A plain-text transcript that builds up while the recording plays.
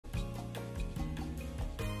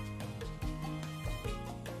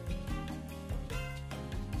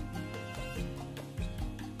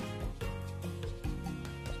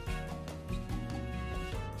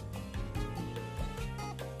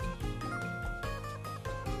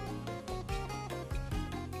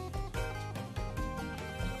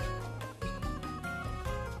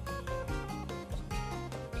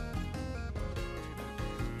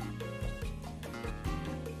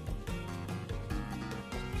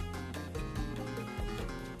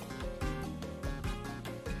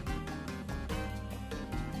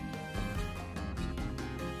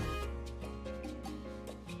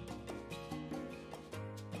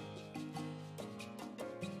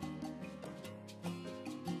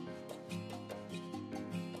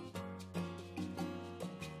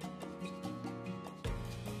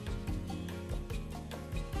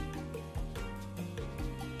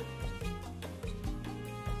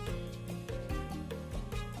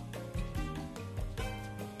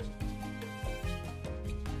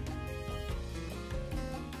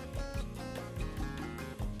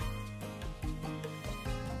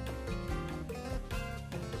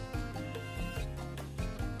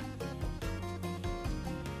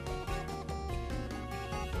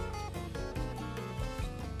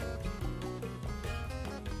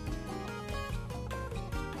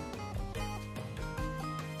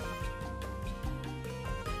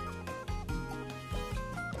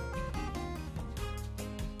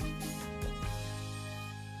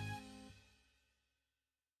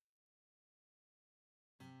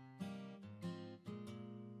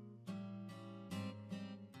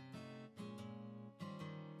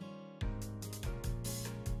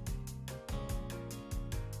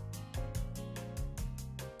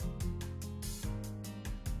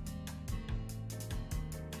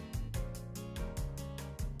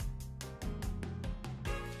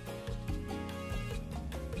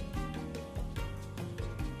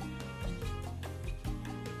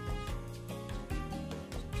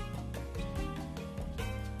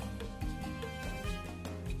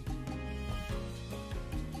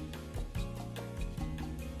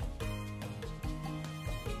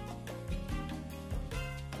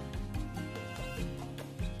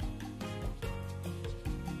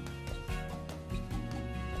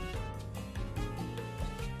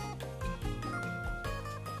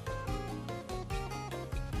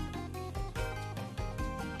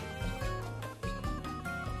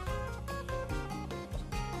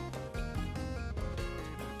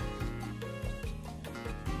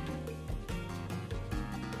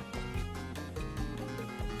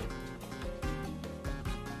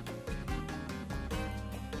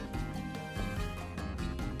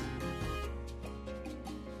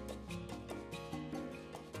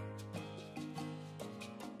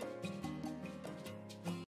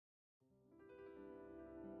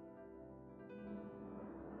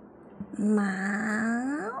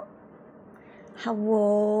Ma?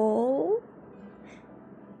 Hello?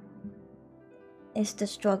 Is the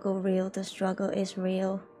struggle real? The struggle is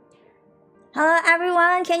real. Hello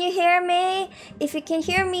everyone, can you hear me? If you can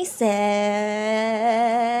hear me, say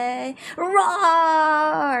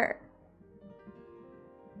roar!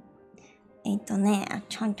 ち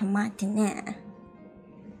ょっと待ってね。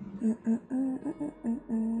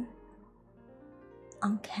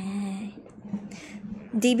Okay.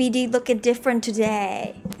 DVD looking different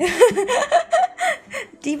today.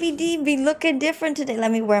 DVD be looking different today.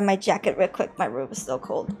 Let me wear my jacket real quick. My room is so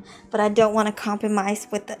cold. But I don't want to compromise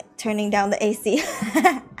with turning down the AC.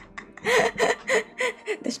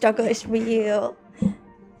 The struggle is real.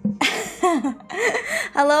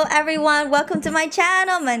 Hello everyone, welcome to my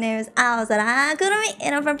channel. My name is Aozora Kurumi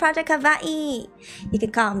and I'm from Project Kavvaii. You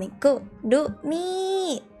can call me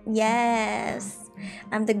Kurumi. Yes.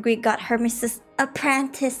 I'm the Greek god Hermes'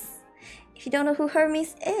 apprentice. If you don't know who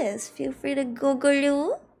Hermes is, feel free to Google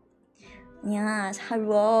you. Yes,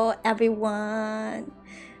 hello everyone.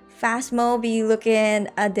 Phasmo be looking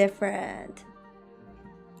different.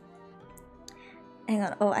 Hang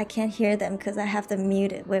on, oh I can't hear them because I have them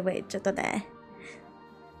muted. Wait, ちょっとね.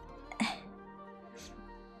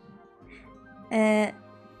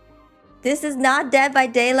 This is not Dead by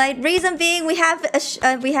Daylight. Reason being, we're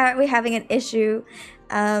having an issue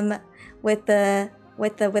with the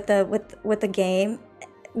game.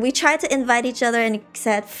 We tried to invite each other and it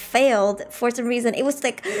said failed for some reason. It was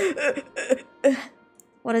like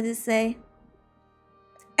what did it say?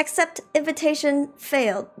 Accept invitation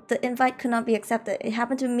failed. The invite could not be accepted. It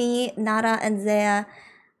happened to me, Nara and ZEA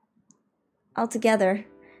all together.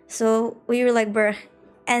 So we were like, bruh.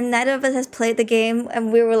 And neither of us has played the game,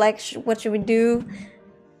 and we were like, what should we do?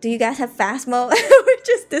 Do you guys have Phasmo? We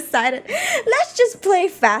just decided, let's just play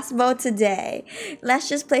Phasmo today. Let's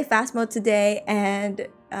just play Phasmo today, and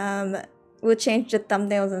we'll change the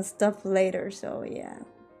thumbnails and stuff later, so yeah.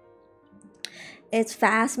 It's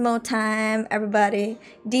Phasmo time, everybody.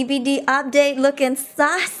 DVD update looking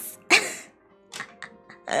sus.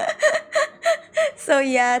 So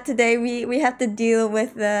yeah, today we have to deal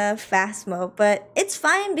with the Phasmo, but it's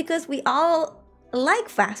fine because we all like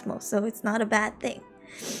Phasmo, so it's not a bad thing.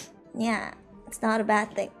 Yeah, it's not a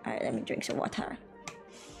bad thing. All right, let me drink some water.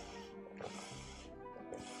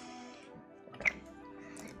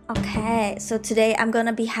 Okay, so today I'm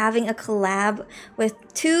gonna be having a collab with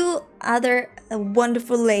two other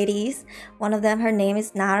wonderful ladies. One of them, her name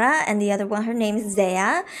is Nara, and the other one, her name is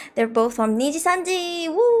ZEA. They're both from Nijisanji.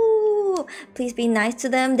 Woo! Please be nice to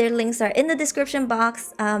them. Their links are in the description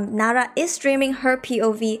box. Nara is streaming her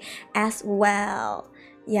POV as well.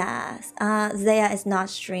 Yes, ZEA is not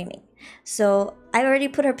streaming. So I already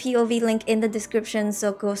put her POV link in the description,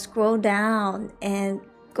 so go scroll down and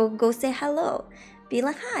go say hello. Be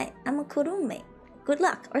like, hi, I'm a Kurumi. Good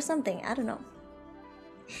luck or something. I don't know.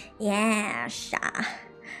 Yeah,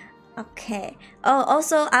 okay. Oh,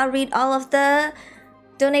 also, I'll read all of the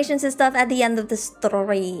donations and stuff at the end of the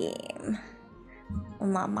stream.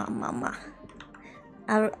 Mama.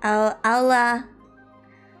 I'll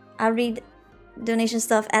read donation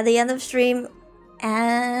stuff at the end of the stream,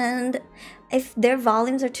 and if their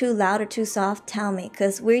volumes are too loud or too soft, tell me,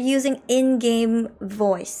 because we're using in-game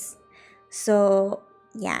voice. So,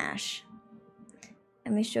 yash.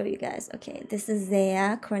 Let me show you guys. Okay, this is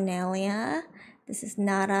ZEA Cornelia. This is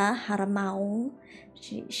Nara Haramao.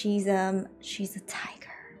 She's a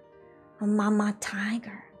tiger. A mama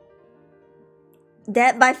tiger.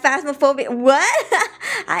 Dead by Phasmophobia. What?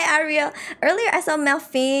 Hi, Ariel. Earlier I saw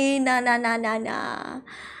Melfin. Na.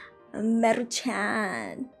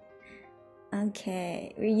 Meru-chan.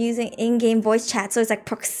 Okay, we're using in-game voice chat, so it's like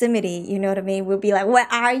proximity, you know what I mean? We'll be like, where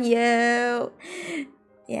are you?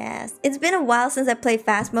 Yes, it's been a while since I played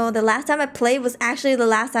Phasmo. The last time I played was actually the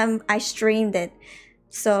last time I streamed it.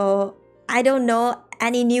 So, I don't know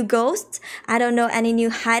any new ghosts. I don't know any new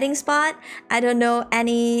hiding spot. I don't know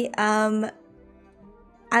any, I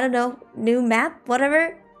don't know, new map,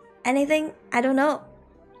 whatever. Anything, I don't know.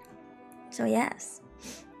 So yes,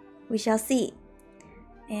 we shall see.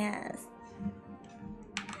 Yes.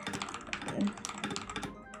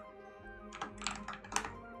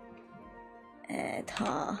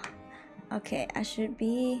 Okay, I should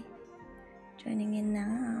be joining in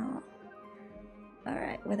now.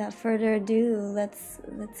 Alright, without further ado, let's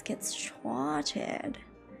get started.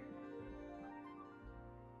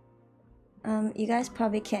 You guys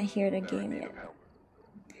probably can't hear the game yet.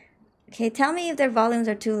 Okay, tell me if their volumes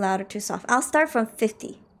are too loud or too soft. I'll start from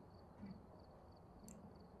 50.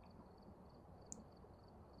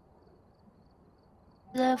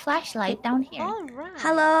 the flashlight down here. All right.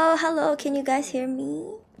 Hello, hello. Can you guys hear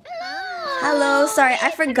me? Hello. Sorry,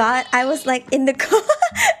 I forgot. I was like in the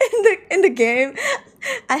in the game.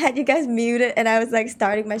 I had you guys muted, and I was like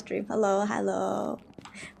starting my stream. Hello, hello.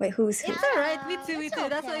 Wait, who's who? It's alright, me too. It's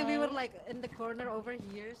That's why we okay. were like in the corner over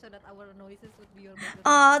here so that our noises would be on the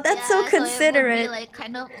Oh, that's so So it would considerate. be like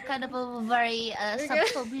kind of a very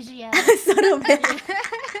subtle BGM. Sort of.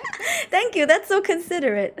 Thank you. That's so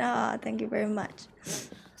considerate. Ah, thank you very much.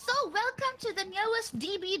 So welcome to the newest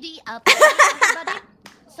DBD update, everybody.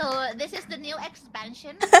 So this is the new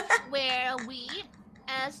expansion where we,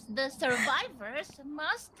 as the survivors,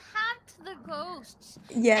 must hunt the ghosts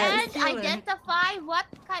Yes. and identify what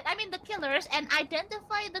kind. I mean the killers and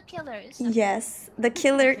identify the killers. Yes. The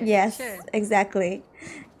killer. Yes. Sure. Exactly.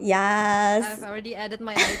 Yes. I've already added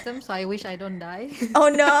my item, so I wish I don't die. Oh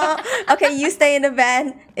no. Okay, you stay in the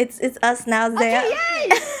van. It's us now, Zea. Yay!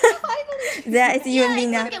 Zea, it's you and me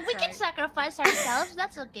it's now. okay. We can sacrifice ourselves.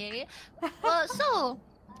 That's okay.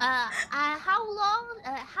 How long?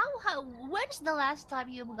 When's the last time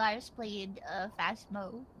you guys played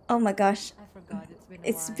Phasmo? Oh my gosh. I forgot. It's been a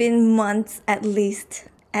It's while. been months at least.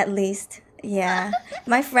 At least. Yeah.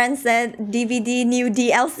 My friend said DVD new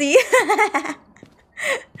DLC.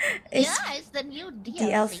 It's It's the new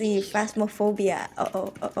DLC Phasmophobia. Oh,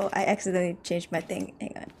 I accidentally changed my thing.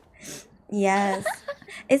 Hang on. Yes.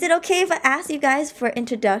 Is it okay if I ask you guys for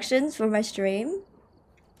introductions for my stream?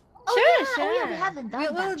 Sure. We haven't done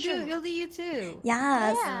We'll that. do. We'll do you too.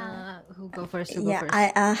 Yes. Who go first? Who go Yeah,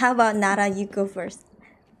 first? how about Nara, you go first.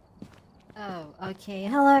 Oh, okay.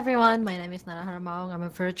 Hello, everyone. My name is Nara I'm a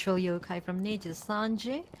virtual yokai from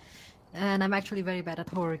Nijisanji. And I'm actually very bad at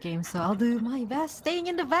horror games, so I'll do my best staying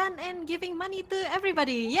in the van and giving money to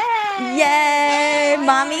everybody. Yay! Yay!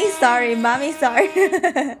 Mommy, sorry.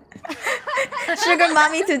 Sugar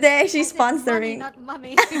mommy today, she's Money, sponsoring. not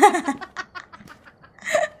mummy.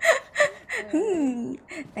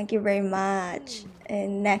 Thank you very much.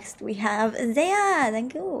 And next we have Zea.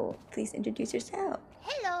 Thank you. Please introduce yourself.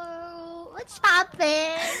 Hello, what's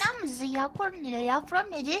poppin'? I'm Zia Cornelia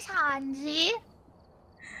from Nijisanji.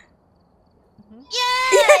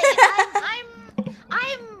 Yay!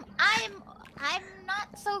 I'm not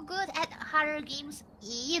so good at horror games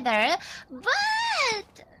either, but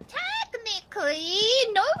technically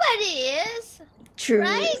nobody is. True,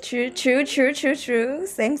 Right? true.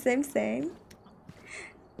 Same.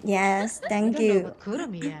 Yes, thank I don't know you. about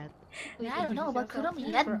Kurumi yet. I don't know about Kurumi For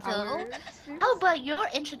yet though. our- How about your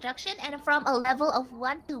introduction and from a level of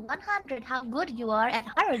 1 to 100, how good you are at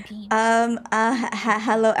horror games?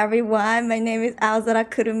 Hello everyone. My name is Aozora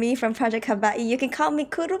Kurumi from Project Kavvaii. You can call me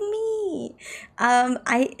Kurumi.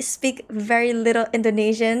 I speak very little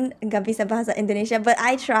Indonesian, nggak bisa bahasa Indonesia, but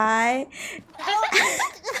I try.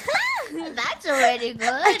 That's already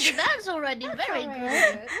good. That's already very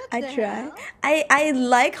good. I try. I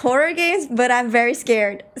like horror games, but I'm very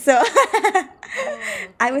scared. So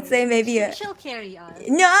I would say maybe a She'll carry us.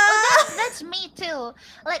 no. That's me too.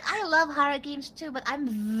 Like I love horror games too, but I'm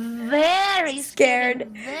very Scared.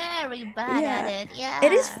 and very bad Yeah. at it. Yeah.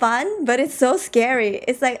 It is fun, but it's so scary.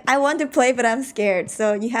 It's like I want to play, but I'm scared.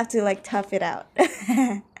 So you have to like tough it out.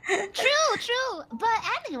 True. But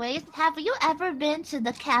anyways, have you ever been to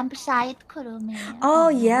the campsite, Kurumi? Oh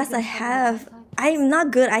yes, I have. I'm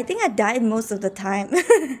not good. I think I died most of the time.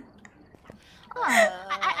 Oh,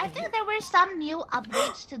 I think there were some new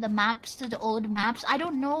updates to the maps, to the old maps. I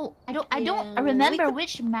don't know. I don't Yeah, we remember could-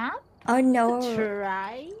 which map. Oh no.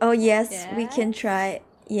 Try. Oh yes, we can try.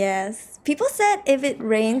 Yes. People said if it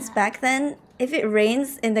rains back then, if it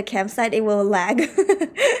rains in the campsite, it will lag.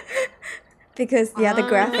 Because the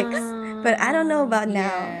graphics. But I don't know about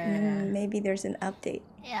now. Yeah. Maybe there's an update.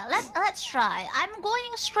 Yeah, let's try. I'm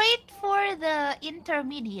going straight for the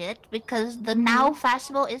intermediate because the now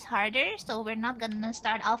Phasmo is harder, so we're not gonna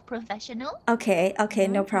start off professional. Okay,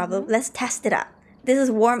 no problem. Let's test it out. This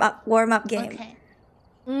is warm up game. Okay.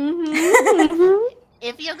 Mm-hmm.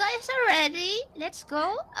 If you guys are ready, let's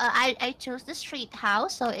go. I chose the street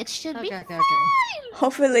house, so it should be Okay.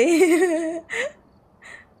 Hopefully.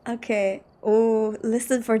 Okay. Oh,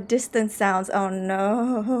 listen for distant sounds. Oh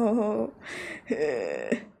no.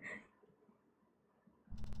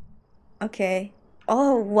 Okay.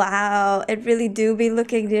 Oh wow, it really do be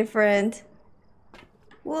looking different.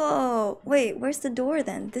 Whoa, wait, where's the door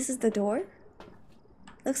then? This is the door?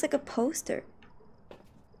 Looks like a poster.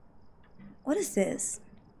 What is this?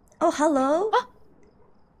 Oh, hello?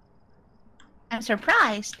 I'm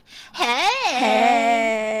surprised. Hey!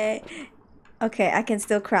 Hey! Okay, I can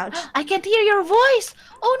still crouch. I can't hear your voice.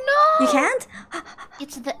 Oh no! You can't?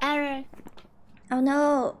 It's the error. Oh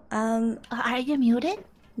no. Are you muted?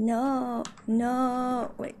 No.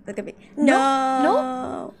 No. Wait, look at me. No.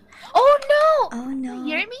 No? Oh no! Oh no.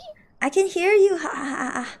 You hear me? I can hear you.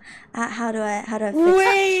 How do I fix it?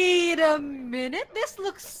 Wait a minute. This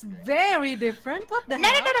looks very different. What the No,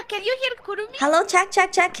 hell? no, no, no. Can you hear Kurumi? Hello, check.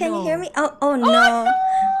 Can you hear No. me? Oh no.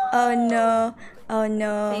 Oh no. Oh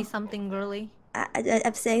no. Say something, girly.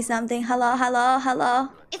 I'm saying something. Hello.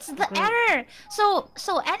 It's the error. So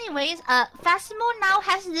anyways, Phasmo now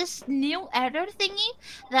has this new error thingy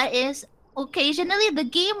that is occasionally the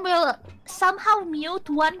game will somehow mute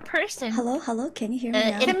one person Hello. Can you hear me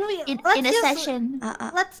now? Can we in let's a just- session.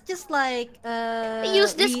 Let's just like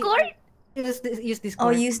Use Discord? Use Discord.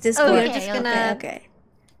 Oh, use Discord. We're Okay, just gonna Okay.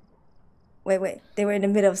 Wait. They were in the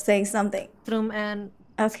middle of saying something. room and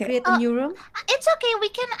Okay. create a new room. It's okay. We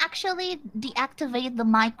can actually deactivate the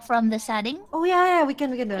mic from the setting. Oh yeah, we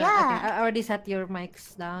can do that. Yeah. Okay, I already set your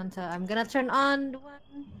mics down, so I'm gonna turn on the one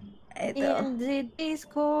Ito. in the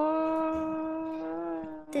Discord.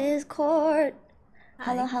 Discord.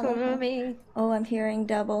 Hello. Hi, Kurumi. Oh, I'm hearing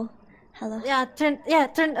double. Hello. Yeah, turn.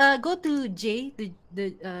 Go to J,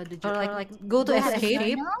 the or like go to Go to escape.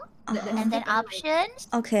 menu, Uh-huh. and then options.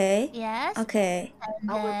 Okay. Yes. Okay. And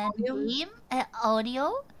Our then volume. game,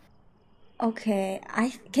 audio. Okay.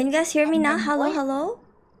 Can you guys hear me And now? then Hello. voice- Hello.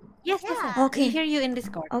 Yes, yes, Yeah. yes. Okay. We hear you in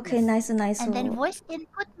Discord. Okay. yes. Nice. And then So voice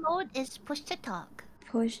input mode is push to talk.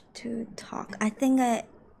 push to talk. I think I.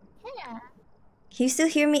 Yeah. Can you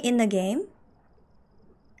still hear me in the game?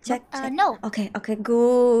 Check. No. Okay.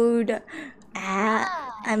 Good.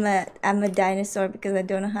 I'm a dinosaur because I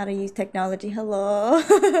don't know how to use technology. Hello.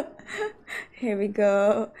 Here we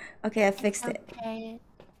go. Okay, I fixed it. Okay.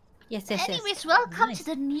 Yes. Anyways, welcome Nice.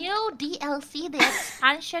 to the new DLC, the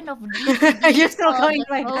expansion of DBD. You're still called going the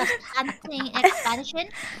right now. Ghost Hunting expansion.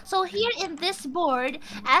 So here in this board,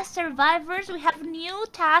 as survivors, we have new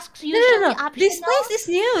tasks, usually No. optional. This place is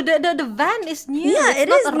new. The van is new. Yeah, it's it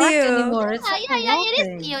not is a rack new. anymore. It's Yeah, like a yeah, wall it is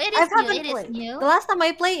thing. new. It I is new. haven't It is played. new. The last time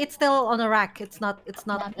I played, it's still on a rack. It's not in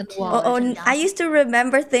the wall. Oh, I used to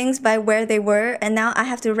remember things by where they were, and now I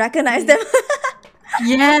have to recognize them.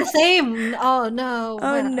 Yeah, same. Oh no.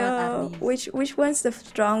 Oh What no! are these? Which one's the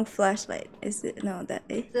strong flashlight? Is it that?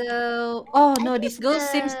 So, oh no, think this ghost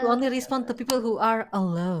the- seems to only respond to people who are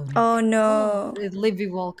alone. Oh no! With Libby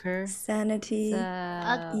Walker. Sanity. So,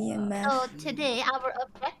 EMF. So today, our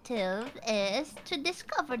objective is to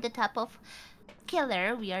discover the type of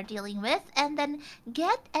killer we are dealing with, and then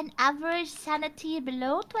get an average sanity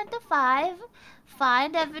below 25.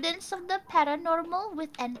 Find evidence of the paranormal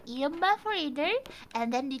with an EMF reader,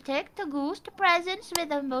 and then detect the ghost presence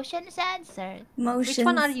with a motion sensor. Motion. which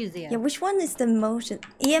one are you, Zia? Yeah, which one is the motion?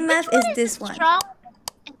 EMF Which is one this the one. Strong.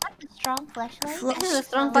 Is that the strong flashlight? Fl- The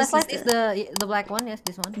strong This is flashlight is the black one. Yes,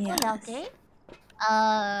 this one. Yes. Yeah, okay.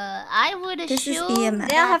 I would This is assume.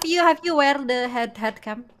 EMF. Yeah, that- have you wear the head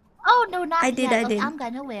cam? Oh no, not I did, yet. I did. I'm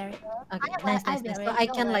gonna wear it. Okay, I nice. wear So it, I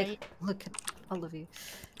don't can worry. like look at all of you.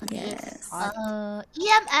 Yes.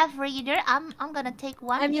 EMF reader. I'm gonna take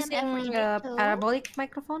one I'm EMF using reader a too. parabolic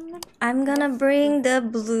microphone. I'm gonna bring the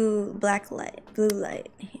blue light.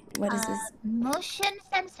 What is this? Motion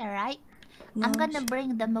sensor, right? I'm gonna Motion.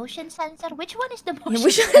 bring the motion sensor. Which one is the Yeah, motion?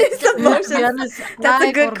 which one is the To be motion? honest, That's a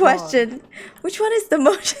like good or question. Which one is the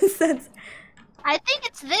motion sensor? I think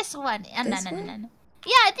it's this one. This No. one?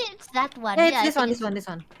 Yeah, I think it's that one. Yeah, yeah, it's I this think one. it's- This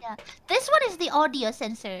one. This one is the audio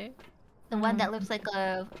sensor. The one Mm. that looks like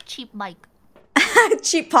a cheap mic.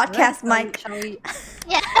 Cheap podcast mic. Shall we?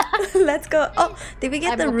 Yeah. Let's go. Oh, did we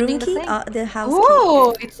get I'm the room opening the key? thing. The house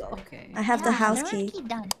Oh, it's okay. key. I have the Yeah, house room key.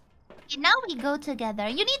 done. Okay, now we go together.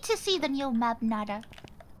 You need to see the new map, Nara.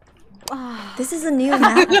 Ah, This is a new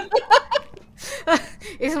map.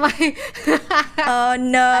 it's my. Oh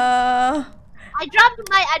no. I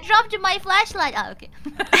dropped my flashlight. Oh, okay.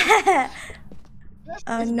 This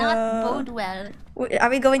Oh, does not no. bode well. Are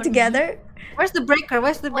we going together? Where's the breaker?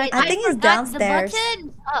 Where's the Wait, breaker? I think it's forgot downstairs. The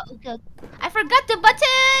buttons. Oh, okay. I forgot the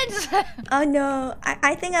buttons. Oh no.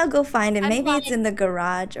 I think I'll go find it. I'm Maybe it's fine. in the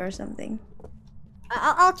garage or something.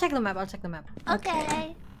 I'll check the map. I'll check the map.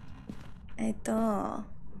 Okay. Ito.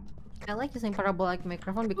 I like using parabolic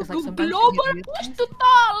microphone because like Go sometimes. global you push to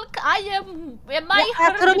talk. Am I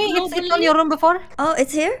heard Kurumi, it's on globally? your room before. Oh,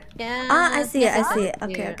 it's here? Yeah. I see it. I yes, see it. it's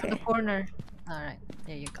Okay, here, okay. The corner. All right.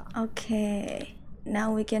 There you go. Okay.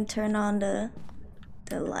 Now we can turn on the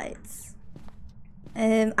lights.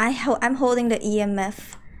 I'm holding the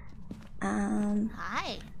EMF.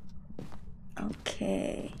 Hi.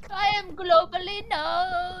 Okay. I am globally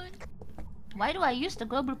known. Why do I use the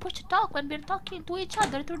global push to talk when we're talking to each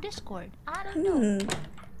other through Discord? I don't know.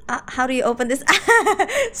 How do you open this?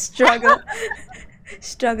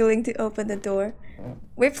 Struggling to open the door.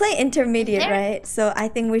 We're playing intermediate, There- right? So I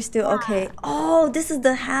think we're still Yeah. okay. Oh, this is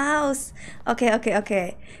the house.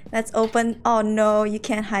 Okay. Let's open. Oh no, you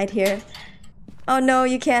can't hide here. Oh no,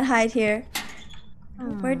 you can't hide here.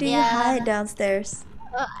 Where do you Yeah. hide downstairs?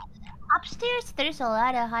 Upstairs, there's a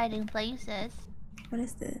lot of hiding places. What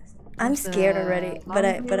is this? I'm There's scared the already, but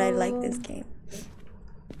I like this laundry game.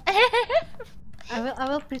 I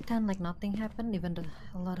will pretend like nothing happened, even though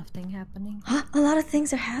a lot of things happening. Huh? A lot of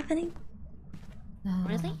things are happening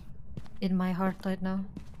Really? In my heart right now.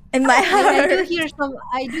 in my I do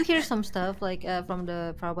heart. hear some stuff like from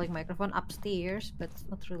the parabolic microphone upstairs, but it's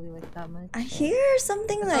not really like that much. I hear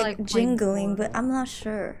something It's like like point jingling, four. but I'm not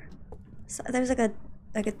sure. So there's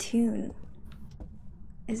like a tune.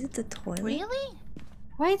 Is it the toilet? Really?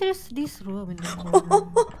 Why there's this room in the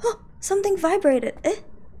Something vibrated.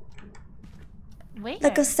 Where?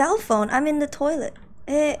 Like a cell phone. I'm in the toilet.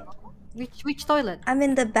 Which toilet? I'm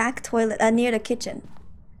in the back toilet near the kitchen.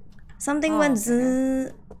 Something Oh, went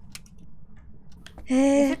okay. zzz.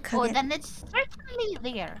 Oh, then it's certainly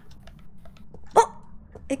there. Oh!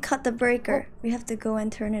 It cut the breaker. We have to go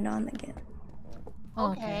and turn it on again.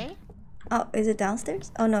 Oh, Okay. Oh, is it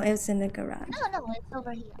downstairs? Oh no, it's in the garage. No, it's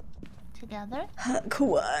over here. Together.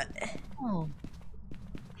 What? Oh.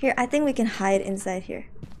 Here, I think we can hide inside here.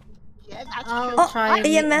 Yeah, that's I'll true. Oh, try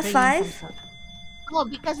EMF bringing 5? some stuff. Oh,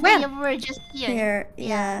 because Where? they were just here. Here,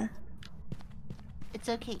 yeah. It's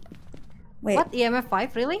okay. Wait. What EMF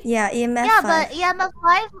 5 really? Yeah, EMF Yeah, 5. but EMF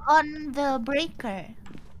 5 on the breaker.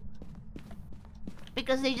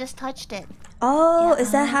 Because they just touched it. Oh, Yeah.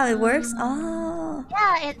 is that how it works? Oh,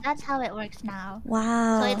 Yeah, that's how it works now.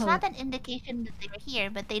 wow. So it's not an indication that they're here,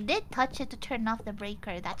 but they did touch it to turn off the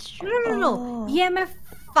breaker. That's No, true. no. Oh. EMF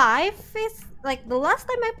 5 is like the last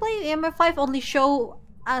time I played EMF 5 only show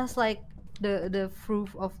us like the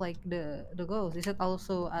proof of like the ghost. Is it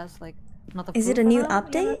also as like not a Is it proof a new around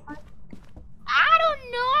update? EMF 5? I don't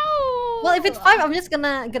know. Well, if it's 5, I'm just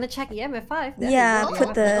gonna check EMF 5. There Yeah, you go.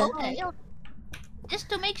 put the- Okay. Just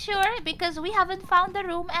to make sure, because we haven't found the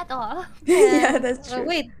room at all. Yeah, that's true.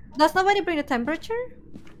 Wait, does nobody bring the temperature?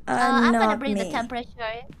 I'm gonna Not bring me. the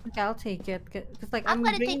temperature. Okay, I'll take it. Cause like I'm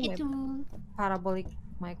gonna take bringing it my to. parabolic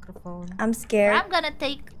microphone. I'm scared. I'm gonna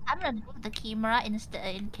take the camera in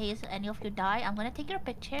case any of you die. I'm gonna take your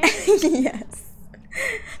picture. Yes.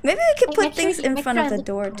 Maybe we could put Make sure things you- in make front sure of I the look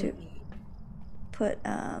door for too. me. Put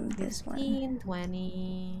this one. 15,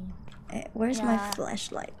 20. Where's my Yeah.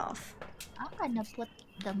 flashlight off? I'm gonna put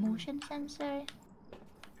the motion sensor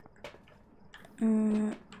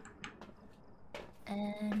Mm,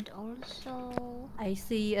 and also. I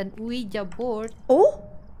see an Ouija board oh,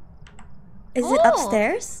 is it Oh.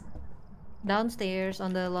 upstairs? downstairs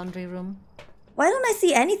on the laundry room. Why don't I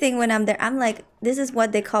see anything when I'm there? I'm like, this is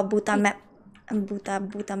what they call Buta map.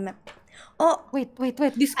 Buta map. Oh, Wait.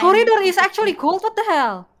 This corridor is actually cold. What the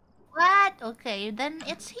hell? What? Okay, then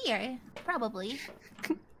it's here. Probably.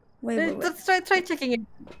 wait. Let's try checking it.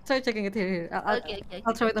 Try checking it here. Okay.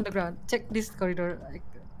 I'll throw it on the ground. Check this corridor,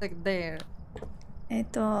 like there.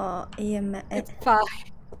 EMF. It's 5.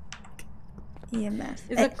 EMF.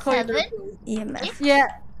 It's a corridor. 7? EMF. Yeah,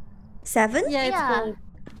 7? yeah, it's Yeah. cold.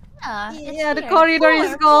 Yeah. it's Yeah, the here. corridor is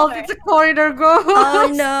Four, cold. four. It's a corridor ghost. Oh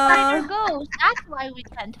Spider no. goes. That's why we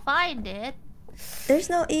can't find it. There's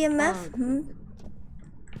no EMF. Oh.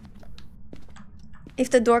 If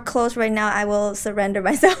the door closed right now, I will surrender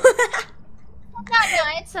myself. No,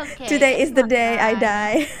 it's okay. Today It's is the not day I bad.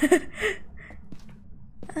 die.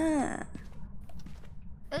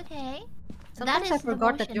 Okay. Sometimes That I is the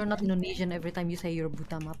forgot that motion you're not sensor. Indonesian every time you say you're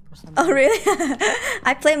Butamap or something. Oh really?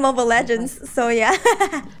 I play Mobile Legends, so yeah.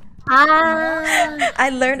 Ah! I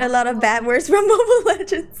learned a lot of bad words from Mobile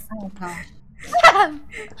Legends. Oh gosh.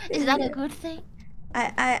 Is that a good thing?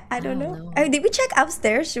 I don't know. know. Did we check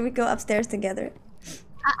upstairs? Should we go upstairs together?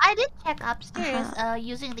 I did check upstairs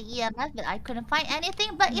using the EMF, but I couldn't find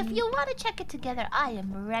anything. But if you want to check it together, I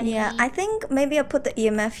am ready. Yeah, I think maybe I'll put the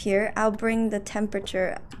EMF here. I'll bring the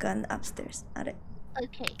temperature gun upstairs. Are.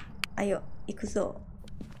 Okay. Ayo, ikuzo.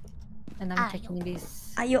 And I'm checking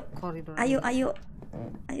this Ayo, corridor. ayo.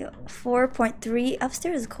 4.3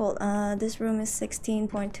 upstairs is cold. This room is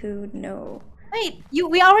 16.2. No. Wait,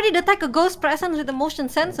 we already detect a ghost presence with the motion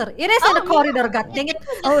sensor. It is in the corridor, god dang it.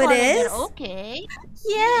 Oh, it is? Okay.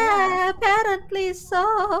 Yeah, apparently so.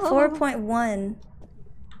 4.1.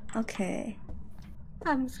 Okay.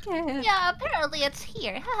 I'm scared. Yeah, apparently it's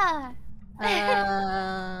here.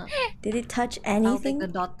 Did it touch I'll take anything? the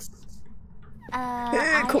dots.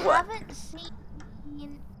 I Cool. haven't seen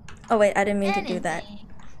Oh wait, I didn't mean to do that.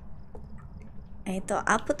 anything.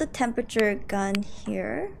 I'll put the temperature gun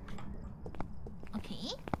here. Okay.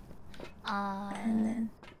 And then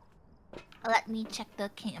Let me check the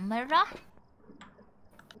camera.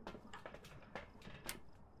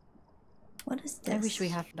 what is this? I wish we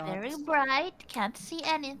have Very dots. bright. Can't see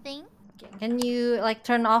anything. Can you like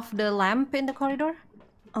turn off the lamp in the corridor?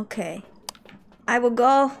 Okay. I will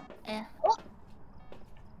go. Oh.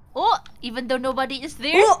 Oh, even though nobody is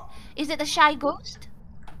there. Oh! Is it a shy ghost?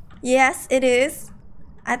 Yes, it is.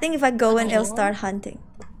 I think if I go in, it'll Oh. start hunting.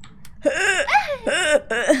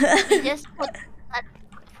 We just put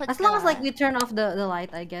As long as like we turn off the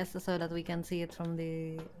light, I guess, so that we can see it from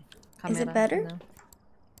the camera. Is it better? You know?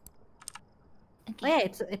 Oh, yeah,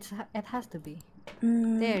 it has to be.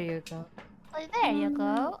 There you go. Oh, there you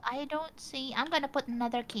go. I don't see. I'm gonna put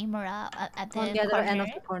another camera at the On the other end of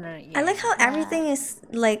corner. the corner. I Yeah. like how everything is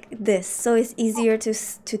like this, so it's easier to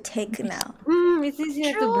take now. It's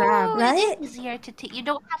easier to True, grab. right? It is easier to take. You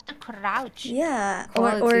don't have to crouch. Yeah,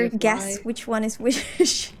 Quality or of guess life. which one is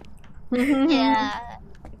which. Yeah.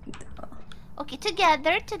 Okay,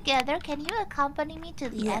 together. Can you accompany me to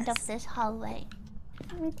the end of Yes. this hallway?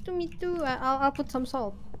 Me too. I'll put some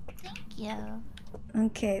salt. Thank you.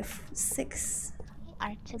 Okay, 6, We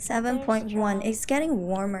are together 7.1. strong. It's getting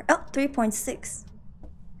warmer. Oh, 3.6.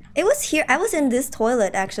 It was here. I was in this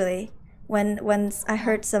toilet actually when I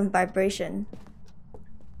heard some vibration,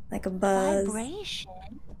 like a buzz. Vibration.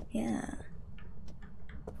 Yeah.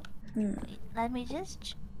 Wait, let me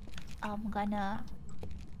just. I'm gonna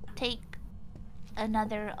take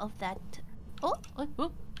another of that. Oh.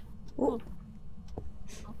 Ooh, Oh,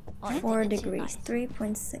 I 4 think it's degrees. nice.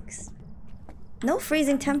 3.6. No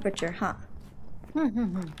freezing temperature, huh?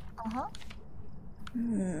 Uh-huh.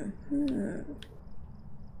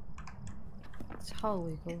 That's how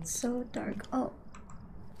we go. It's so dark. Oh.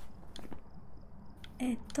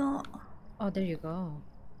 Eto. Oh, there you go.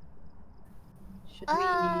 Should we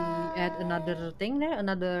add another thing there?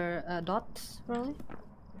 Another dots, probably?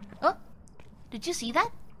 Oh, did you see that?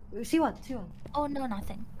 See what? See what? Oh no,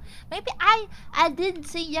 nothing. Maybe I didn't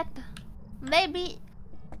see yet. Maybe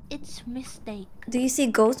it's mistake. Do you see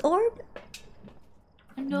ghost orb?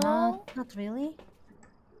 No. Not really.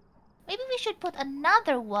 Maybe we should put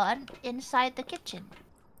another one inside the kitchen.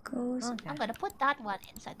 Ghost. Okay. I'm gonna put that one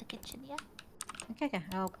inside the kitchen. Yeah. Okay.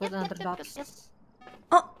 I'll put another dots.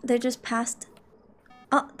 Oh, they just passed.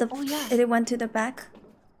 Oh, Oh, yeah. it went to the back.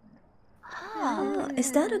 Ah. Oh,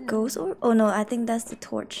 is that a ghost orb? Oh no, I think that's the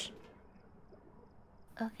torch.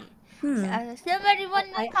 Okay. Hmm. Somebody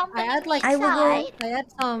want to I accompany add like I will go- inside? I add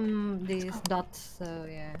some these dots, so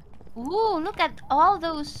yeah. Ooh, look at all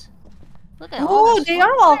those. Look at all Oh, those they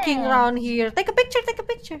are walking footprints. around here. Take a picture. Take a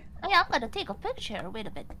picture. Oh, yeah, I'm gonna take a picture. Wait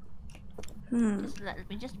a bit. Hmm. Let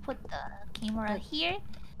me just put the camera here.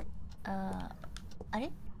 Are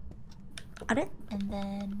and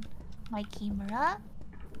then my camera.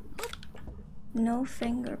 No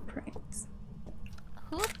fingerprints.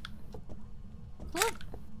 Hoop. Hoop.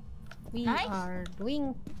 We Nice. are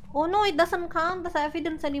doing. Oh no, it doesn't count as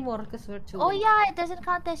evidence anymore because we're too. Oh late. yeah, it doesn't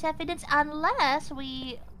count as evidence unless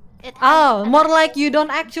we. It has Oh, an- more like you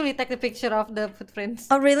don't actually take the picture of the footprints.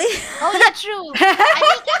 Oh really? Oh yeah, true.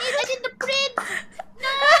 I need the print.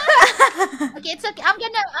 No. Okay, it's okay.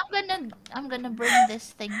 I'm gonna bring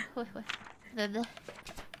this thing. The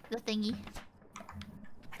thingy.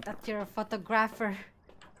 That you're a photographer.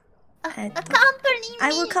 Accompany me. I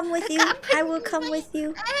will come with you. I will come with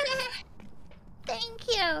you. Thank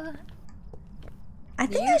you. I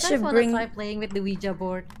Do think you I guys should wanna bring. try playing with the Ouija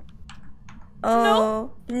board?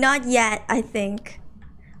 Oh, not yet. I think.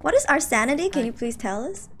 What is our sanity? Can you please tell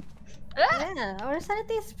us? Yeah, our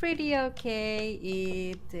sanity is pretty okay.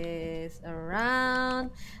 It is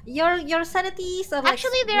around your sanities are like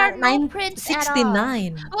Actually, there are no prints at all.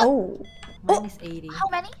 69. Oh, Mine is 80. How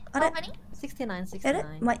many? How Alright. many? 69, did it?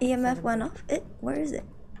 69. My EMF went 70. off. Where is it?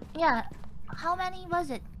 Yeah. How many was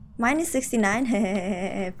it? Mine is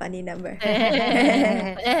 69. Funny number.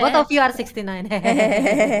 Both of you are 69.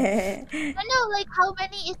 I know, like how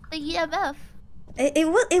many is the EMF?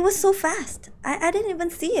 It was so fast. I didn't even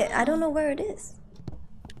see it. I don't know where it is.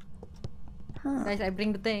 Huh. Guys, I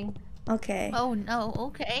bring the thing. Okay. Oh no.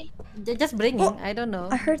 Okay. Just bringing. Oh, I don't know.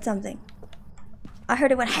 I heard something. I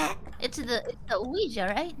heard it went ha. It's the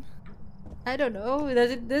Ouija, right? I don't know.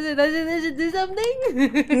 Does it do something?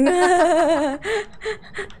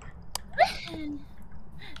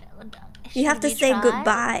 You have to Should we say try?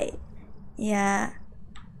 goodbye. Yeah.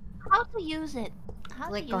 How to use it? How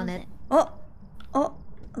Click to use on it. Oh, oh,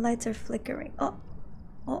 lights are flickering. Oh,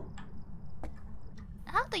 oh.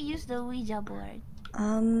 How to use the Ouija board?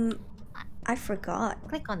 I forgot.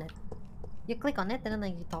 Click on it. You click on it and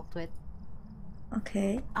then you talk to it.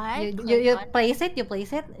 Okay. I You place it. You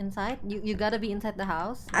place it inside. You gotta be inside the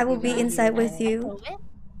house. I will You be gotta inside with there. you. Okay.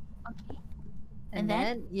 And And then?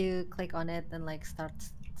 then you click on it and like start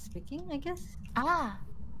speaking. I guess. Ah.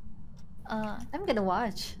 I'm gonna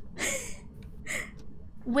watch.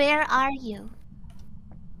 Where are you?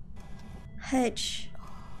 H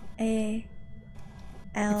A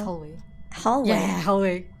It's L hallway. hallway. Yeah,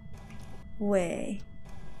 hallway. Way.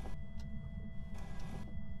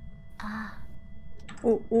 Ah.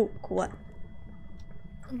 Ooh, what?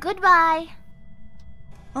 Goodbye.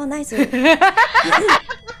 Oh, nice. What is your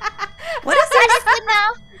What is it now?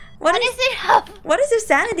 what What is is it? what is your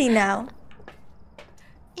sanity now?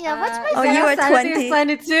 Yeah, what's my Oh, you are sanity is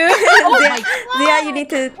 20. 22. Zia, you need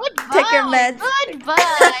to take your meds.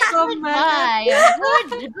 Goodbye. So Goodbye.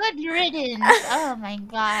 Good riddance. Oh my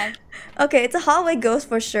god. Okay, it's a hallway ghost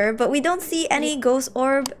for sure, but we don't see any ghost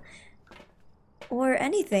orb or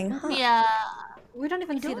anything, huh? Yeah. We don't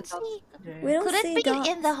even We see the don't dots. see. We don't Could it see be dots.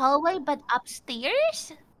 in the hallway but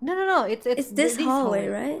upstairs? No. It's this hallway,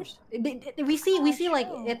 right? We see like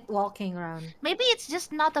true. it walking around. Maybe it's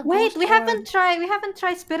just not a Wait, ghost we orb. haven't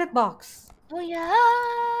tried spirit box. Oh yeah.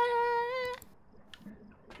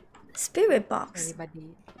 Spirit box.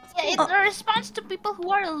 Everybody. Yeah, it's a response to people who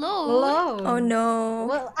are alone. Hello. Oh no.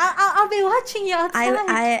 Well, I'll be watching you outside.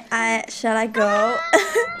 I shall I go?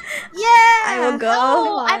 Yeah. I will go.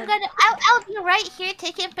 Oh, I'll be right here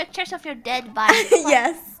taking pictures of your dead body.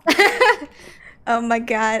 Yes. Oh my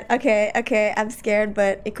god. Okay, I'm scared,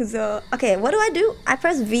 but ikuzo. Okay, what do I do? I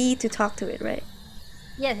press V to talk to it, right?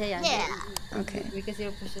 Yeah. Yeah. Okay. Because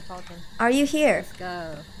you're push the talking. Are you here? Let's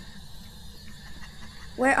go.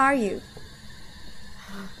 Where are you?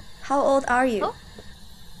 How old are you? Oh.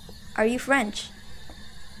 Are you French?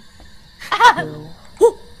 No.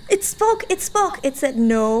 Oh, it spoke. It said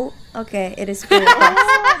no. Okay, it is spirit box.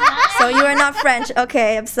 So you are not French.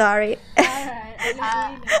 Okay, I'm sorry.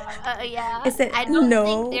 Yeah. Is it I don't no?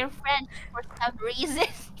 think they're French for some reason.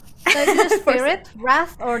 So is it the spirit,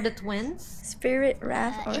 wrath, or the twins? Spirit,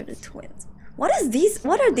 wrath, or the it's- twins? What is these?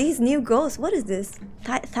 What are these new ghosts? What is this?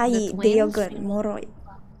 Tai twins? Deogun Moroi.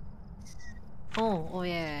 Oh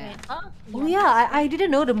yeah. Wait, huh? Oh yeah, I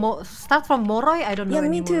didn't know the start from Moroi. I don't know Yeah,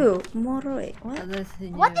 me anymore. too. Moroi. What?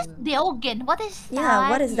 What is Deogen? What is that? Yeah,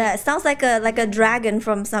 what is that? It sounds like a dragon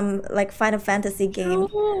from some like Final Fantasy game.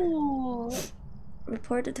 Ooh.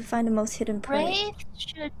 Reported to find the most hidden prey. Wraith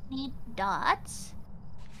should need dots.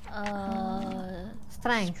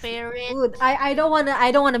 Strength. Spirit. Good. I don't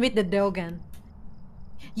wanna meet the Dogan.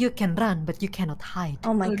 You can run, but you cannot hide.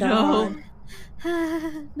 Oh my no. god.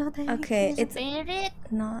 No thanks. Okay, it's Spirit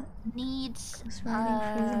not. needs Ghost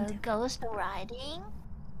riding, freezing ghost riding,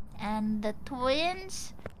 and the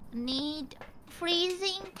twins need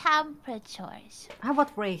freezing temperatures. How about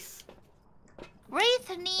race? Wraith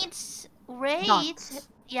needs wraith. Dots.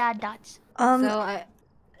 Yeah, dots.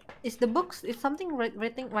 Is the books? Is something written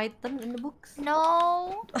in the books?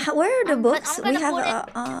 No. Where are the But books? I'm We gonna have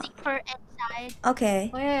put it deeper inside. Okay.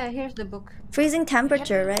 Oh yeah, here's the book. Freezing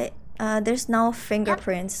temperature, right? There's no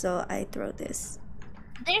fingerprints, so I throw this.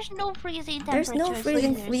 There's no freezing There's temperature. no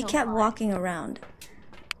freezing. either We so kept far. walking around.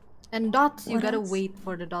 And dots, you What gotta else? wait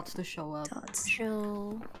for the dots to show up. Dots.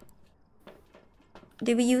 True.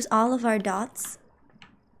 Did we use all of our dots?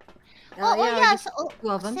 Oh yeah. just So, two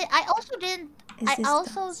of them. see, I also didn't. Is I this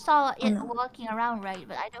also dots? saw Oh, it no. walking around, right?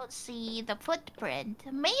 But I don't see the footprint.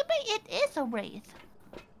 Maybe it is a wraith.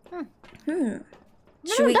 Hmm.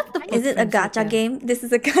 No, Should we? that's the Is it a footprints right gacha there. game? This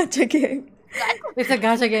is a gacha game. It's a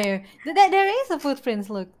gacha game. There is a footprints.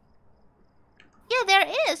 Look. Yeah, there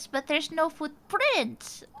is, but there's no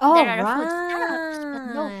footprints. Oh, there are footsteps,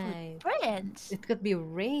 but no right. footprints. It could be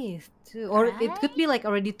raised too, or it could be like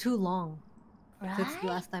already too long. Right? Since the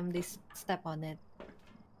last time they step on it.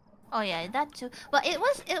 Oh yeah, that too. But it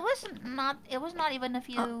was not even a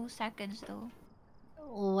few seconds though.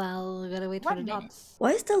 Well, we gotta wait for 1 the minute. dots.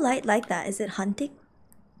 Why is the light like that? Is it hunting?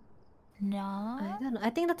 No. I don't know. I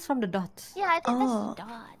think that's from the dots. Yeah, I think Oh. that's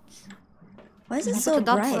dots. Why is it But so the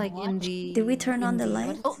dots bright? like in the. Did we turn on in the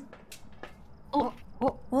light? Oh. Oh.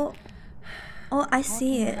 Oh, oh! I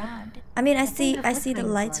see it. Around. I mean, I think see. the I see the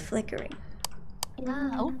flickering's lights light. flickering.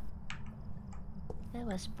 Yeah. Oh. That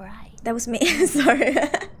was bright. That was me. Sorry.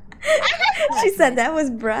 She said that was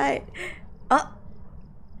bright. Oh,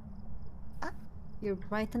 You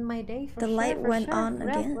brighten my day. For The sure, light for went sure. on For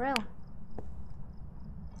real, again. for real.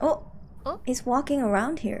 oh! Oh. He's walking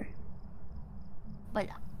around here. But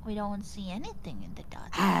we don't see anything in the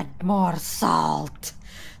dots. Add more salt.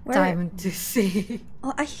 Where? Time to see.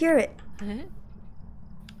 Oh, I hear it.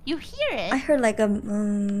 You hear I it? heard like a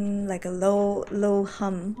low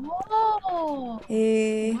hum. Oh.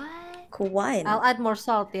 Eh, What? kawaii. I'll add more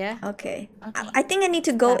salt, yeah? Okay. Okay. I think I need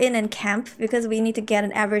to go in and camp because we need to get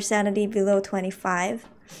an average sanity below 25.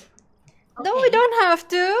 No, we don't have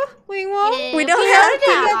to. We won't. Yeah, We don't We have already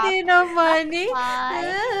to. got enough money.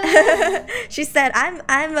 Fine. She said, I'm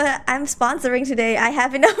sponsoring today. I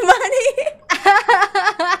have enough money."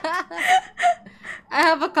 I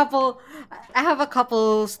have a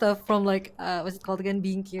couple stuff from like what's it called again?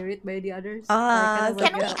 Being carried by the others. So I Ah, kinda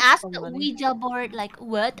Can we got ask some the money. Ouija board like,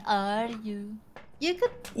 what are you? You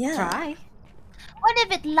could Yeah. try. What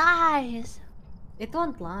if it lies? It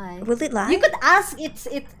won't lie. Will it lie? You could ask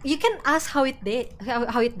you can ask how it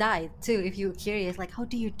died too if you're curious. Like, how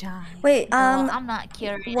do you die? Wait, Well, I'm not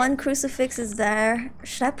curious. one crucifix is there.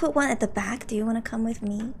 Should I put one at the back? Do you want to come with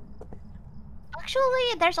me?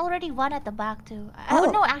 Actually, there's already one at the back too. Oh.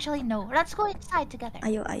 Oh no, actually no. Let's go inside together.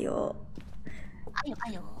 Ayo, ayo. Ayo,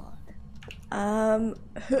 ayo.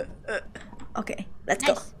 Okay, let's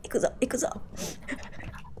go. Nice. Ikuzo.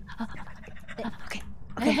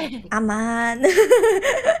 Okay. Aman.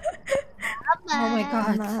 Oh my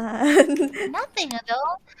god. Aman. Nothing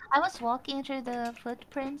though. I was walking through the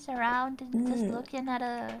footprints around and just Mm. looking at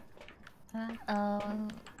a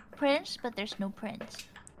prints, but there's no prints.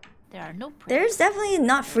 There are no prints. There's definitely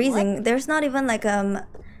not freezing. There's not even like Yeah.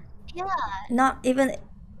 not even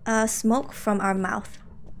smoke from our mouth.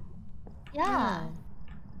 Yeah.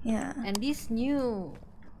 Yeah. And this new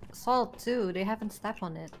salt too, they haven't stepped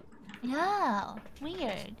on it. Yeah.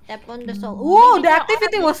 Weird. Step on the salt. Whoa, the they're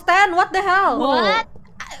activity was 10. What the hell? What?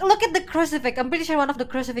 Look at the crucifix. I'm pretty sure one of the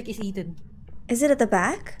crucifix is eaten. Is it at the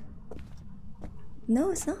back? No,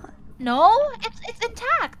 it's not. No, it's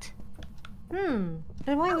intact.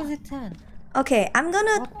 Then why was it 10? Okay, I'm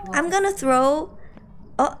gonna throw.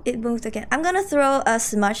 Oh, it moved again. I'm gonna throw a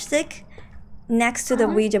smudge stick next to the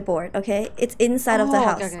Ouija board. Okay, it's inside of the Oh,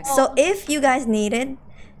 house. okay, okay. So if you guys need it,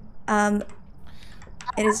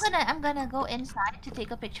 it is. I'm gonna go inside to take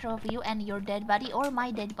a picture of you and your dead body or my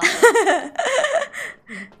dead body.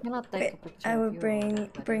 Cannot take a picture I will of you,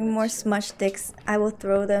 but bring more smudge sticks. I will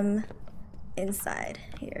throw them inside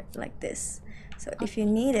here like this. So if you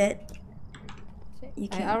need it, you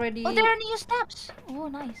I can. already. Oh, there are new steps. Oh,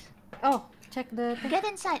 nice. Oh, check the thing. Get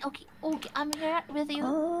inside. Okay. Okay, I'm here with you.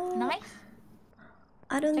 Oh, Nice.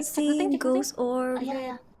 I don't Check the see thing, check the thing. ghost orb.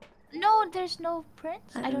 Yeah. No, there's no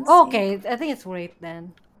prints. I don't Oh, see. okay, I think it's great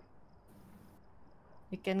then.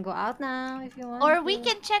 You can go out now if you want. Or we to.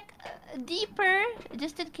 can check deeper,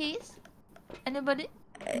 just in case. Anybody?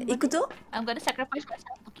 Ikuto? I'm gonna sacrifice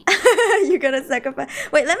myself. Okay. You're gonna sacrifice.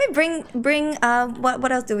 Wait, let me bring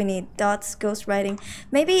what else do we need? Dots, ghost writing.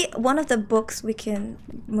 Maybe one of the books we can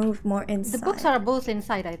move more inside. The books are both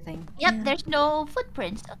inside, I think. Yep, there's no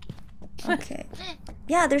footprints. Okay. Okay.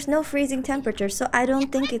 Yeah, there's no freezing temperature, so I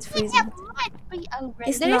don't think it's freezing. It might be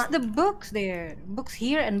already. It's There's not. the books there. Books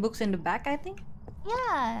here and books in the back, I think.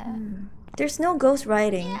 Yeah. There's no ghost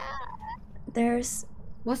writing. There's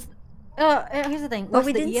Was here's the thing. But Was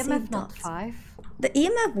we the didn't see EMF not dots. 5? the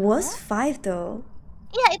EMF was 5 though.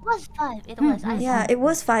 Yeah, it was 5. It was. I Yeah, it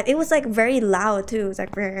was 5. It was like very loud too. It's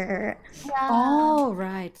like. Yeah. Oh,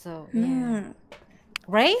 right. So, yeah. Mm.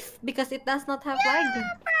 Wraith? Because it does not have light.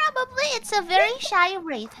 Probably it's a very shy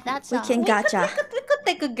wraith. That's We all. can gacha. We could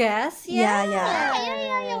take a guess. Yeah, yeah.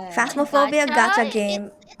 Yeah. Phasmophobia gacha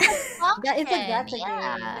game. It's a Yeah, it's a function, gacha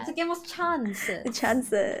yeah. game. It's a game of chance.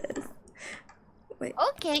 Chances. Wait.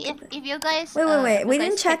 Okay, if you guys. Wait. if We you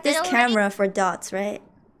didn't guys check picked it this already- camera for dots, right?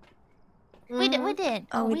 We did.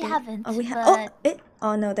 Oh, we did. haven't. Oh, we have. but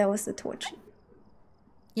Oh no, that was the torch.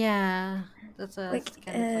 Yeah, that's a Like,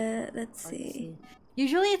 kind of let's see.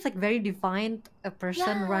 Usually it's like very defined a person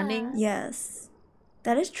Yeah. running. Yes,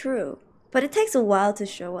 that is true. But it takes a while to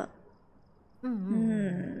show up.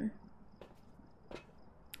 Mm-hmm.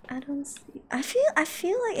 I don't see. I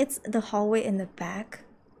feel like it's the hallway in the back.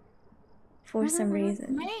 For some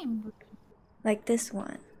reason, Name. like this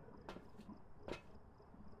one.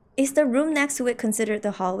 Is the room next to it considered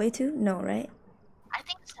the hallway too? No, right? I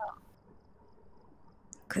think so.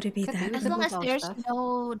 Could it be Could be. that? As the long as book there's stuff.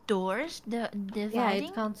 no doors, the Yeah, dividing.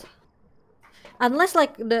 it counts. Unless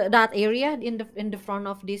like that area in the front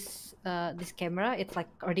of this this camera, it's like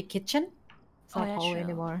already kitchen. It's Oh, not yeah, hallway true.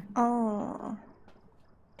 anymore. Oh,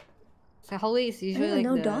 So hallway is usually like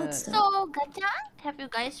no the... dots though. So, Gacha, have you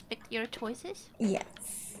guys picked your choices? Yes.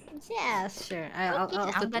 Yes, sure. Okay, I'll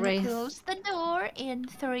I'm put gonna Wraith. close the door in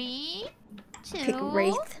 3, 2, Pick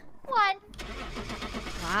Wraith. 1.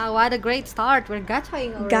 Wow, what a great start. We're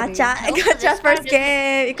gachaing already. Gacha. Oh, Gacha this first part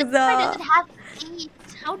game. Why does Ikuzo. it have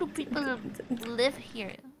seats? How do people live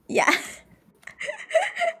here? Yeah.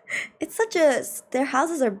 It's such a. Their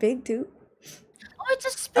houses are big too. Oh, it's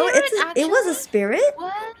a spirit. It was a spirit.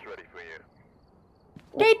 What?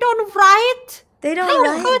 They don't write. They don't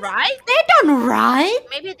Right? write. They don't write.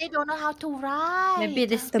 Maybe they don't know how to write. Maybe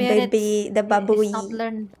the The spirit baby, the is babui. not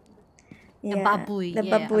learned. Yeah, The babui. the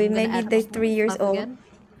Yeah, babui. I'm gonna Maybe add they're some 3 years stuff old. again.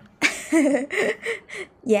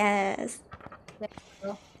 Yes.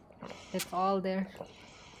 It's all there.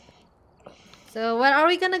 So where are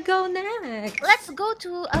we gonna go next? Let's go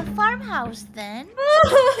to a farmhouse then.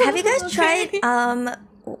 Have you guys tried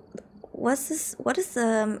what's this? What is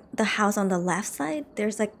the house on the left side?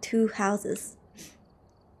 There's like 2 houses.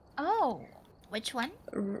 Oh, which one?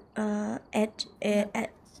 Which one is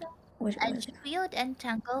it? Edgefield and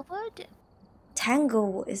Tanglewood.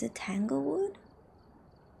 Tanglewood. Is it Tanglewood?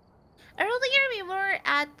 Earlier we were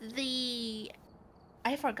at the,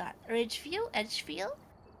 I forgot, Ridgeview, Edgefield.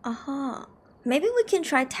 Maybe we can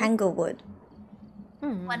try Tanglewood.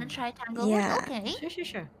 Wanna try Tanglewood? Yeah. Okay.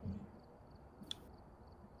 Sure.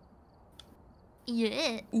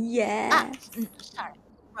 Yeah. Yeah. Sorry,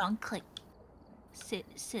 wrong click.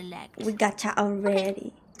 Select. We gotcha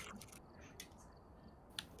already.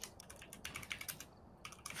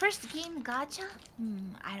 First game gacha?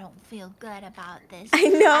 I don't feel good about this. I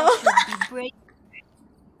know.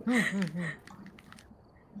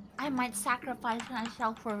 I might sacrifice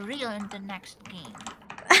myself for real in the next game.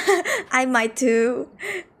 I might too.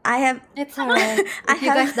 I have. It's alright. If you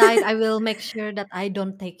guys died, I will make sure that I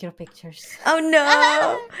don't take your pictures. Oh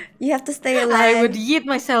no! You have to stay alive. I would yeet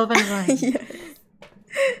myself and run. Yes.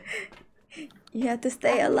 You have to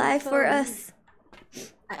stay alive for us.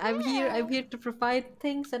 I'm here to provide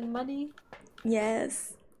things and money.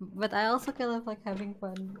 Yes. But I also kind of like having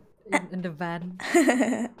fun in the van.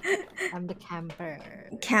 I'm the camper.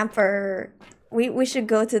 Camper. We should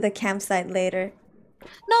go to the campsite later.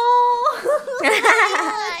 No!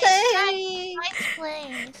 Nice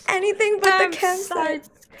place. Anything but the campsite.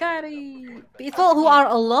 Scary. People who are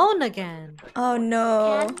alone again. Oh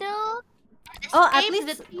no. Candle. Oh, at Escape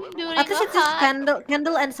least the team during it's a just hunt.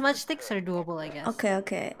 candle and smudge sticks are doable, I guess.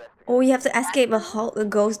 Okay. Oh, you have to escape a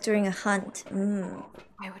ghost during a hunt.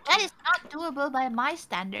 That is not doable by my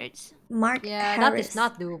standards. Mark Yeah, Harris. that is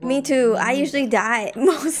not doable. Me too. I usually die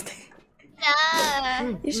most.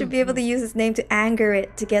 Yeah. You should be able to use his name to anger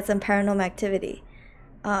it to get some paranormal activity.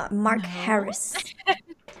 Mark Harris.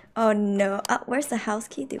 Oh no. Where's the house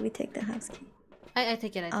key? Did we take the house key? I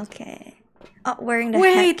take it. Okay. Oh, wearing the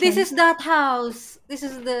Wait, this hat is that house. This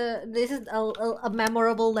is a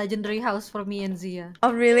memorable legendary house for me and Zia.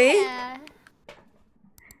 Oh really? Yeah.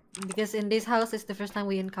 Because in this house is the first time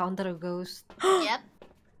we encounter a ghost. Yep.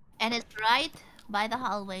 And it's right by the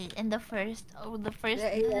hallway in the first.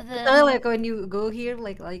 Like when you go here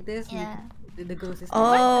like this. Yeah. The ghost is.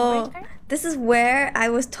 Oh, this is where I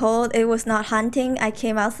was told it was not hunting. I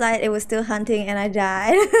came outside, it was still hunting, and I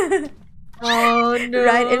died. Oh no!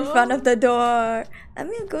 Right in front of the door. Let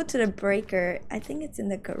me go to the breaker. I think it's in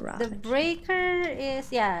the garage. The breaker is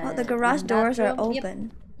Oh, the garage in doors that are room. Yep.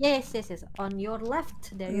 open. Yes. On your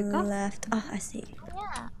left. There you go. Left. Oh, I see.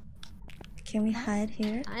 Yeah. Can we hide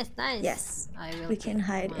here? Nice. Yes. I will We can take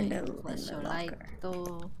hide in my the flashlight locker.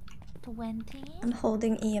 to- 20. I'm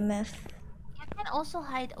holding EMF. You can also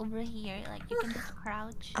hide over here. Like you can just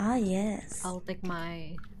crouch. Ah, yes. I'll take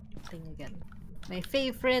my thing again. My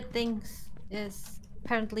favorite things is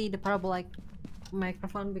apparently the parabolic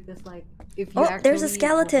microphone because like if you Oh, actually there's a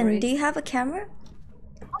skeleton. operate- Do you have a camera?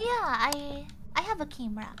 Oh yeah, I have a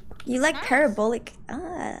camera. You like Nice. parabolic?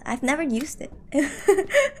 I've never used it.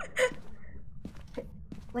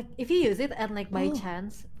 Like if you use it and like by Oh.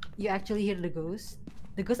 chance you actually hear the ghost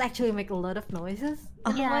actually make a lot of noises.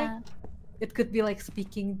 in the Yeah. mic. It could be like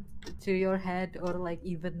speaking to your head or like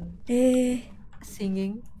even Eh.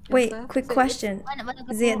 singing. and Wait, stuff. quick So question. Wanna go-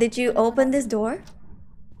 Zia, did you open this door?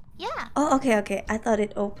 Yeah. Oh, okay. I thought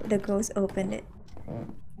the ghost opened it.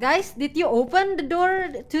 Guys, did you open the door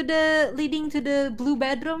to the leading to the blue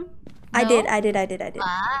bedroom? I No? did.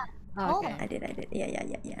 Ah. Oh, okay. I did.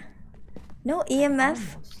 Yeah. No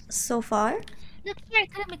EMF so far. Look here,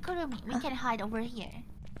 Kurumi. We can hide over here.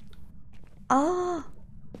 Oh.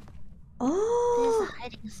 This Oh. is a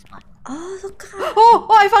hiding spot. Oh, so kind. Oh,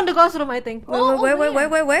 I found the ghost room. I think. Where?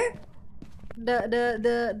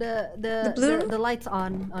 The blue room? the lights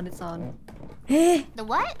on its own. Eh. The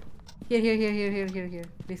what? Here.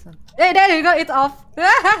 This one. Hey, there you go. It's off.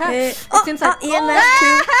 Oh, inside. EMF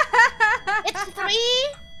 2. It's 3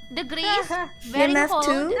 degrees. Very EMF cold.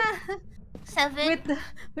 2. 7.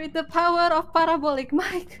 with the power of parabolic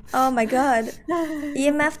mic. Oh my god.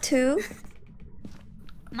 EMF 2.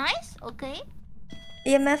 Nice. Okay.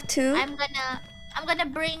 EMF 2. I'm gonna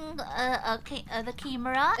bring the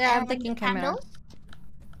camera. Yeah, I'm and taking camera. candles.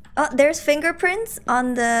 Oh, there's fingerprints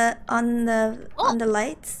on the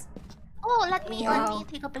lights. Oh, let me Wow.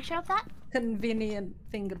 take a picture of that. Convenient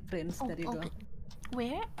fingerprints. There you go. Okay.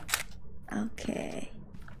 Where? Okay.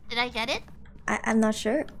 Did I get it? I'm not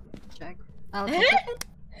sure. Check. I'll check it.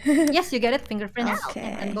 Yes, you get it. Fingerprints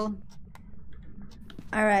Okay. and bone.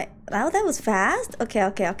 All right. Wow, that was fast. Okay.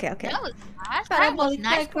 That was fast. That was Parabolic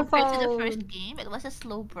nice compared to the microphone. first game. It was a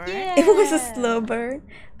slow burn. Yeah. It was a slow burn.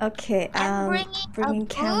 Okay. I'm bringing bringing a book.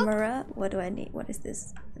 camera. What do I need? What is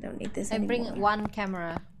this? I don't need this I anymore. bring one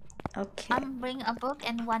camera. Okay. I'm bringing a book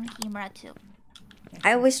and one camera too.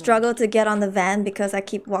 I always struggle to get on the van because I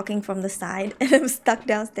keep walking from the side and I'm stuck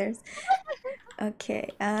downstairs. Okay.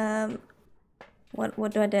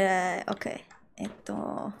 What do I do? Okay.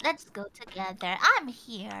 Let's go together. I'm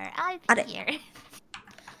here. I'm Are- here.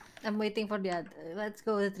 I'm waiting for the other. Let's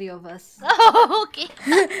go, the three of us. Oh, okay.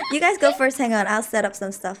 You guys go first. Hang on. I'll set up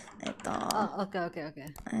some stuff. Oh, okay. Okay.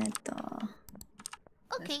 Let's go.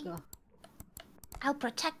 I'll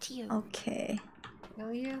protect you. Okay.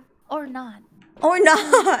 Will you? Or not. Or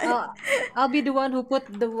not. I'll be the one who put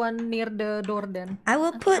the one near the door then. I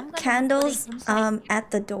will I'm put gonna candles put it inside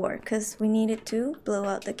at the door because we needed to blow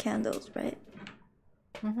out the candles, right?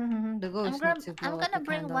 The ghost needs to blow I'm out gonna the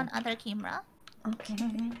bring candle. one other camera. Okay.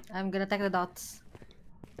 I'm gonna take the dots.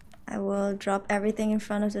 I will drop everything in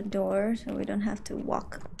front of the door so we don't have to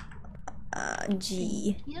walk.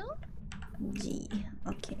 G. You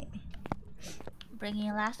Okay. bringing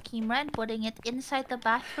last camera and putting it inside the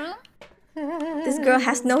bathroom. This girl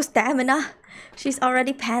has no stamina. She's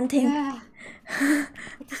already panting. Yeah.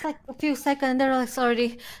 It's like a few seconds, they're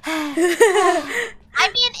already. I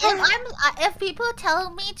mean, if people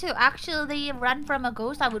tell me to actually run from a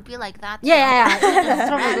ghost, I would be like that. Yeah. It's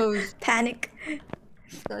from the ghost. Panic.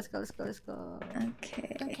 Let's go.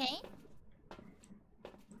 Okay. Okay.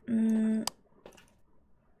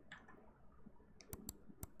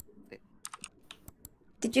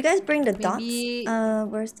 Did you guys bring the Maybe-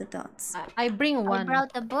 dots? Where's the dots? I bring I one.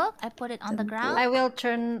 brought the book. I put it on the ground. I will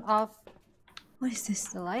turn off What is this?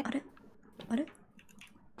 the light. What?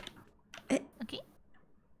 Okay.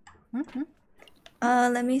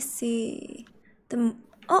 Let me see.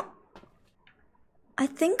 I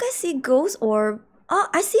think I see ghost orb. Oh,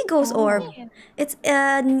 I see ghost orb. It's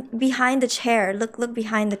behind the chair. Look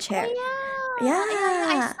behind the chair. Yeah. Yeah.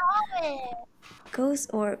 I saw it. Ghost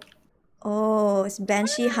orb. Oh, it's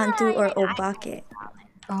Banshee, Hantu, or Obake.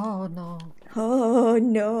 Oh no. Oh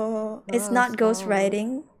no. It's not ghost Ghost orb.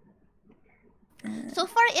 riding. So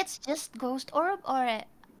far, it's just ghost orb or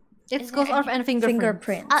It's Is ghost there orb and fingerprint.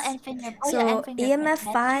 Fingerprints. and finger. Oh, So yeah, and fingerprint. EMF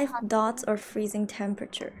That's 5 dots or freezing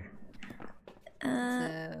temperature.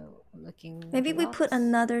 Looking. Maybe we put dots.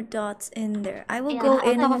 another dots in there. I will Yeah, go on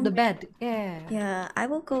in. top of the bed. Yeah. Yeah, I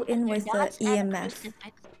will go in with the dots and EMF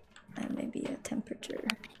crucifix. and maybe a temperature.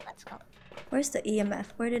 Okay, let's go. Where's the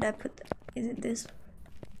EMF? Where did I put Is it this?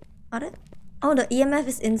 Oh, the EMF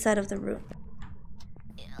is inside of the room.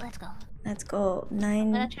 Yeah, let's go. Let's go. I'm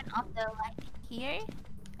gonna 9. turn off the light here.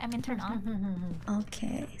 I mean, turn on.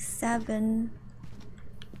 Okay, 7.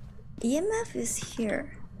 EMF is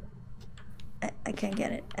here. I can't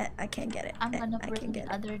get it. I can't get it. I'm gonna I bring can't the get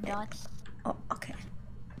it. other dots. Oh, okay.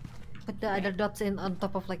 Put the other dots in on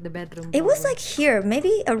top of like the bedroom. It was doorway. like here,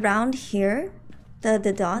 maybe around here. The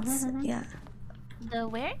dots. Yeah, The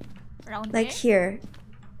where? Around like here? here.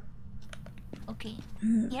 Okay.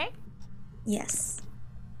 Mm. Here? Yes.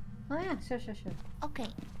 Oh yeah, sure. Okay.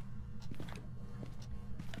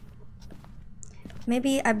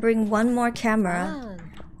 Maybe I bring one more camera,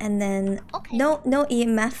 and then Okay. no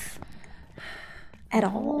EMF at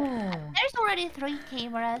all. Oh. There's already 3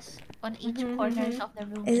 cameras on each corners of the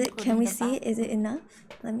room. Is it? Can including we the see? Is it enough?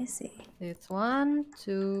 Let me see. It's 1,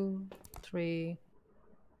 2, 3.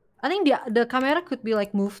 I think the camera could be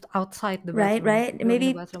like moved outside the Right, bathroom. right. From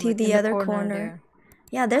Maybe bathroom, to like, the in other corner corner. there.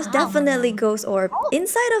 Yeah, there's definitely ghost orb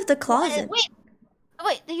inside of the closet.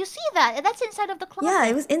 Wait, do you see that? That's inside of the closet. Yeah,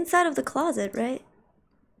 it was inside of the closet, right?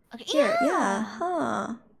 Okay. Here, yeah.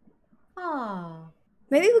 Huh. Ah.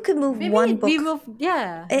 Maybe we could move Maybe one book. we move.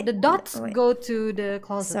 Yeah, Eh, the dots wait. go to the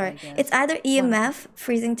closet. Sorry, I guess. it's either EMF,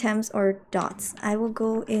 freezing temps, or dots. I will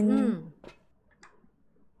go in.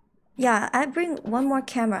 Yeah, I bring one more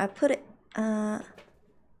camera. I put it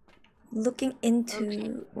looking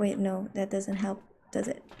into. Wait, no, that doesn't help, does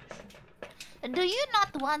it? Do you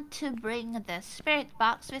not want to bring the spirit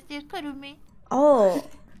box with you, Kurumi? Oh,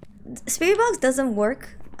 spirit box doesn't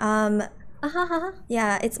work.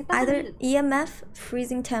 Yeah, it's It doesn't either need- EMF,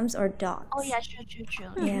 freezing temps, or dots. Oh yeah, true.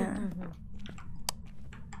 Yeah.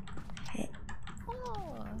 Okay.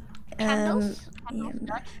 Oh. Candles?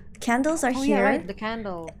 EMF. Candles are Oh here. yeah, right. The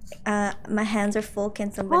candle. My hands are full.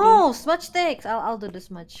 Can somebody? Oh, smudge sticks. I'll do the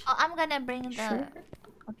smudge. Oh, I'm gonna bring the. Sure.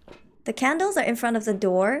 The candles are in front of the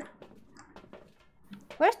door.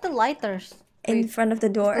 Where's the lighters? In front of the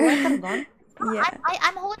door. The lighter gone? Yeah.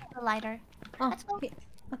 I'm holding the lighter. Oh, Let's go.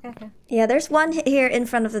 okay. Yeah, there's one here in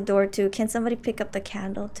front of the door too. Can somebody pick up the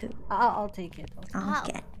candle too? I'll take it.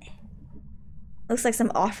 Okay. Looks like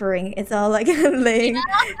some offering. It's all like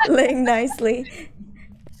laying nicely.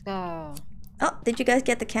 Let's go. Oh, did you guys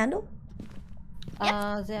get the candle?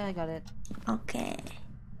 Yeah, I got it. Okay.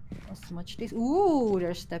 How much this? Ooh,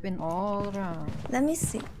 they're stepping all around. Let me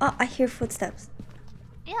see. Oh, I hear footsteps.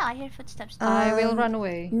 Yeah, I hear footsteps. I will run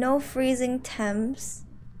away. No freezing temps.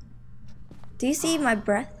 Do you see my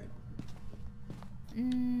breath?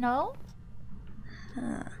 No.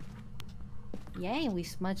 Yay, we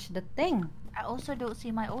smudged the thing. I also don't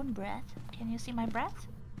see my own breath. Can you see my breath?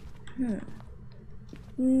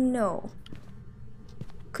 No.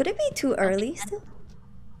 Could it be too early still?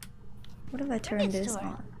 What if I turn it's this too early.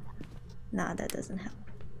 on? Nah, that doesn't help.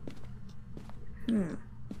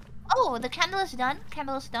 Oh, the candle is done.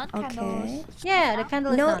 Candle is done. Okay. Candles. Yeah, the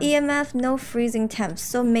candle is No done. EMF, no freezing temps.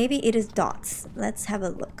 So maybe it is dots. Let's have a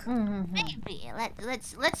look. Maybe.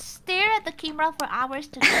 Let's stare at the camera for hours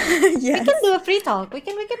together. Yes. We can do a free talk. We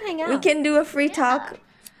can hang out. We can do a free talk.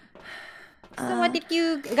 So what did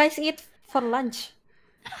you guys eat for lunch?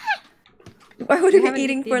 Why would we be haven't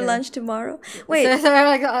eating eaten for either. lunch tomorrow? Wait,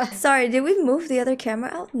 sorry, did we move the other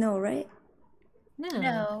camera out? No, right?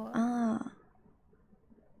 No. Ah.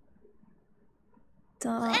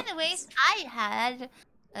 Dots. Anyways, I had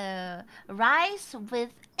rice with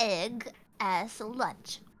egg as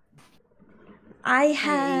lunch. I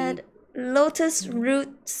had lotus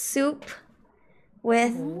root soup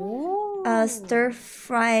with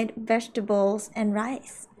stir-fried vegetables and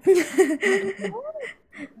rice.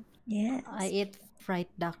 Yes. I ate fried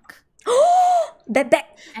duck. Bebek!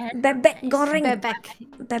 And Bebek goreng! Bebek.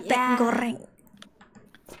 Bebek goreng!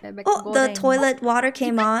 Bebek Oh, the goreng. toilet water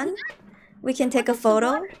came on. We can take a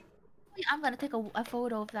photo. Wait, I'm gonna take a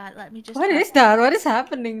photo of that. Let me just. What is that? What is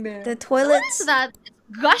happening there? The What toilets. is that?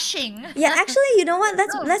 It's gushing. Yeah, actually, you know what?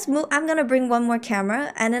 Let's move. I'm gonna bring one more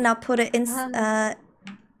camera, and then I'll put it in at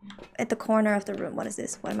the corner of the room. What is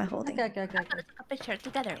this? What am I holding? Okay. Let's take a picture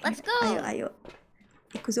together. Let's go. Ayo, ayo.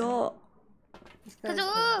 Ikuzo.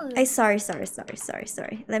 Kazoo. Ay,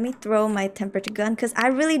 sorry. Let me throw my temperature gun, because I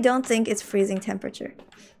really don't think it's freezing temperature.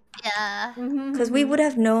 Yeah. Because we would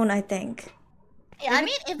have known, I think. Yeah. I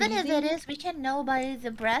mean, even if it is, we can know by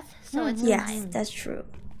the breath, so it's Yes, fine. that's true.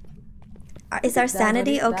 Is our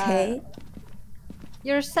sanity What is okay?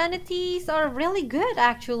 Your sanities are really good,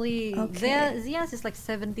 actually. Okay. Zia's is like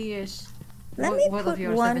 70-ish. Let me Both of put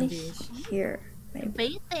yours one 70-ish. here.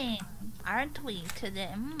 Maybe. Bathing, aren't we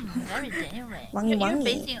today? Very daring. Wangi You're wangi.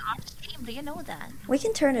 bathing off stream. Do you know that? We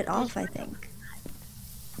can turn it off, I think.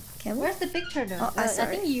 Can we? Where's the picture though? Oh, I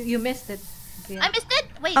sorry. think you missed it. Zia. I missed it.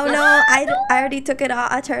 Wait. Oh what? no, I already took it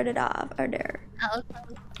off. I turned it off. Oh, there. Oh,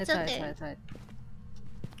 okay. It's That's right, okay. that's right.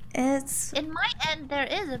 It's. In my end, there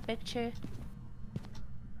is a picture.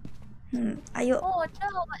 Are you? Oh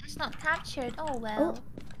no, it's not captured. Oh well.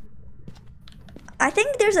 I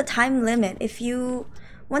think there's a time limit.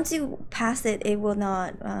 Once you pass it, it will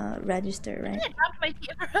not register, right? I dropped my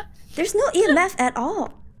camera. There's no EMF at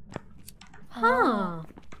all. Huh.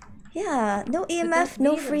 Yeah, no that EMF,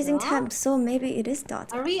 no be the freezing dot? temp. So maybe it is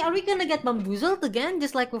dots. Are we gonna get bamboozled again,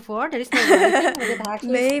 just like before? There is no writing with it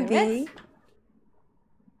actually Maybe.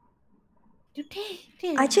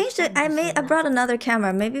 I changed it. I brought another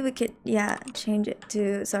camera. Maybe we could, change it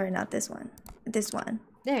to. Sorry, not this one. This one.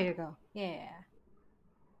 There you go. Yeah.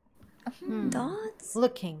 Dots.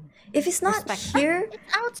 Looking. If it's not here, It's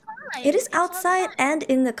outside. it is It's outside and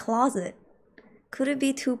in the closet. Could it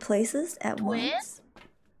be two places at Twin? once?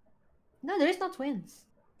 No, there is no twins.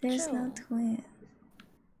 There's no twin.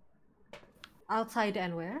 Outside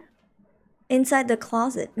and where? Inside the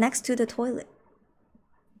closet, next to the toilet.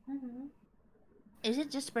 Is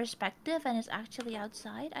it just perspective and it's actually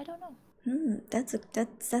outside? I don't know. That's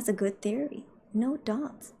a good theory. No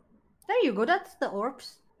dots. There you go. That's the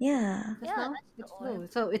orbs. Yeah. Yeah, No, that's the it's orb. blue.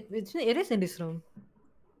 So it is in this room.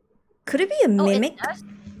 Could it be a mimic?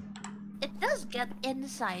 It does get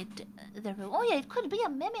inside the room. Oh yeah, it could be a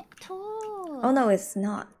mimic too. Oh no, it's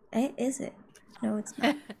not. Is it? No, it's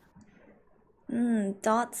not.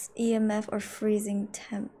 Dots, EMF, or freezing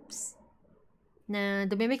temps. Nah,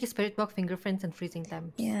 the mimic is spirit box, fingerprints, and freezing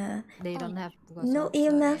temps. Yeah. They don't have No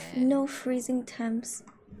EMF, no freezing temps.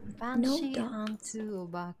 Banshee dots. onto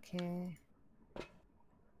Obake.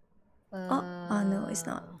 Oh no, it's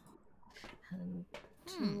not.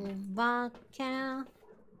 Hantu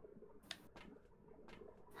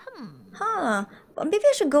Huh. Well, maybe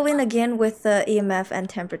I should go in again with the EMF and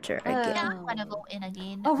temperature again. Yeah, I'm gonna go in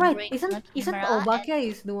again. Oh right, break isn't the camera Obake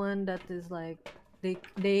is the one that is like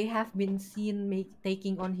they have been seen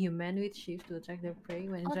taking on human shapes to attract their prey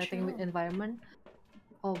when interacting with true. environment.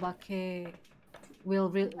 Obake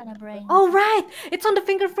will I'm gonna bring. Oh right, it's on the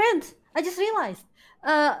fingerprints. I just realized.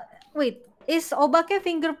 Wait, is Obake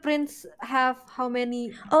fingerprints have how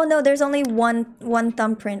many? Oh no, there's only one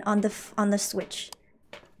thumbprint on the switch.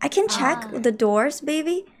 I can check the doors,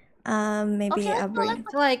 baby. Maybe Okay, I'll bring.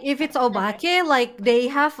 Like if it's Obake, like they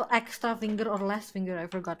have extra finger or less finger. I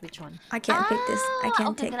forgot which one. I can't pick this. I can't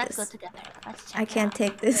okay, take let's go this. together. Let's check I can't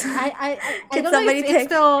take this. I Can don't know somebody if it take?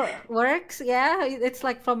 still works. Yeah, it's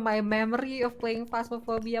like from my memory of playing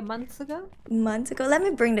Phasmophobia months ago. Months ago. Let me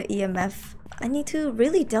bring the EMF. I need to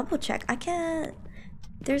really double check. I can't.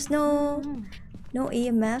 There's no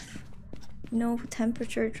EMF, no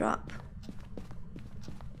temperature drop.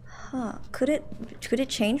 Huh? Could it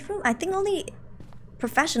change room? I think only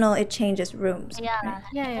professional it changes rooms. Yeah,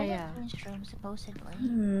 Yeah. change room supposedly.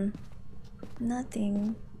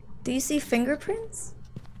 Nothing. Do you see fingerprints?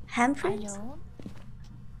 Handprints?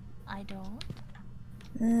 I don't.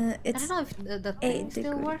 I It's don't know if the 8 thing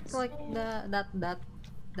still works, degrees. like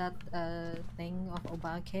that thing of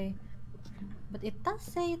Obake, but it does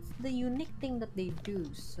say it's the unique thing that they do.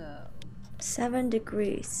 So 7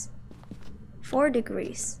 degrees. 4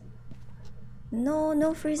 degrees.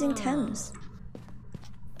 No freezing temps.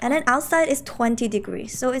 And then outside is 20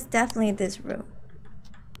 degrees, so it's definitely this room.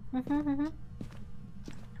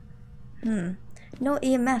 No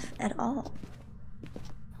EMF at all.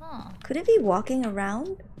 Could it be walking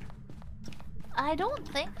around? I don't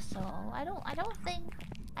think so. I don't think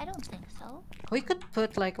so. we could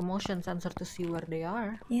put like a motion sensor to see where they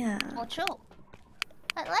are. Yeah. Oh, true.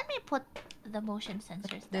 Let me put the motion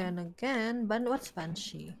sensors then. Then again, what's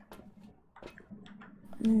Banshee?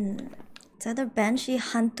 It's either Banshee,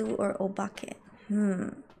 Hantu, or Obake.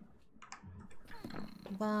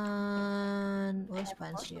 Where's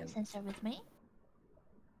Banshee? Motion sensor with me.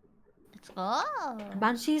 Let's go.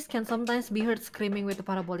 Banshees can sometimes be heard screaming with a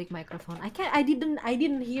parabolic microphone. I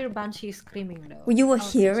didn't hear Banshee screaming though. You will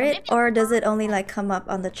hear so it, maybe or does it only like come up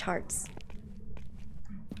on the charts?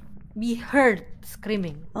 Be heard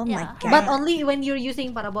screaming. Oh my Yeah. god. But only when you're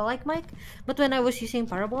using parabolic mic. But when I was using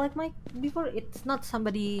parabolic mic before, it's not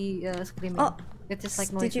somebody screaming. Oh, It's just like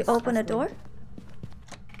did you noises open a door?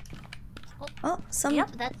 rustling. Oh,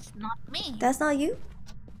 Yep, that's not me. That's not you?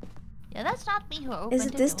 Yeah, that's not me who opened Is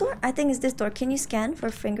it the this door? I think it's this door. Can you scan for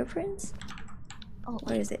fingerprints? Oh,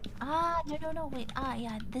 Where wait. is it? No, wait.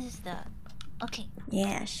 Yeah, this is the... Okay.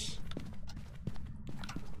 Yes.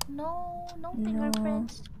 No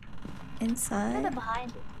fingerprints. Kind Inside? of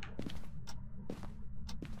behind it.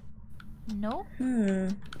 Nope.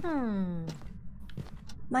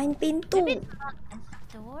 Main pintu. Maybe it's not this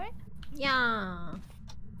door. Yeah.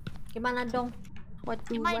 Gimana dong? What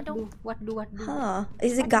do? Huh.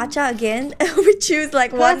 Is it gacha again? We choose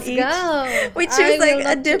like one Let's each. go. We choose like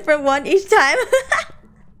a different one each time.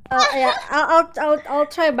 Yeah, I'll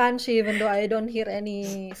try Banshee even though I don't hear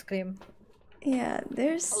any scream. Yeah,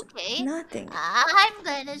 there's Okay. nothing. I'm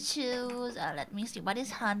gonna choose... let me see. What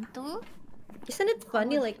is Hantu? Isn't it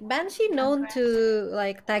funny? Like Banshee known to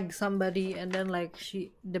like tag somebody, and then like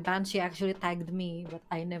the Banshee actually tagged me, but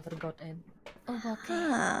I never got in. Oh,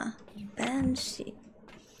 okay. Banshee.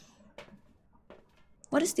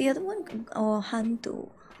 What is the other one? Oh,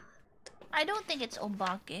 Hantu. I don't think it's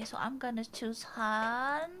Obake, so I'm gonna choose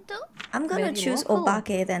Hantu. I'm gonna Very choose local.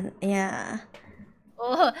 Obake then. Yeah.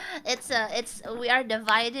 Oh, we are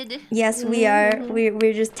divided. Yes, we are.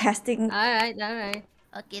 We're just testing. Alright.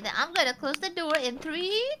 Okay, then I'm gonna close the door in 3,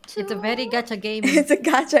 2. It's a very gacha game. It's a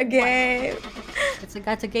gacha game. It's a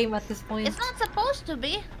gacha game at this point. It's not supposed to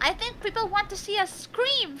be. I think people want to see us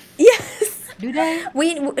scream. Yes. Do they?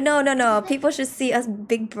 No. People should see us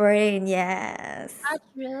big brain. Yes.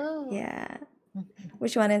 True. Yeah.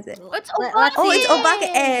 Which one is it? It's Let's Obake. Oh, it's Obake.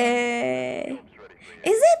 Eh.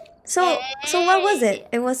 Is it? So what was it?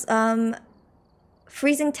 It was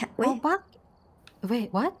freezing wait. Obake?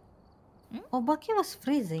 Wait, what? Obake was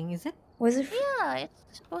freezing, is it? Was it? Yeah, it's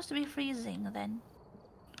supposed to be freezing then.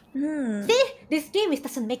 See, this game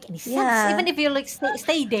doesn't make any sense. Yeah. Even if you like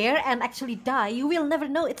stay there and actually die, you will never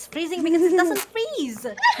know it's freezing because it doesn't freeze.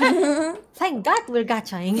 Thank God we're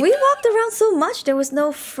gachaing. We walked around so much. There was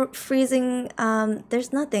no freezing.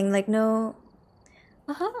 There's nothing like no.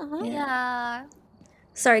 Yeah.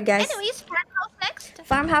 Sorry, guys. Anyways, cat house next.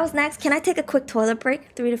 Farmhouse next. Can I take a quick toilet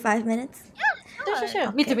break? 3 to 5 minutes? Sure.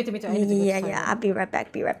 Okay. Me too. I need to go to the Yeah, toilet. I'll be right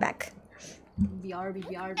back. BRB.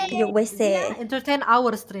 You wish it. Entertain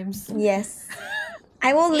our streams. Yes.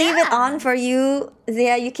 I will leave it on for you,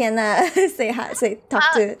 Zia. You can say hi,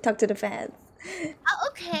 talk to the fans.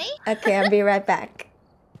 Okay. Okay, I'll be right back.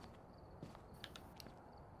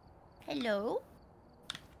 Hello.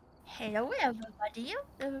 Hello, everybody.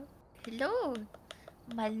 Hello.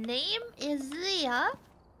 My name is Zia.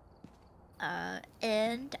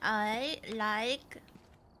 And I like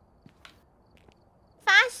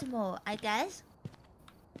Phasmo, I guess.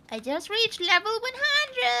 I just reached level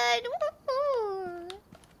 100. Woohoo!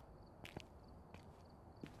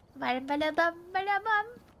 Ba-da-ba-da-bum, ba-da-bum.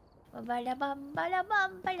 Ba-da-bum,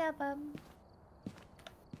 ba-da-bum, ba-da-bum.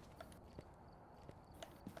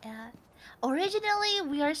 Originally,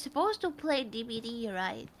 we are supposed to play DBD,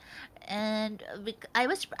 right? And I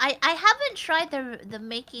haven't tried the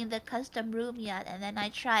making the custom room yet, and then I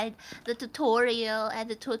tried the tutorial, and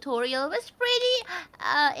the tutorial was pretty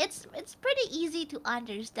it's pretty easy to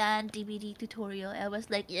understand. DBD tutorial, I was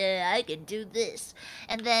like, yeah, I can do this.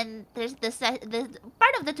 And then there's the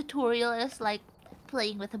part of the tutorial is like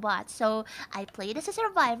playing with the bots. So I played as a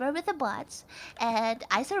survivor with the bots, and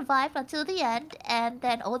I survived until the end, and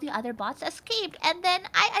then all the other bots escaped, and then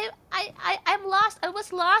I'm lost. I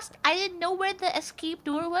was lost. I didn't know where the escape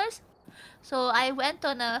door was. So I went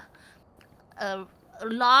on a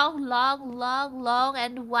long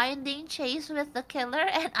and winding chase with the killer,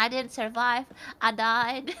 and I didn't survive. I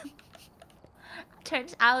died.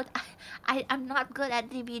 Turns out I'm not good at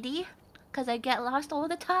DBD because I get lost all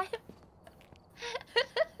the time.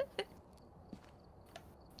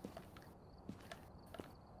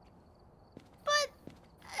 But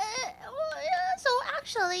so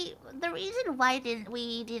actually, the reason why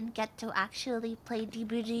we didn't get to actually play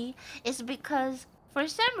DBD is because for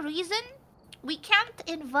some reason we can't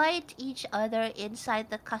invite each other inside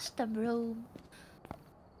the custom room.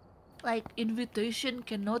 Like, invitation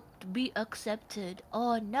cannot be accepted.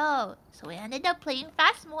 Oh no! So we ended up playing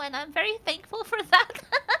Phasmo, and I'm very thankful for that.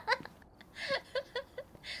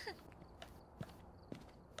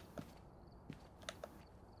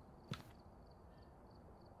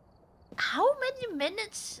 How many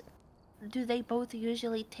minutes do they both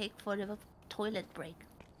usually take for the toilet break?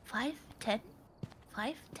 5, 10?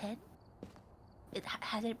 5, 10?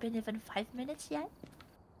 Has it been even 5 minutes yet?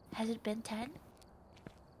 Has it been 10?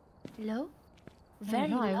 Low? Very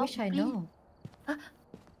low. I wish I know. Are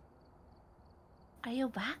you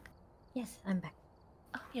back? Yes, I'm back.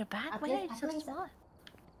 Oh, you're back? Why are you so small?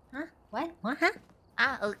 Huh? What? Huh?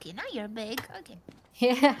 Ah, okay. Now you're big. Okay.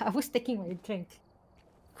 Yeah, I was taking my drink.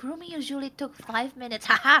 Kurumi usually took 5 minutes.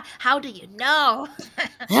 Haha! How do you know?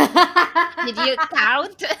 Did you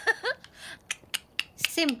count?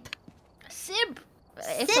 Simp.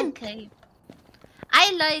 It's okay.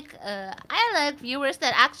 I like viewers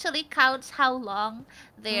that actually counts how long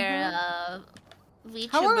their VTubers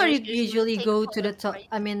How long are you usually take go to for the a top? break.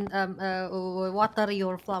 I mean, water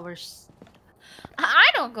your flowers. I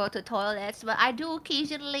don't go to toilets, but I do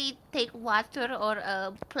occasionally take water or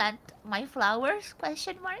plant my flowers?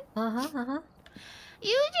 Question mark.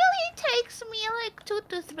 Usually takes me like 2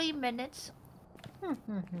 to 3 minutes,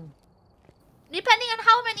 depending on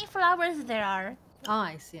how many flowers there are. Oh,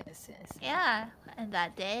 I see. Yeah, and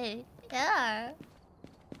that day. Yeah.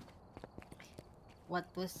 What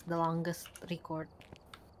was the longest record?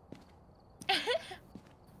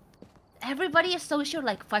 Everybody is so sure,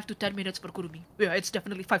 like 5 to 10 minutes for Kurumi. Yeah, it's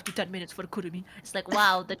definitely 5 to 10 minutes for Kurumi. It's like,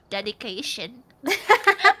 wow, the dedication.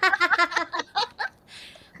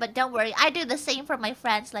 But don't worry, I do the same for my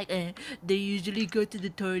friends. Like, they usually go to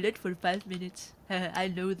the toilet for 5 minutes. I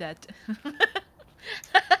know that.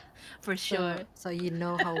 For sure. So you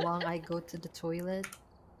know how long I go to the toilet?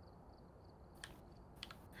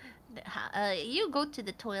 You go to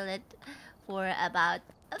the toilet for about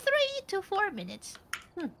 3 to 4 minutes.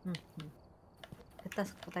 It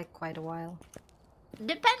does take quite a while.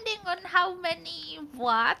 Depending on how many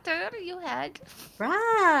water you had.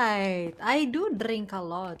 Right. I do drink a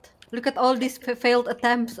lot. Look at all these failed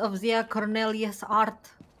attempts of Zia Cornelius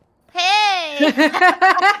art. Hey!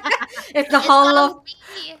 It's the all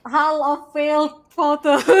hall of failed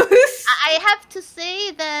photos. I have to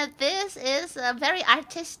say that this is very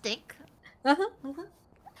artistic. I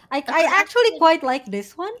actually quite like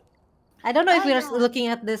this one. I don't know if Oh, we're yeah. looking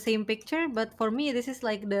at the same picture, but for me, this is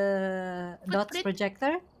like the dots Footprint?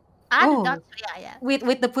 projector. The dots, yeah.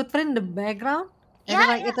 With the footprint in the background. And then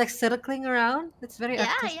like it's like circling around. It's very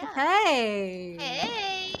artistic. Hey!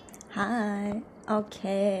 Hey! Hi.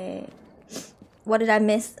 Okay. What did I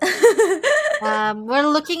miss? We're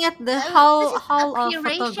looking at the This hall is hall a of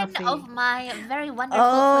curation photography. of my very wonderful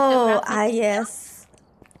Oh, photography. yes.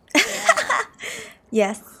 Yeah.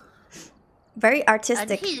 Yes. Very And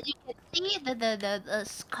artistic. here you can see the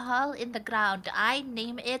skull in the ground. I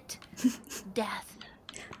name it Death.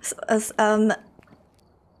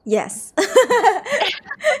 Yes.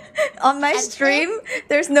 On my And stream,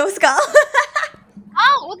 there's no skull.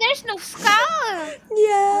 Oh, well, there's no skull.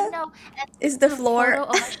 Yeah. Oh no, and It's the a floor. photo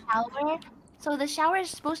of a shower. So the shower is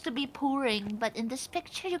supposed to be pouring, but in this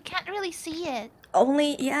picture you can't really see it.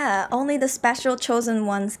 Only the special chosen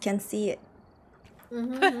ones can see it.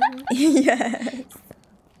 Mhm. Yes.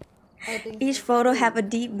 I think Each photo have a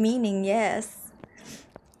deep meaning, yes.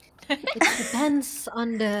 it depends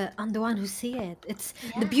on the one who see it. It's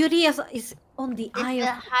the Yeah. beauty is on the It's eye the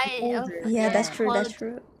of high the of beholder. Yeah, that's the true, that's hold,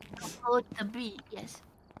 true. hold the bee. Yes.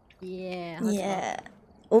 Yeah. Let's go. Yeah.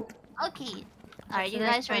 Oop. Okay. Are What's you the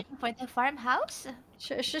guys next one? ready for the farmhouse?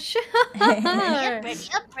 Sure. Ready up, ready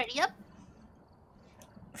up, ready up.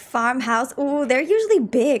 Farmhouse. Ooh, they're usually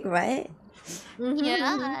big, right? Mhm.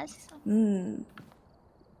 Yes. Mm.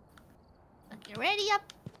 Okay, ready up.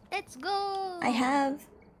 Let's go. I have.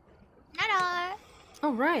 Nara.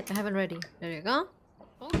 All right, I have it ready. There you go.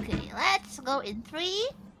 Okay, let's go in 3,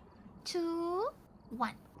 2,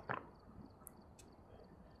 1.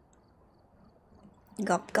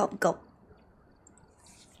 Gulp, gulp, gulp.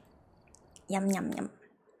 Yum, yum, yum.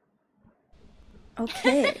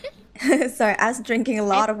 Okay. Sorry, I was drinking a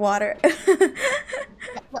lot of water. Yum,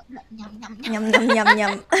 yum, yum. Yum, yum, yum,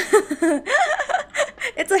 yum.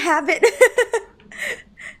 It's a habit.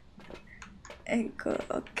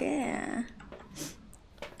 Okay.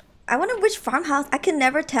 I wonder which farmhouse. I can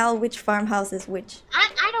never tell which farmhouse is which.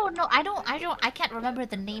 I don't know. I can't remember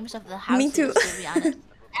the names of the houses. Me too. To be honest,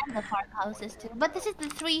 and the farmhouses too. But this is the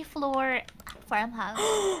 3-floor farmhouse.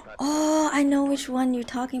 Oh, I know which one you're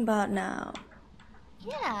talking about now.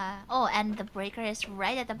 Yeah. Oh, and the breaker is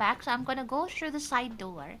right at the back, so I'm gonna go through the side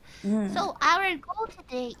door. Mm. So our goal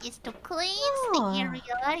today is to cleanse the Oh.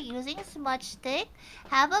 area using a smudge stick.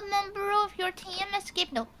 Have a member of your team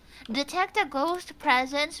escape. No. Detect a ghost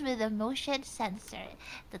presence with a motion sensor.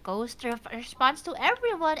 The ghost responds to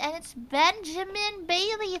everyone, and it's Benjamin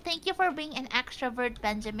Bailey. Thank you for being an extrovert,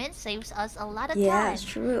 Benjamin. Saves us a lot of Yeah, time it's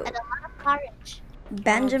true. and a lot of courage.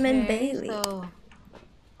 Benjamin Okay, Bailey. So,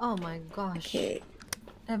 oh my gosh, Okay.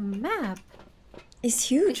 the map It's is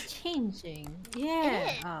huge. changing. It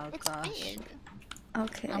Yeah. is. Oh It's gosh. big.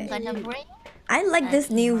 Okay. I'm gonna bring I like this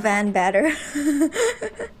that new camera. van better.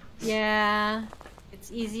 Yeah,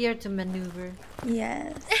 it's easier to maneuver.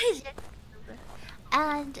 Yes.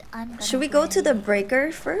 And I'm gonna Should we go to the bring-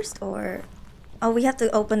 breaker first, or oh, we have to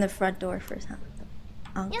open the front door first, huh?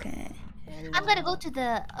 Okay. I'm gonna go to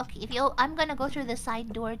the okay. I'm gonna go through the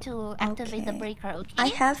side door to activate the Okay. breaker. Okay. I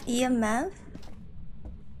have EMF.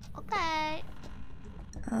 Okay.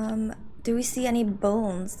 Do we see any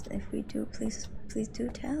bones? If we do, please do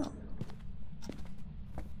tell.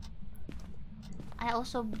 I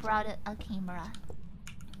also brought a camera.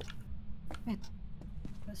 Wait.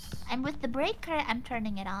 I'm with the breaker. I'm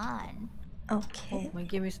turning it on. Okay. My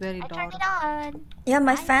game is very I dark. turned it on. Yeah,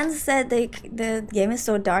 my Nice. fans said the game is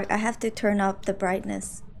so dark. I have to turn up the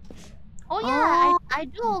brightness. Oh yeah, Oh, I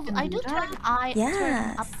do. can I do do turn. that. I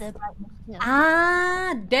turn up Yes. the brightness too.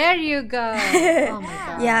 Ah, there you go. Oh my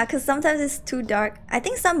god. Yeah, because sometimes it's too dark. I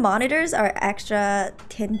think some monitors are extra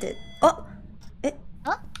tinted. Oh,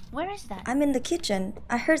 Huh? Where is that? I'm in the kitchen.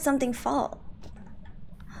 I heard something fall.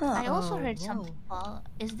 I Huh. also Oh, heard whoa. something fall.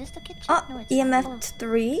 Is this the kitchen? Oh, No, it's EMF not.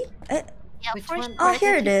 3? Yeah, Which first. one? Oh, where's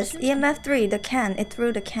here the it is. kitchen? EMF 3, the can. It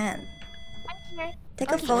threw the can. Right here. Take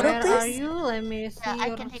a Okay, photo, Where are please. you? Let me see I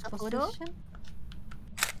your can take a photo. position.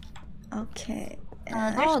 Okay.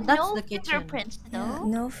 There's Oh, that's no the kitchen. fingerprints Yeah, though.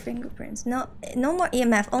 no fingerprints. No more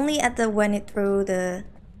EMF. Only at the when it threw the.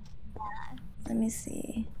 Let me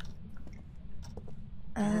see.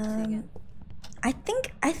 Let's see again. I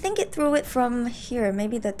think it threw it from here.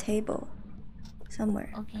 Maybe the table,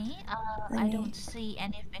 somewhere. Okay. Let I me- don't see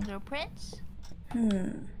any fingerprints.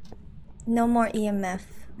 No more EMF.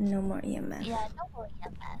 No more EMF. Yeah, no more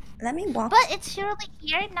EMF. Let me walk. But it's surely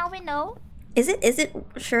here. Now we know. Is it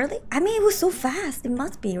Shirley? I mean, it was so fast. It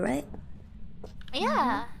must be, right?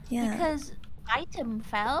 Yeah. Yeah. Because item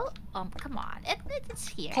fell. Come on. It's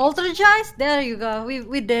here. Poltergeist? There you go.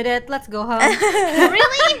 We did it. Let's go home.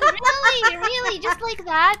 really, just like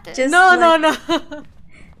that. Just no, like- no.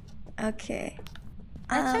 Okay.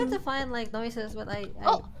 I tried to Um, find like noises, but I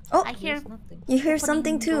Oh, Oh, I hear there's nothing. you hear opening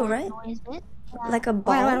something too, door right? Noises. Yeah. Like a Wait,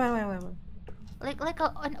 ball. wait. Like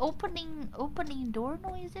an opening door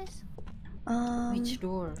noises. Which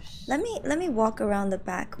doors? Let me walk around the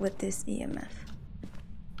back with this EMF.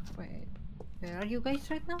 Wait, where are you guys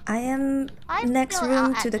right now? I am I'm next still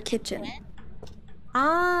room at to the the kitchen.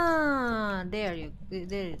 Ah, there.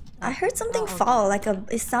 I heard something okay. fall, like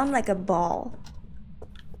it sounded like a ball.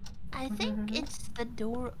 I think it's the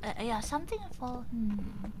door. Yeah, something fall.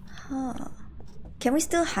 Huh. Can we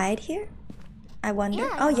still hide here? I wonder.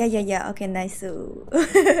 Yeah, Oh yeah. yeah. Okay, nice.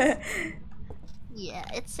 Yeah,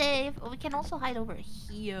 it's safe. We can also hide over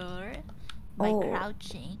here by Oh.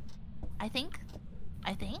 crouching. I think.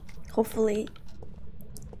 Hopefully.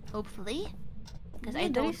 Hopefully. Because Yeah, I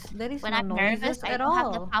don't. there is When no I'm nervous, noises I at don't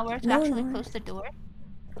have the all. power to No actually noise. close the door.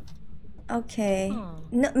 Okay. Huh.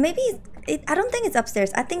 No, maybe I don't think it's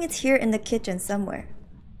upstairs. I think it's here in the kitchen somewhere.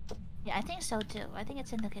 Yeah, I think so too. I think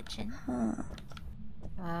it's in the kitchen. Huh.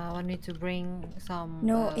 I need to bring some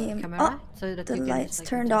No, camera so that the you can lights just, like,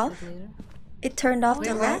 turned adjust off. it later. It turned off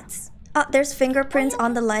the Where? lights. Oh, there's fingerprints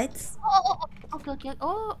on the lights. Okay.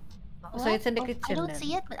 Oh. So it's in the I kitchen don't then.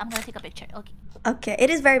 see it, but I'm gonna take a picture. Okay. Okay, it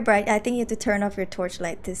is very bright. I think you have to turn off your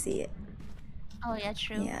torchlight to see it. Oh yeah,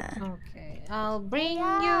 true. Yeah. Okay, I'll bring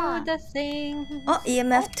Yeah. you the thing. Oh,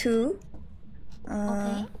 EMF 2.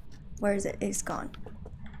 Okay. Where is it? It's gone.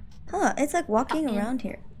 Huh, it's like walking Okay. around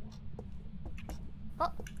here. Oh.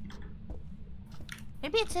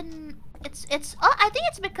 Maybe it's in. It's. Oh, I think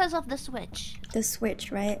it's because of the switch. The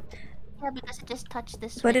switch, right? Yeah, because it just touched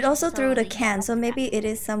this switch. But it also threw the yeah. can, so maybe it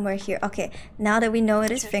is somewhere here. Okay, now that we know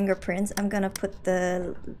it is fingerprints, I'm gonna put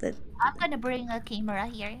the I'm gonna bring a camera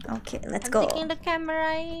here. okay, let's I'm go. taking the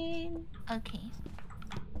camera in. Okay.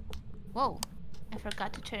 Whoa. I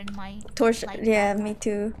forgot to turn my Torch, light yeah, on. me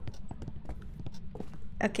too.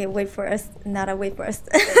 Okay, wait for us. Nara, wait for us.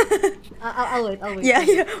 I'll wait. yeah,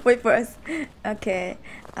 wait for us. Okay.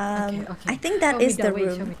 Okay. I think that Show me is the way,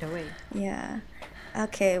 room. Show me the way. Yeah.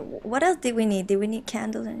 Okay. What else did we need? Did we need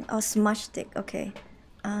candles and smudge stick? Okay.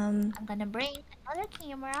 I'm gonna bring another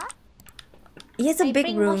camera. Yeah, it's a big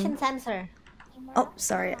bring room. motion sensor. Oh,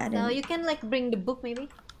 sorry, I No, didn't. you can like bring the book maybe.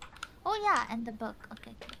 Oh yeah, and the book.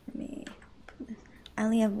 Okay. Let me. I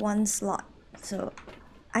only have one slot, so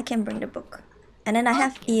I can bring the book, and then I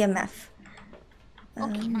have EMF.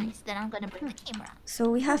 Okay, nice. Then I'm gonna bring the camera. So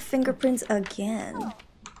we have fingerprints again.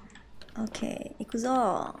 Okay,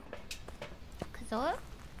 ikuzo. So,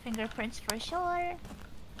 fingerprints for sure.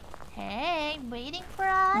 Hey, waiting for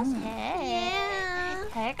us. Hey. Yeah.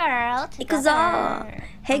 Hey, girl. Ikuzo. Together.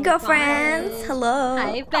 Hey, girlfriends. Hello.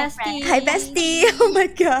 Hi, bestie. Hi, bestie. Oh my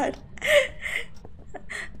god.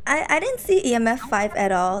 I didn't see EMF 5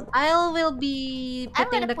 at all. I will be I'm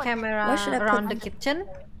putting gonna the put- camera Where should I put around the the- kitchen.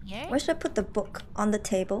 Here. Where should I put the book? On the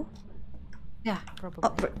table? Yeah, probably.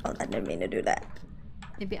 Oh, I didn't mean to do that.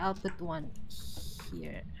 Maybe I'll put one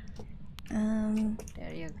here.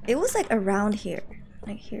 There you go. It was like around here.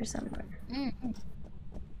 Like here somewhere.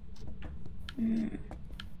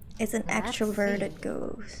 It's an Let's extroverted see.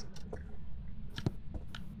 ghost.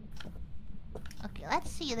 Okay, let's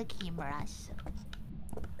see the cameras.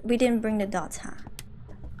 We didn't bring the dots, huh?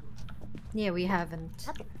 Yeah, we haven't.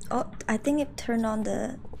 Oh, I think it turned on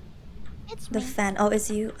the It's the me. fan. Oh, it's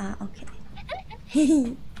you. Ah, okay.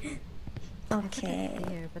 Okay.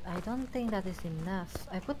 Here, but I don't think that is enough.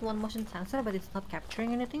 I put one motion sensor, but it's not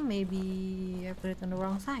capturing anything. Maybe I put it on the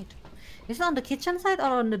wrong side. Is it on the kitchen side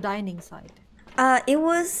or on the dining side? It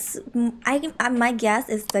was. My guess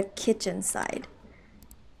is the kitchen side.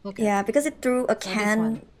 Okay. Yeah, because it threw a this can.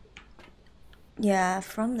 one. Yeah,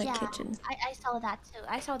 from the Yeah, kitchen. I saw that too.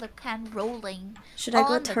 I saw the can rolling. Should I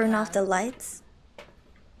go on the turn off the ground. lights?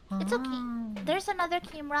 It's okay. Ah. There's another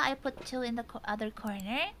camera. I put two in the other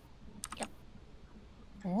corner.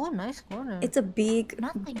 Oh, nice corner. It's a big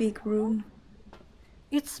Nothing. room.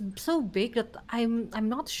 It's so big that I'm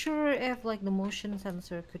not sure if like the motion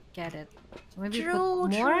sensor could get it. So maybe True,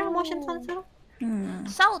 put more true. motion sensor.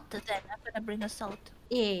 Salt then. I'm gonna bring a salt.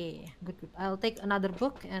 Yeah, good. I'll take another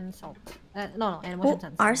book and salt. No, and Oh, motion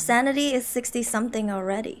sensor. our sanity is 60 something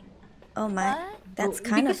already. Oh my, What? that's Oh,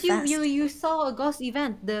 kind of because fast. you saw a ghost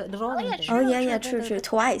event, the rolling yeah, thing. true. Oh yeah, true,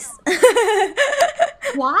 twice.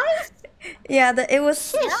 Twice? Yeah, it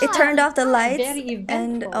was. It turned off the lights, Very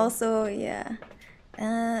and eventful. also yeah.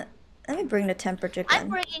 Let me bring the temperature I'm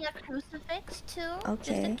gun. bringing a crucifix too, just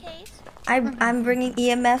in Okay. case. I'm bringing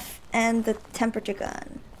EMF and the temperature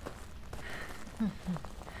gun.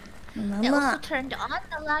 They also Mama. turned on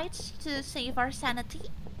the lights to save our sanity.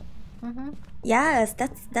 Yes,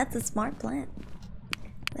 that's a smart plan.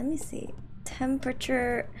 Let me see.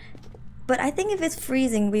 Temperature. But I think if it's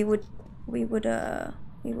freezing, we would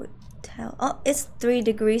tell. Oh, it's 3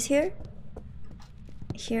 degrees here.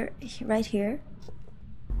 Here, right here.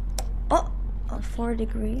 Oh, 4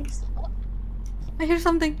 degrees. I hear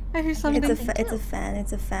something. I hear something. It's a fan.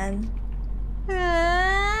 It's a fan.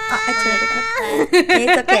 Ah. I turned it up.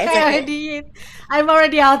 It's okay. It's okay. I'm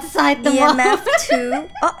already outside the mall. EMF 2.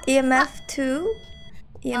 Oh, EMF 2.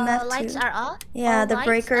 EMF 2. Lights are off. Yeah, the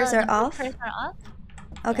breakers are off.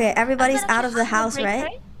 Okay, everybody's out of the house,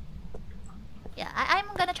 right? Yeah, I'm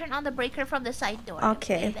gonna turn on the breaker from the side door.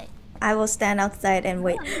 Okay. I will stand outside and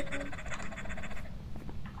wait.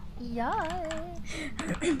 Yeah.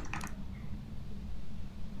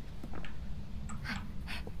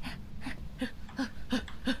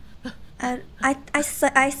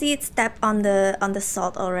 I see it step on the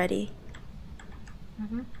salt already.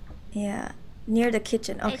 Yeah, near the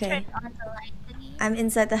kitchen. Okay. I'm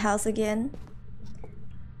inside the house again.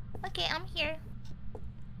 Okay, I'm here.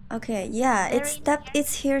 Okay, yeah,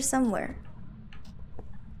 it's here somewhere.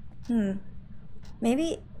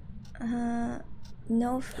 Maybe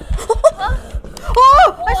no.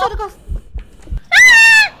 Oh! I saw the ghost.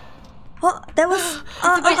 Oh, that was It's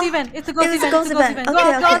a ghost event. It's a ghost event. Ghost event.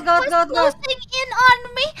 Okay, Go. Closing in on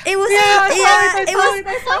me. It was I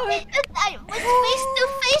saw it. I was face to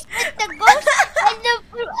face with the ghost and the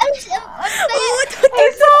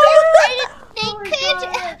naked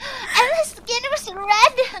and the skin was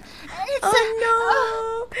red. And it's Oh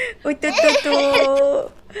no! Wait, That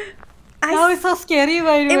was so scary,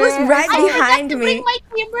 by the way. It was right I behind forgot to me. bring my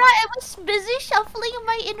camera. I was busy shuffling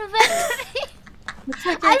my inventory. It's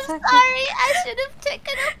okay, I'm it's okay. sorry. I should have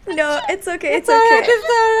taken a No, it's okay. It's alright, okay. it's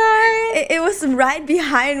alright. It was right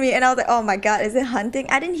behind me, and I was like, "Oh my god, is it hunting?"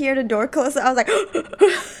 I didn't hear the door close, so I was like,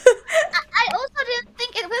 I also didn't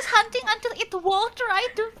think it was hunting until it walked right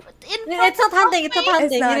in front It's not hunting. It's not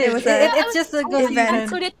hunting. not, It it was is. a It's just a ghost event. event.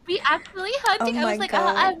 Could it be actually hunting? Oh I was my like,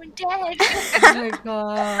 God. I'm dead. Oh my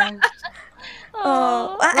god.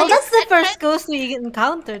 "Oh." Well, that's the first ghost we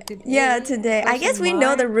encountered today. Yeah, today. I Question guess we know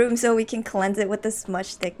mark. the room, so we can cleanse it with the smudge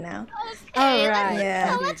stick now. Okay, Alright,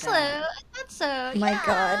 Yeah. That's My yeah.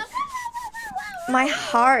 God. My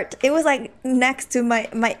heart. It was like next to my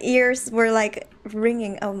ears were like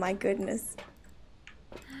ringing. Oh my goodness.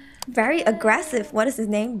 Very aggressive. What is his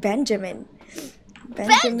name? Benjamin.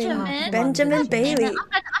 Benjamin Bailey.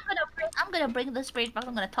 I'm gonna bring the spirit box.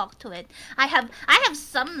 I'm gonna talk to it. I have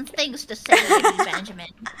some things to say to Benjamin.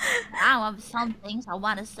 I have some things I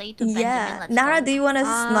want to say to Benjamin. Yeah. Let's Nara, go. do you want to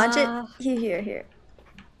smudge it? Here.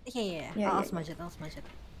 Yeah. I'll smudge it.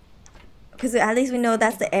 Because at least we know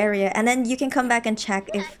that's the area, and then you can come back and check.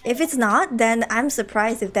 If it's not, then I'm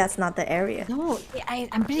surprised if that's not the area. No,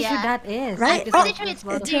 I'm pretty sure that is. Right? Because Oh, Pretty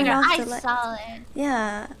sure it's it turned there. off I the light. saw it.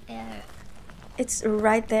 Yeah, Yeah. it's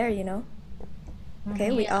right there, you know.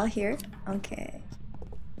 Okay, we all here. Okay.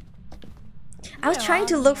 I was trying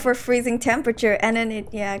to look for freezing temperature, and then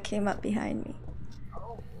it came up behind me.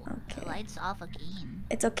 The Okay, lights off again.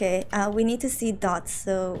 it's okay. We need to see dots,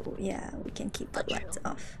 so yeah, we can keep the lights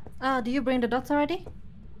off. do you bring the dots already?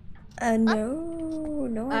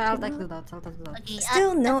 No, I I'll take the cannot. dots. Okay,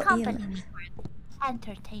 Still no the company EMF. report.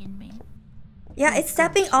 Entertain me. Yeah, it's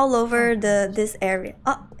tapping all over this area.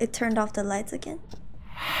 Oh, it turned off the lights again.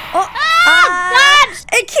 Oh,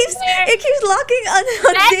 it keeps locking on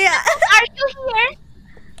Zia. Are you here?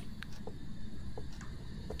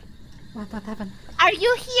 What happened? Are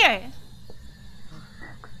you here?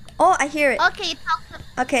 Oh, I hear it. Okay,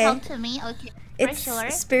 Okay, talk to me. Okay, it's for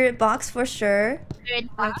sure. spirit box for sure.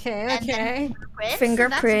 Spirit box, and then Okay.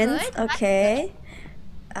 Fingerprints. That's good. Okay.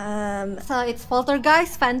 So it's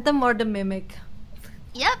poltergeist, phantom, or the mimic?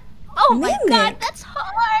 Yep. Oh my Mimic. god, that's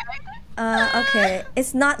hard. Okay.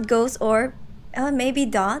 It's not ghost orb. Maybe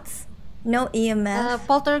dots. No EMF.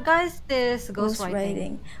 Poltergeist is Ghost ghost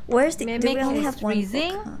writing. Where's the? Do we Mimic only is have one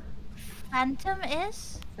freezing. book, huh? Phantom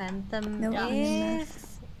is. Phantom No EMF.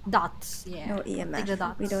 is dots. Yeah. No Take the EMF.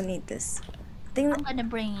 dots. We don't need this. I think I'm gonna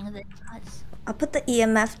bring the dots. I'll put the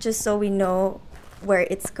EMF just so we know where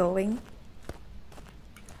it's going.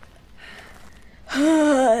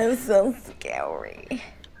 It sounds scary.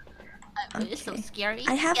 It's so scary.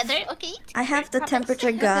 I have- Together, okay? I have the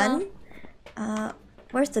temperature gun.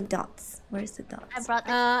 Where's the dots? Where's the I dots? brought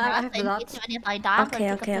the I have the in dots. case even if I die, I'm Okay,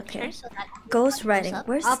 gonna take a okay. picture so that Ghost it writing. goes up.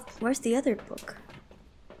 Where's Up. where's the other book?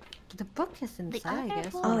 The book is inside, I other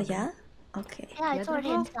guess. book. Oh yeah. Okay. Yeah, it's The other already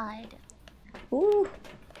book? inside. Ooh.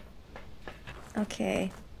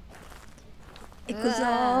 Okay.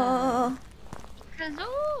 Ikuzo.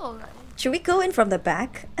 Kazoo! Should we go in from the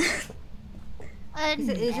back? Is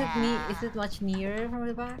it much nearer from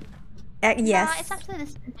the back? No, Yes. it's actually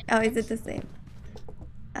the same. Oh, is it the same?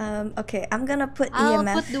 Okay, I'm gonna put I'll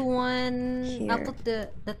EMF. put the one. I'll here. put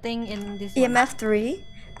the thing in this EMF 3.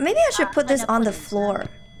 Maybe I should I'm put this gonna on put the it floor.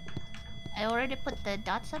 I already put the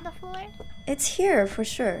dots on the floor. It's here for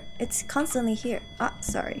sure. It's constantly here. Ah,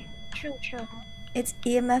 sorry. True. It's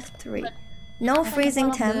EMF 3. No I can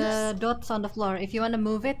freezing follow temps. the dots on the floor. If you want to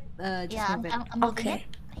move it, just Yeah, move it. I'm moving Okay.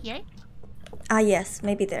 it. Here. Ah, yes,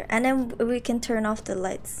 maybe there. And then we can turn off the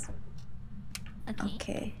lights. Okay.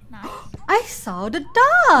 Okay. Nice. I saw the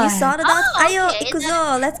dots. You saw the dots? Oh, Ayo, okay,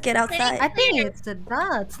 ikuzo. Let's get outside. I think it's the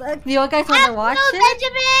dots. Like, do you guys want to watch Hello, it?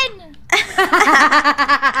 Benjamin!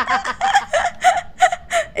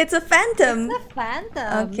 It's a phantom. It's a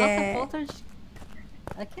phantom. Okay. Not a poltergeist.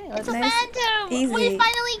 Okay, It's let's a Nice. phantom! We Easy.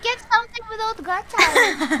 finally get something without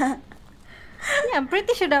gacha! Yeah, I'm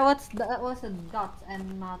pretty sure that was a dot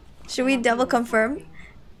and not. Should we not double even confirm? something.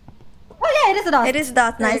 Oh yeah, it is a dot. It is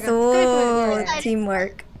dot. There you Nice. go. Ooh, Good.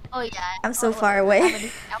 teamwork. Oh yeah. I'm so Oh, far I away.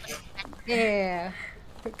 was- Yeah.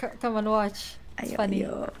 Come and watch. It's Ayo, funny.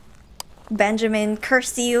 ayo. Benjamin,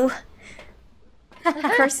 curse you.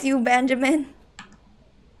 Curse you, Benjamin.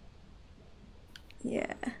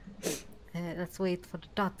 Yeah. Let's wait for the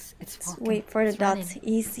dots. It's Let's walking. wait for the It's dots. running.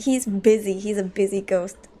 He's busy. He's a busy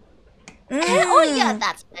ghost. Oh yeah, Mm.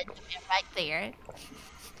 that's Benjamin right there.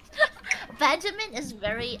 Benjamin is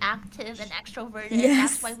very active and extroverted. Yes.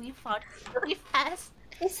 That's why we fought really fast.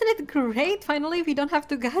 Isn't it great? Finally, we don't have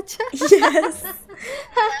to gacha. Yes.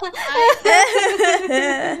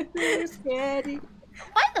 It's scary.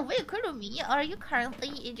 By the way, Kurumi, are you currently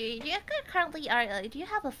do you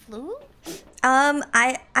have a flu?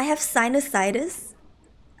 I have sinusitis.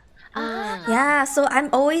 Ah. Yeah, so I'm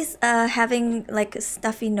always having like a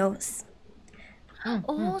stuffy nose.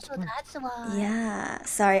 Oh, so that's why. Yeah.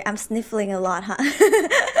 Sorry, I'm sniffling a lot, huh?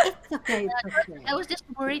 It's okay. It's okay. I was just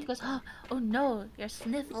worried because oh no, you're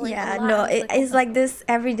sniffling. Yeah, a lot. no, I was it's like this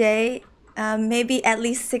every day. Maybe at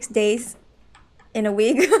least 6 days in a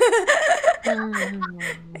week.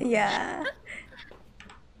 Yeah.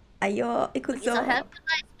 Ayo, ikut so so. have you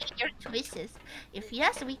guys made your choices? If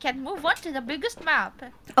yes, we can move on to the biggest map.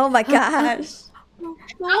 Oh my gosh.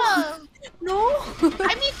 Oh, No.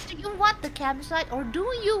 I mean, do you want the campsite or do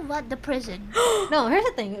you want the prison? No, here's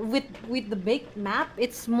the thing. With the big map,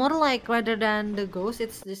 it's more like rather than the ghost,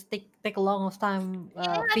 it's just take a long of time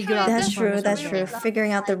figure out. That's which one true, is that's which true. one.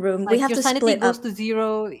 Figuring out the room. Like We have your to sanity split goes up. to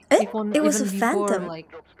zero. Eh? Even, It was even a before, phantom. like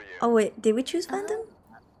Oh wait, did we choose Phantom?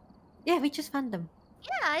 yeah, we just Phantom.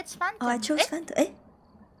 Yeah, it's Phantom. Oh, I chose Phantom. Eh?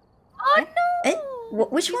 Oh Eh? no! Eh?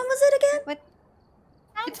 Which one was it again? What?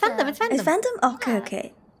 It's Phantom. It's Phantom. It's Phantom? Okay, Yeah. okay.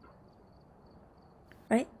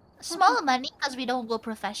 Right? Small money because we don't go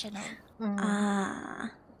professional. Mm.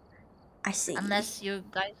 Ah. I see. Unless you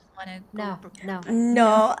guys want to go. No,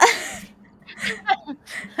 no. No.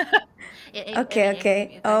 Okay, If okay.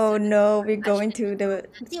 you guys Oh wanna no, go we're going professional.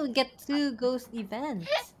 to the. See, we get 2 ghost events.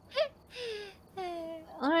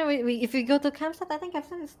 Alright, if we go to campsite, I think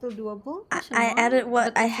campsite is still doable. Question I mark, added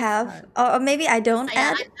what but I it's just have. hard. Or maybe I don't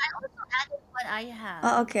Yeah, add. I also added what I have.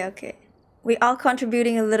 Oh, okay, okay. We all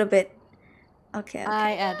contributing a little bit. Okay, okay.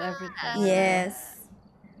 I add everything. Yes.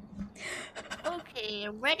 Okay,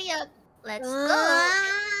 ready up. Let's go.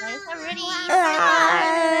 Guys are ready.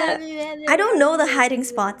 I don't know the hiding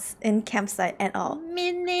spots in campsite at all.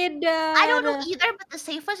 Me neither. I don't know either, but the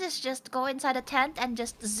safest is just go inside a tent and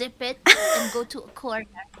just zip it and go to a corner.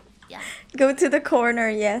 Yeah. Go to the corner,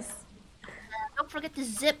 yes. Don't forget to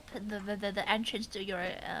zip the entrance to your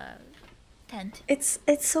tent. It's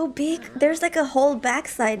so big. There's like a whole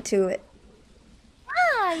backside to it.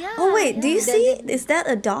 Yeah. Oh wait, do you yeah. see? Is that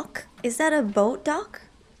a dock? Is that a boat dock?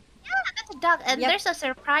 Yeah, that's a duck, and Yep. there's a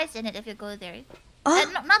surprise in it if you go there. Oh,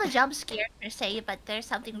 Not a jump scare per se, but there's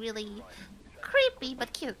something really creepy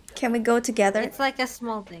but cute. can we go together? It's like a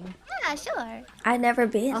small thing. Yeah, sure. I never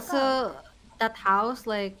been. Also, that house,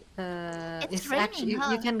 like, It's is actually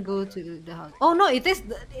raining, you huh? can go to the house. Oh no, it is.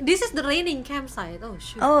 This is the raining campsite. Oh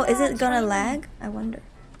shoot. Oh, is Yeah, it it's gonna raining. lag? I wonder.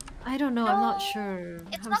 I don't know. I'm not No, sure.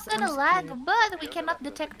 It's I'm not s- I'm gonna lag, scared. but we cannot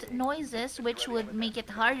detect noises, which would make it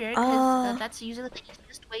harder because Oh. that's usually the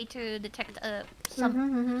easiest way to detect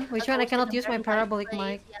some. Which a one? I ghost in cannot a use my very quiet parabolic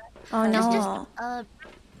place, mic. yeah. Oh Just no.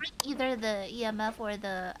 bring either the EMF or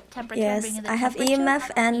the temperature. Yes, bring in the I have temperature EMF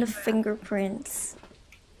and camera. fingerprints.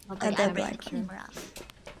 I'll Oh, take yeah, my bring bring mic the too. camera.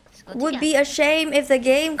 Let's go Would together. be a shame if the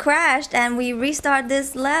game crashed and we restart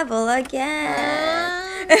this level again.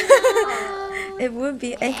 It would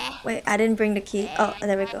be. Eh, wait, I didn't bring the key. Oh,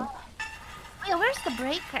 there we go. Wait, where's the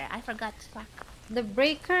breaker? I forgot. Fuck. The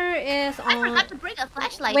breaker is I on. forgot to bring a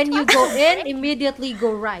flashlight. When you go in, immediately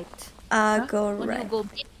go right. Go When right. you go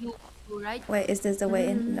right. Wait, is this the way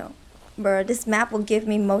in? No. Bro, this map will give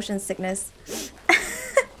me motion sickness.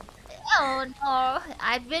 Oh no,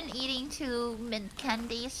 I've been eating 2 mint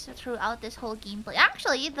candies throughout this whole gameplay.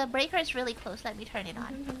 Actually, the breaker is really close. Let me turn it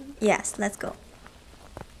on. Yes, let's go.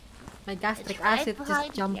 My gastric It's right acid behind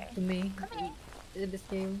just jumped here. to me Come here. in this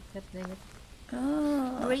game. God dang it.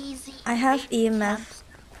 Oh, Breezy. I have baby EMF. camps.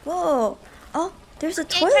 Whoa. Oh, there's a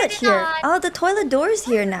Okay, toilet turn it here. on. Oh, the toilet door is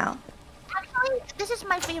here now. Actually, this is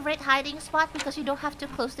my favorite hiding spot because you don't have to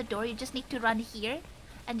close the door. You just need to run here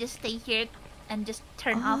and just stay here and just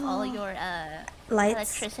turn off all Oh. your Lights.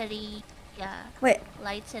 electricity. Yeah, Wait.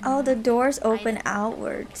 lights and. Oh, the doors open items.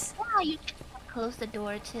 outwards. Yeah, you can close the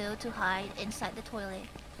door too to hide inside the toilet.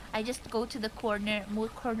 I just go to the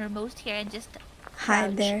cornermost here and just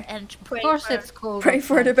Hide crouch there. and Of pray course for. it's cold. Pray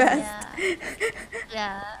for the outside. best. Yeah.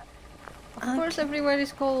 Yeah. Of course everywhere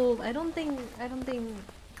is cold. I don't think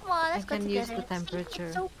Come on, let's I go can together. use the See, temperature.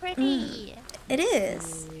 it's so pretty. It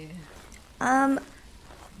is. Yeah. My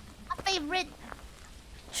favorite.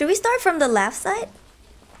 Should we start from the left side?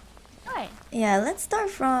 Sure. Yeah, let's start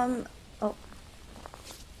from. Oh.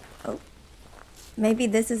 Oh. Maybe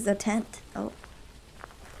this is the tent. Oh.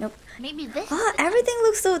 Nope. Maybe this. Ah, is the everything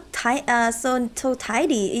looks so so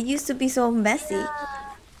tidy. It used to be so messy.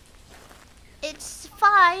 It's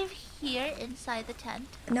 5 here inside the tent.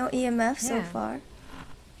 No EMF so Yeah. far.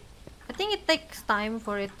 I think it takes time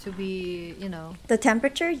for it to be, The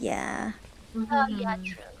temperature, yeah. Oh yeah,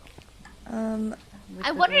 true. Um, we I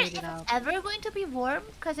could wonder wait if it out. it's ever going to be warm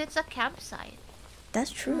because it's a campsite.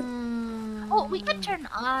 that's true. Oh, we can turn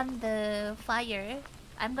on the fire.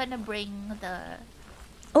 I'm gonna bring the.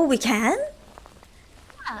 Oh, we can?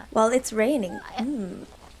 Yeah. While it's raining. Yeah. Hmm.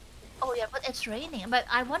 Oh yeah, but it's raining. But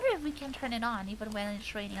I wonder if we can turn it on even when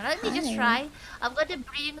it's raining. Let me just Hi. try. I'm gonna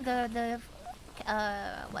bring the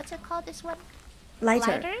what's it called? This one?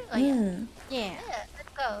 Lighter. Lighter? Oh, yeah. Hmm. Yeah. Yeah, let's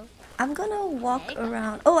go. I'm gonna walk Okay.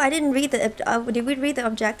 around. Oh, I didn't read the. Did we read the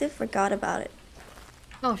objective? Forgot about it.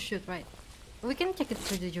 Oh shoot, right. We can check it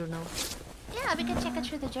through the journal. Yeah, we can check it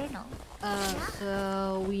through the journal.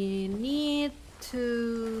 So we need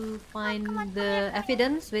to find come on, the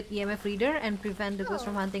evidence with EMF reader and prevent the ghost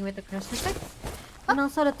from hunting with the crucifix. And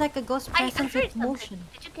also detect a ghost I presence heard with something. motion.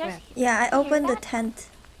 Did you guys? Where? Yeah, I Did you hear opened the that? tent.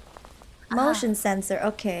 Motion sensor.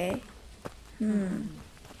 Okay.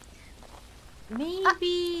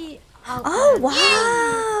 Maybe. Oh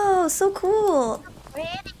wow! So cool.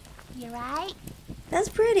 Pretty, you right? That's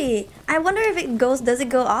pretty. I wonder if it goes. Does it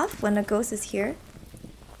go off when a ghost is here?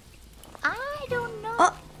 I don't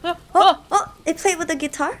know. Oh, oh! It played with the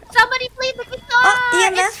guitar. Somebody played the guitar. Oh,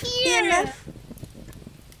 EMF, It's here.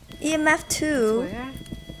 EMF 2. Where?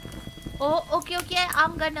 Oh, okay.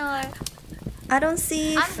 I'm gonna. I don't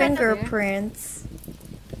see I'm gonna- fingerprints.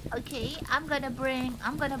 Okay, I'm gonna bring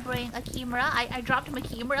a camera. I dropped my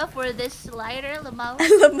camera for this lighter, Lamau.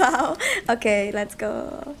 Lamau. Okay, let's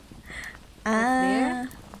go. there?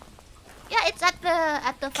 Yeah, it's at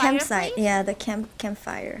the Campsite. fireplace. Yeah, the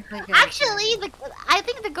campfire. Okay. Actually, I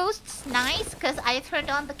think the ghost's nice because I turned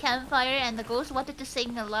on the campfire and the ghost wanted to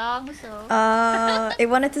sing along. So It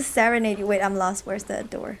wanted to serenade you. Wait, I'm lost. Where's the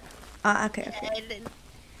door? Okay.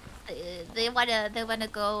 they wanna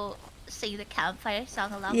go sing the campfire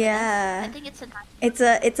song along. Yeah. With us. I think it's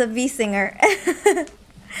a. It's a V singer.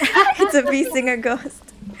 It's a V singer ghost.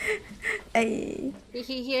 Hey.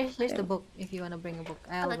 Here's the book. If you wanna bring a book,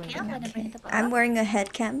 I'll bring Okay, the I'm book. gonna bring the book. I'm wearing a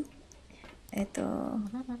head cam. Ito.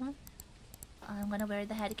 I'm gonna wear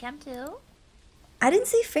the head cam too. I didn't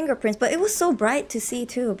see fingerprints, but it was so bright to see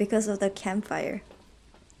too because of the campfire.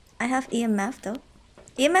 I have EMF though.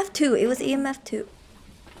 EMF 2. It was EMF 2.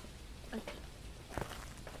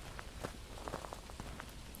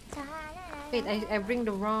 Wait, I bring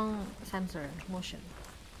the wrong sensor. Motion.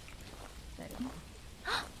 There you go.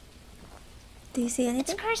 Do you see It's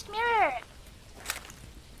anything? cursed mirror.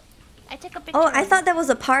 I took a picture. Oh, I thought that was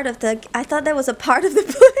a part of the. I thought that was a part of the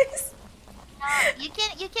place. You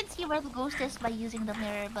can see where the ghost is by using the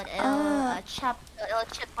mirror, but Ah. it'll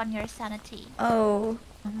chip on your sanity. Oh,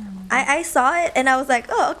 I saw it and I was like,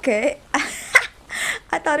 oh okay.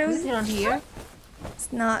 I thought it Is was. it on here?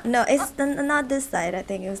 It's not. No, it's not this side. I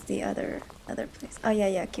think it was the other place. Oh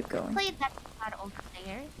yeah. Keep going. Play that guitar over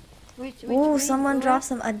there. Which Oh, way? someone Where? dropped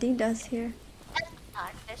some Adidas here. That's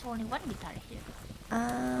guitar. There's only one guitar here.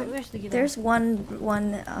 Where's the guitar? There's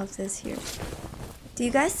one of this here. Do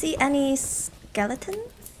you guys see any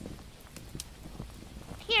skeletons?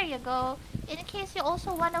 Here you go. In case you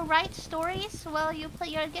also want to write stories while you play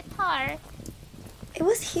your guitar. It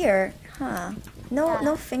was here, huh? No, Yeah.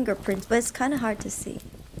 no fingerprints, but it's kind of hard to see.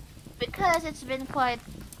 Because it's been quite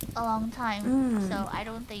a long time, so I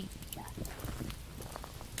don't think. Yeah.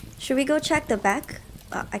 Should we go check the back?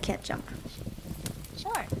 I can't jump.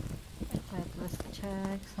 Sure.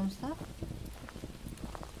 check some stuff.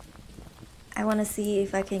 I want to see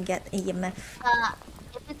if I can get EMF.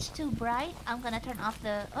 If it's too bright, I'm gonna turn off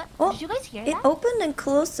the. Oh, did you guys hear it that? opened and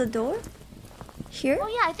closed the door. Here? Oh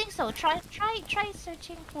yeah, I think so. Try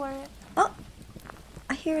searching for. Oh,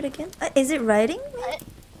 I hear it again. Is it writing?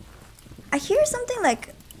 I hear something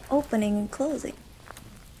like opening and closing.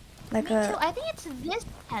 Like Me too. I think it's this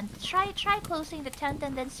tent. Try closing the tent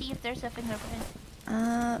and then see if there's a fingerprint.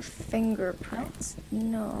 Fingerprints.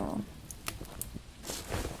 No.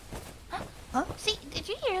 Huh? See, did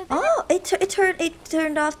you hear that? Oh, it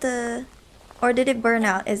turned off the, or did it burn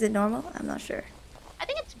out? Is it normal? I'm not sure. I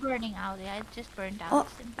think it's burning out. Yeah, it just burned out. Oh,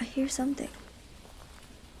 I hear something.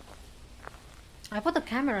 I put the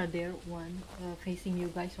camera there, facing you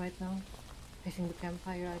guys right now. Facing the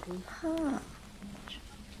campfire, I do. Huh.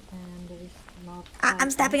 And there is not.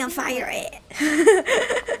 I'm stepping on fire.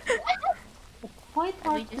 Quite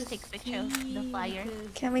Can we hard just to take a picture of the fire?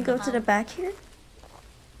 Can we go to the back here?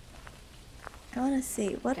 I want to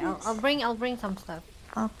see what. Okay, I'll bring some stuff.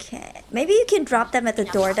 Okay, maybe you can drop them at the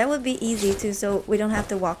door. That would be easy too, so we don't have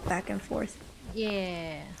to walk back and forth.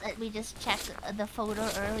 Yeah. Let me just check the photo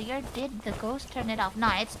earlier. Did the ghost turn it off? No,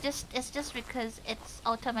 it's just because it's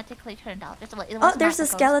automatically turned off. Oh, there's a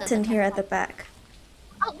skeleton here at the back.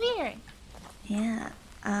 Oh, weird. Yeah.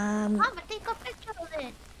 But take a picture of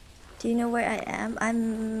it. Do you know where I am?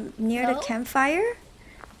 I'm near the campfire,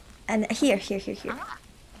 and here. Ah.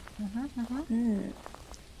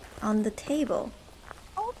 On the table.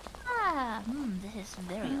 Oh, yeah. This is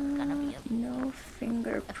very gonna be a no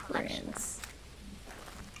fingerprints.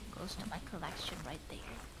 Goes to my collection right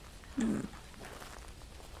there.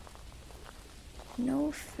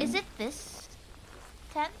 No. Is it this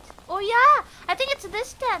tent? Oh yeah, I think it's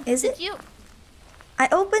this tent. Is it? You? I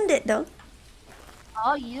opened it though.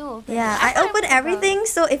 Oh, you. Opened Yeah, it. I opened everything,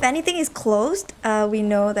 so if anything is closed, we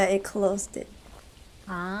know that it closed it.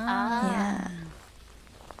 Yeah.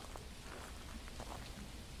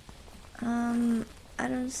 I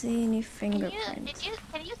don't see any fingerprints.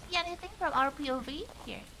 Can you see anything from our POV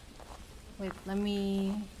here? Wait, let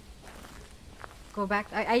me go back.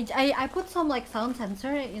 I put some like sound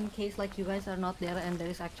sensor in case like you guys are not there and there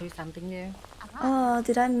is actually something there. Oh,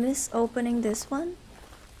 did I miss opening this one?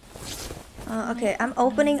 Okay, I'm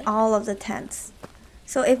opening all of the tents.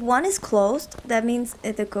 So if one is closed, that means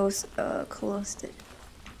the ghost closed it.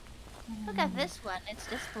 Look at this one. It's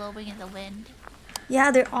just blowing in the wind.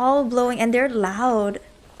 Yeah, they're all blowing and they're loud.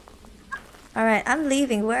 Alright, I'm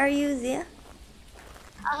leaving. Where are you, Zia?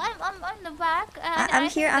 I'm on the back. I'm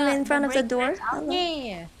here. I'm in front of the door. Hello.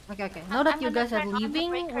 Yeah. Okay. Now that you guys are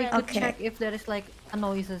leaving, we could check if there is like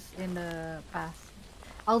noises in the path.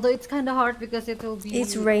 Although it's kind of hard because it will be.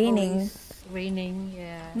 It's raining. Raining,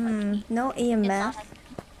 yeah. No EMF.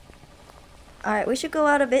 Alright, we should go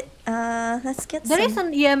out a bit. Let's get There is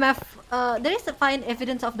an EMF. There is a fine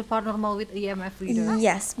evidence of the paranormal with EMF reader.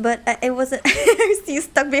 Yes, but it wasn't. You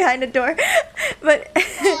stuck behind the door, but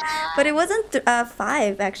it wasn't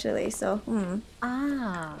 5 actually. So.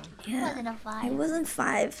 Ah. Yeah. It wasn't a 5. It wasn't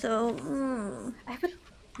 5. So.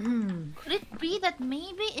 Could it be that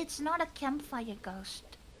maybe it's not a campfire ghost?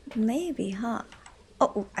 Maybe, huh?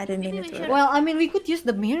 Oh, I didn't mean to. Well, I mean, we could use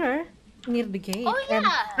the mirror near the gate. Oh yeah. And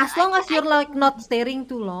as long as you're like not staring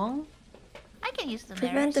too long. I can use the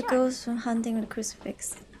Prevent the mirror. ghost from hunting the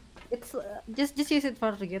crucifix. It's just use it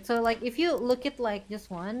for the gate. So like if you look at like just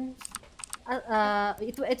once,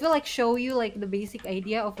 it will like show you like the basic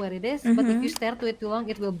idea of where it is. But if you stare to it too long,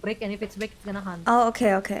 it will break, and if it's break, it's gonna hunt. Oh, okay.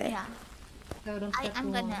 Yeah. So don't stare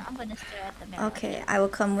I'm too long. gonna stare at the mirror. Okay, I will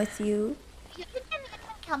come with you. You can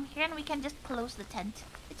come here and we can just close the tent.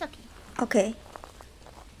 It's okay. Okay.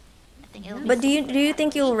 I think it'll be But do you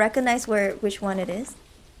think you'll recognize which one it is?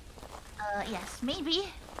 Yes, maybe.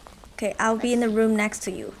 Okay, I'll be in the room next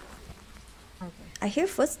to you. Okay. I hear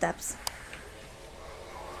footsteps.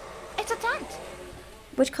 It's a tent.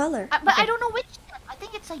 Which color? But I don't know which tent. I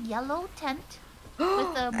think it's a yellow tent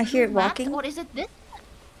with a I hear it blue mat, walking. or is it this?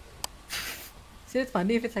 See, it's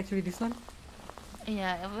funny if it's actually this one.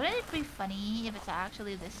 Yeah, wouldn't it be funny if it's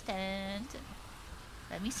actually this tent?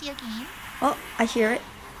 Let me see again. Oh, I hear it.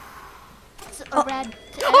 It's a red tent.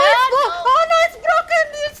 Oh no, it's broken!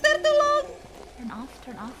 You stared too long! Turn off.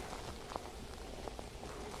 Turn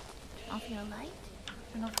off your light.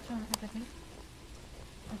 Turn off everything.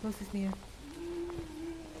 My ghost is near.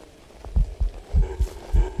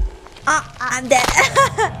 Ah, I'm dead.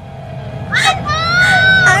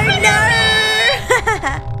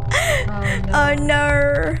 Oh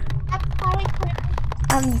no!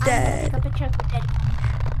 I'm dead. Take a picture of the dead.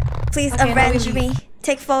 Please Okay, avenge me.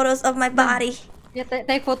 Take photos of my body. Yeah,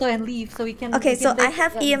 take photo and leave so we can. Okay, we so can I take,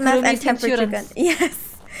 have EMF and Kurumi's temperature gun. insurance.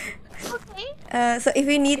 Yes. Okay. So if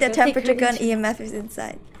we need the Okay, take temperature her gun, insurance. EMF is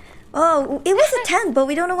inside. Oh, it was a tent, but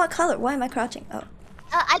we don't know what color. Why am I crouching? Oh,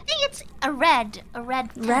 I think it's a red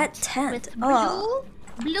tent. red tent. With Oh,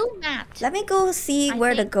 blue mat. let me go see I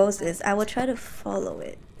where the think- ghost is. I will try to follow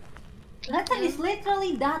it. That tent is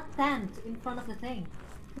literally that tent in front of the thing.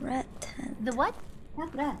 Red tent. The what?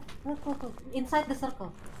 That. Look. Inside the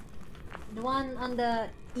circle. The one on the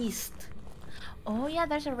east. Oh yeah,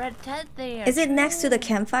 there's a red tent there. Is it next to the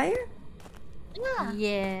campfire? Yeah.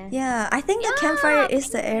 Yeah. Yeah, I think the campfire is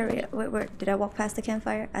the maybe. area. Where did I walk past the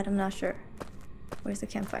campfire? I'm not sure. Where's the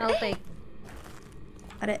campfire? I'll take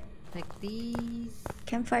these.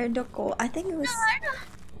 Campfire doko. I think it was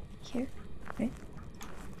here. Right?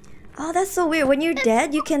 Oh, that's so weird. When you're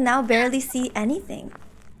dead, you can now barely see anything.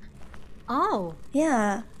 Oh,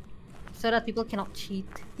 Yeah, so that people cannot cheat.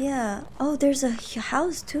 yeah. Oh, there's a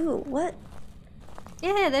house too. What?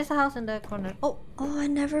 Yeah, there's a house in the corner. Oh, Oh, I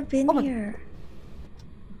never been Oh my- here.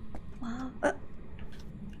 Wow.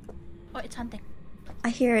 Oh, it's hunting. I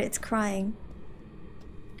hear it. It's crying.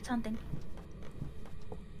 It's hunting.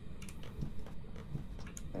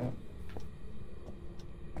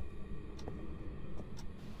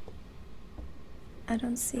 I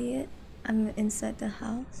don't see it. I'm inside the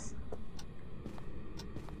house.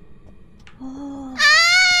 Oh.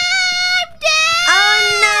 I'm dead!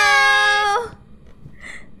 Oh no!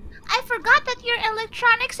 I forgot that your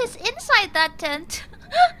electronics is inside that tent.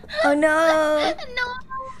 Oh no! No,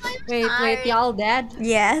 I'm wait, sorry. y'all dead?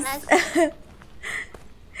 Yes.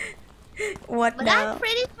 What But now? I'm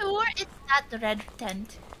pretty sure it's not the red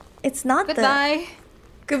tent. It's not Goodbye.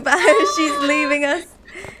 Goodbye. She's leaving us.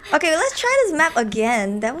 Okay, let's try this map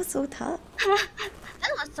again. That was so tough.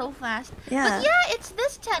 That was so fast. Yeah. But yeah, it's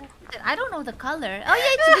this tent. I don't know the color. Oh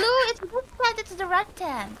yeah, it's blue. It's this tent. It's the red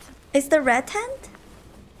tent. It's the red tent?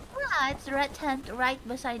 Yeah, it's the red tent right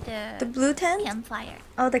beside The the blue tent? campfire.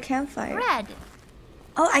 Oh, the campfire. Red.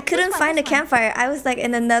 Oh, I couldn't one, find the this one. campfire. I was like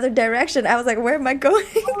in another direction. I was like, where am I going?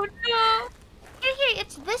 Oh no. Here,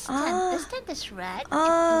 it's this tent. Ah. This tent is red.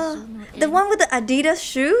 Oh, Zoom the in. one with the Adidas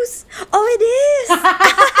shoes? Oh, it is!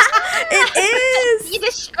 It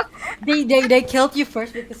is! They killed you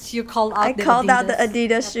first because you called out. I called out the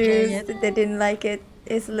Adidas. Adidas shoes. They didn't like it.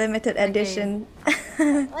 It's limited edition.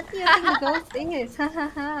 What do you think the ghost is?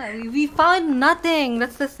 We found nothing.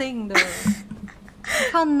 That's the thing, though. We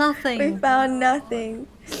found nothing. We found nothing.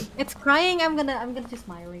 It's crying. I'm gonna just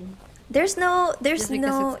smiling. There's Just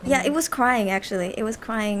because no, it's yeah, it angry. was crying actually. It was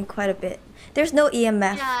crying quite a bit. There's no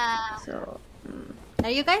EMF. Yeah. So, Are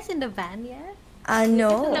you guys in the van yet?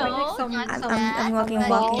 no. No, some- not I'm, some- yet, I'm walking but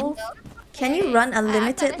walls. you can go. Can you Okay. run I'm gonna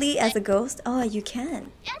unlimitedly as a stick- ghost? Oh, you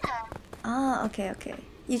can. Yeah. Ah, okay.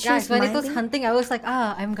 You choose Guys, when it was Miley? hunting, I was like,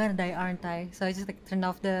 I'm gonna die, aren't I? So I just like turnn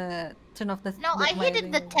off the. No, I hid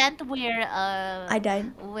in the tent where I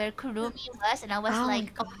died. where Kurumi was, and I was Oh my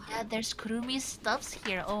like, oh yeah, there's Kurumi's stuffs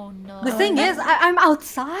here. Oh no. The thing is, I'm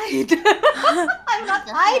outside. I'm not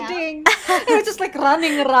the hell? hiding. I was just like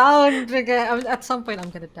running around. Like, at some point,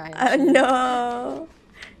 I'm gonna die. actually. No.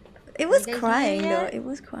 It was You guys crying hear though. it? It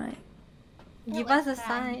was crying. Give was us a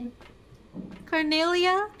crying. sign.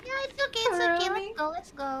 Cornelia? Yeah, it's okay. It's okay. Kurumi?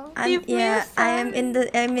 Let's go. Give me a I am sign.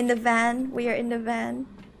 I'm in the van. We are in the van.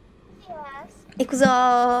 Yes.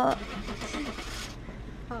 Ikuzo.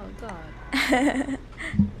 Oh god.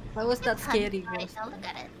 Why was that It's scary? hunting right Ghost? now. Look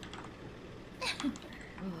at it.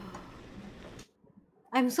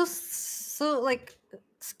 I'm so like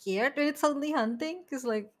scared when it's suddenly hunting. Cause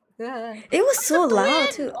like, It was so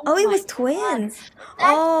loud too. Oh, it my was God. twins.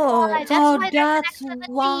 That's Oh. why. That's Oh, why there's that's an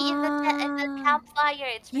activity in the why. campfire.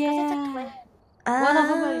 It's because it's a Yeah. twin. One of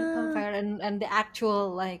them are in Ah. campfire, and the actual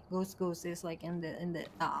like ghost is like in the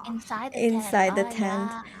Inside the Inside the tent.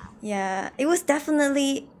 tent. Yeah. Yeah, it was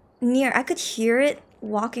definitely near. I could hear it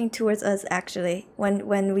walking towards us actually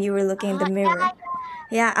when we were looking in the mirror.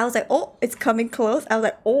 Yeah, I was like, oh, it's coming close. I was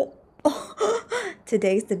like, oh,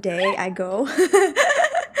 today's the day I go.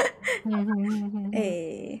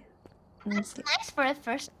 Hey. That's nice for a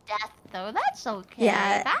first death, though. That's okay.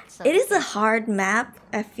 Yeah, That's it is okay. a hard map,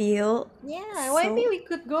 I feel. Yeah, So- maybe we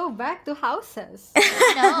could go back to houses. No,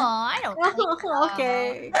 I don't think so.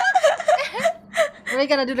 Okay. Are we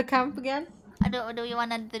gonna do the camp again? Do we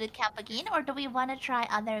want to do the camp again, or do we want to try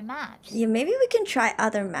other maps? Yeah, maybe we can try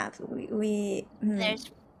other maps.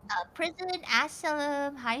 There's prison,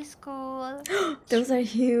 asylum, high school. Those are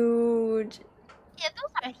huge. Yeah,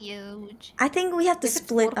 those are huge. I think we have to If it's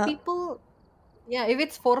split 4 up. people, yeah. If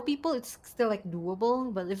it's 4 people, it's still like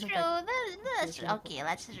doable. But if it's True. like That's There's no- okay.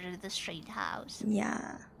 Let's do the street house.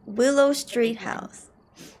 Yeah. Willow Street House.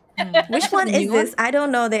 Which one is this? I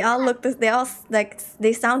don't know. They all look this. They all like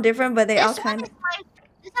they sound different, but they all kind of.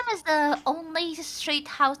 This one is the only street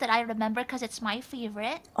house that I remember because it's my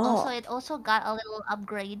favorite. Also, it also got a little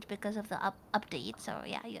upgrade because of the update. So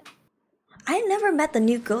yeah. I never met the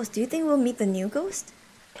new ghost. Do you think we'll meet the new ghost?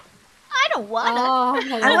 I don't wanna.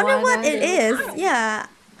 I wonder what it is. Yeah.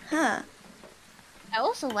 Huh. I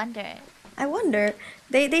also wonder. I wonder.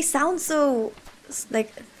 They sound so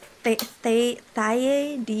like they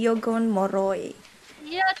Diogon Moroi.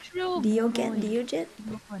 Yeah, true. Diogen.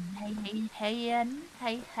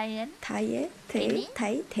 Taye.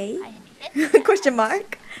 Question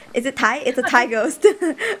mark. Is it Thai? It's a Thai ghost.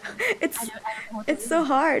 It's so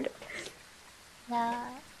hard. Yeah.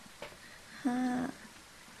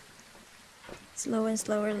 Slower and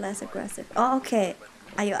slower, less aggressive. Oh, okay.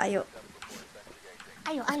 Ayo.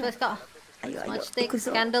 Let's go. Smudge stick,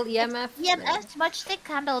 candle, EMF. EMF, smudge stick,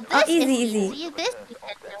 candle. This easy. This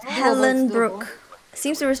Helen Brooke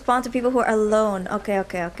seems to respond to people who are alone. Okay.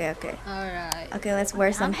 Alright. Okay, let's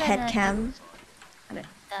wear some head cam.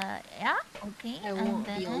 Yeah, okay. I won't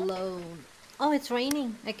be alone. Oh, it's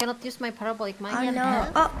raining. I cannot use my parabolic mic. Oh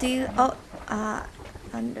no. Oh, do you?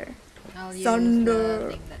 Thunder. I'll use Thunder. the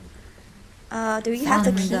thing then. Do you have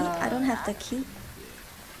the key? I don't have the key.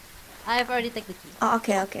 I've already taken the key. Oh,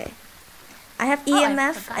 okay. I have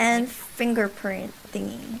EMF and fingerprint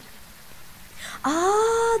thingy.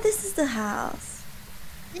 Oh, this is the house.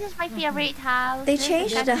 This is my favorite house. They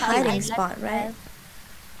changed the hiding spot, right?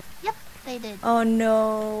 Yep, they did. Oh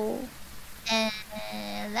no.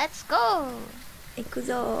 Let's go.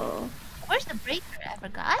 Ikuzo. Where's the breaker? I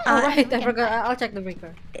forgot. I forgot. I'll check the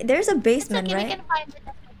breaker. There's a basement, it's okay, right? We can find it.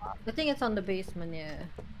 I think it's on the basement, yeah.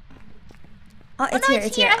 Oh,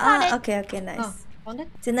 it's here. Okay, nice. Oh, found it?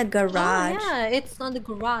 It's in the garage. Oh, yeah, it's on the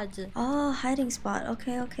garage. Oh, hiding spot.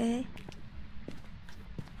 Okay.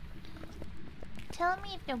 Tell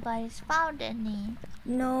me if nobody's found any.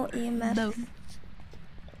 No EMF.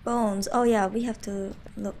 Bones. Oh yeah, we have to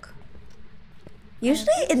look.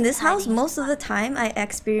 Usually in this house, most of the time I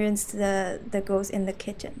experience the ghost in the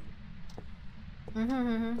kitchen.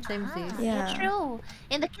 Same. Yeah. True.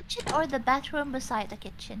 In the kitchen or the bathroom beside the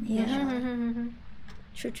kitchen. Yeah.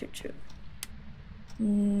 True.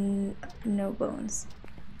 No bones.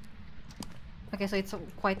 Okay, so it's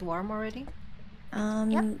quite warm already.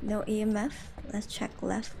 No EMF. Let's check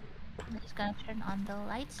left. I'm just gonna turn on the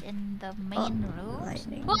lights in the main room.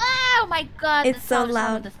 Lightning. Wow, my God! It's so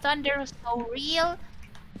loud. The thunder is so real.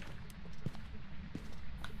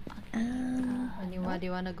 Anybody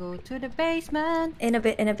wanna go to the basement? In a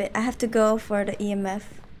bit. I have to go for the EMF.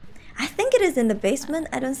 I think it is in the basement.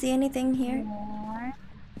 I don't see anything here.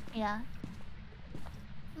 Yeah.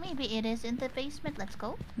 Maybe it is in the basement. Let's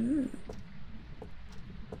go.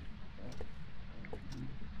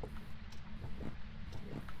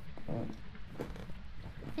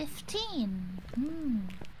 15.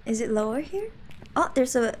 Is it lower here? Oh,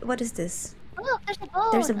 there's a. What is this? Oh, there's a bone.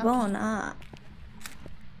 There's a bone. Ah.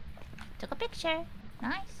 Took a picture.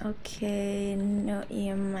 Nice. Okay. No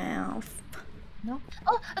EMF. No.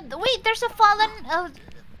 Oh, wait. There's a fallen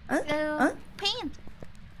paint.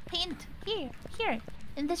 Paint here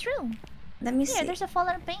in this room. Let me see. There's a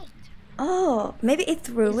fallen paint. Oh, maybe it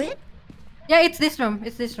threw it. Yeah, it's this room.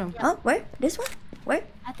 Yeah. Oh, where? This one? Where?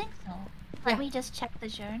 I think so. Let me just check the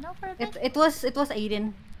journal for a bit. It was 8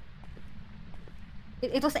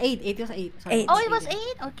 It was 8. It was 8. Sorry. 8. Oh, it was 8.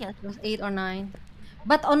 Okay. It was 8 or 9.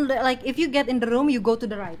 But on the, like, if you get in the room, you go to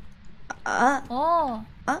the right. Oh.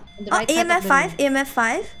 Right EMF 5. EMF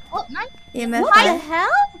 5. Oh, nice. EMF what 5. the hell?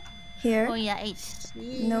 Here. Oh yeah, 8.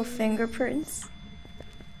 No fingerprints.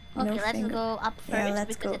 Okay, let's go up first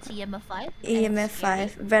let's because go. it's EMF 5. EMF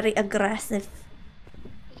 5. Very aggressive.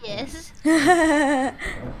 Yes.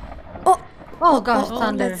 Oh gosh,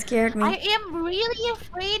 thunder. That scared me. I am really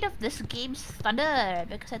afraid of this game's thunder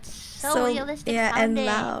because it's so realistic and sounding.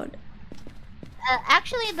 loud.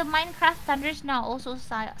 Actually, the Minecraft thunders now also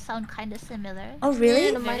sound kind of similar. Oh really?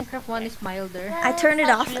 Yeah, the Minecraft one is milder. Yeah, I turned it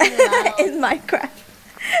off really in Minecraft.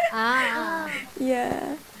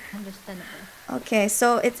 Yeah. Understandable. Okay,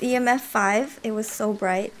 so it's EMF 5. It was so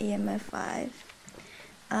bright. EMF 5.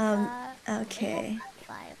 Okay.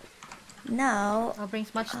 Now I'll bring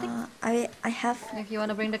smudge stick. I have. If you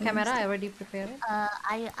wanna bring the camera, I already prepared it.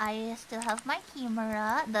 I still have my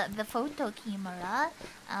camera, the photo camera.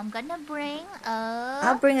 I'm gonna bring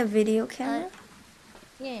I'll bring a video camera.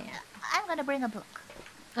 Yeah, I'm gonna bring a book.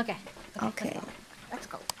 Okay. Okay. Let's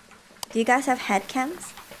go. Do you guys have head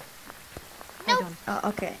cams? No. Oh,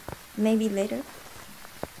 okay. Maybe later.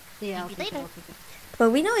 Yeah, Maybe later. But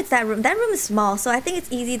we know it's that room. That room is small, so I think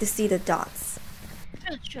it's easy to see the dots.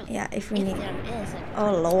 True. Yeah, if we If need. there is Oh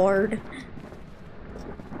lord.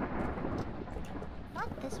 not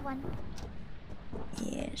this one.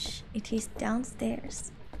 Yes, it is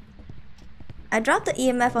downstairs. I dropped the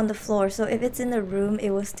EMF on the floor, so if it's in the room, it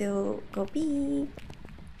will still go beep.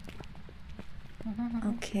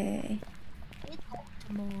 Okay.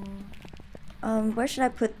 Where should I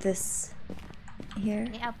put this? Here?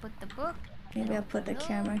 Okay, I'll put the book. Maybe I'll put the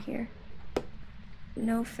camera here.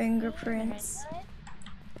 No fingerprints.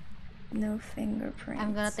 No fingerprints.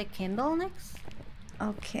 I'm gonna take candle next.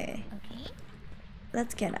 Okay. Okay.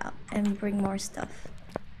 Let's get out and bring more stuff.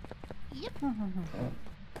 Yep.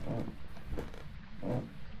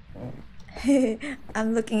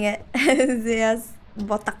 I'm looking at Zea's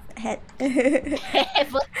botak head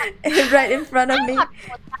right in front of me.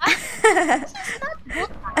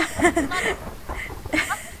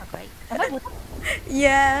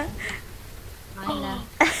 Yeah.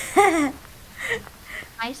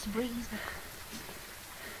 Nice breeze.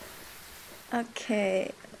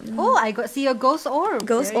 Okay. Oh, I got see a ghost orb.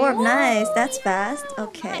 Ghost There you orb, go. nice. That's fast.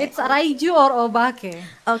 Okay. It's Raiju or Obake.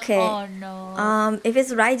 Okay. Oh no. If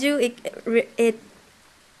it's Raiju, it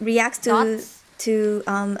reacts Dots? to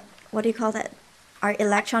what do you call that? Our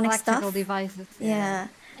electronic Electrical stuff. devices. Yeah.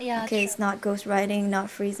 Yeah. Okay, true. it's not ghost writing, not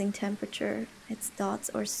freezing temperature. It's dots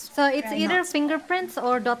or. So it's Right. either Not- fingerprints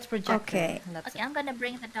or dots projector. Okay. That's Okay, I'm gonna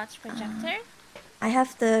bring the dots projector. I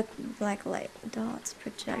have the black light dots I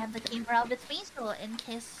project. have the camera with me, so in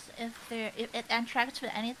case if it interacts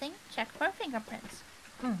with anything, check for fingerprints.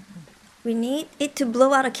 We need it to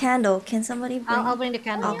blow out a candle. Can somebody bring? I'll bring the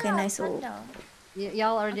candle. Okay, nice. Candle.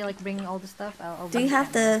 Y'all already like bringing all the stuff. I'll Do bring you the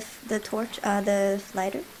have candle. the torch? The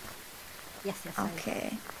lighter? Yes. I do.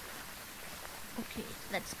 Okay. Okay,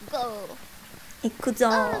 let's go. Ikuzo.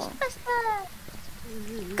 Ghostbusters!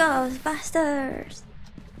 Ghostbusters.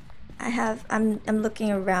 I'm looking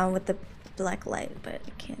around with the black light, but I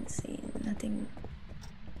can't see nothing.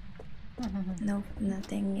 No,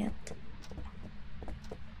 nothing yet.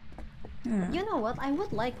 You know what? I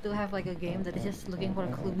would like to have like a game that is just looking for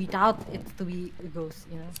a clue without it to be a ghost.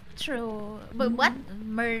 You know. True. But what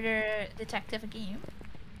murder detective game?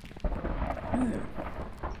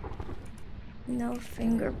 No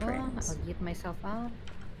fingerprints. I'll get myself out.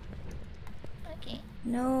 Okay.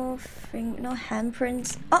 No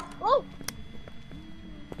handprints. Oh, Oh!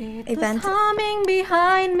 It Event. was humming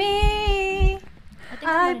behind me.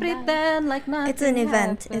 I I think pretend like nothing. it's an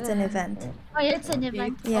event. happened. It's an event. Oh, yeah, it's an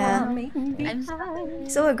event. Yeah. Humming I'm behind sorry. me.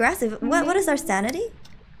 So aggressive. What is our sanity?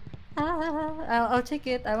 I'll check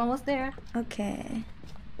it. I'm almost there. Okay.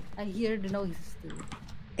 I hear the noises too.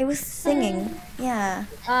 It was singing. Yeah.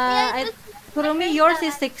 Kurumi, yours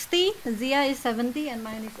is 60, Zia is 70, and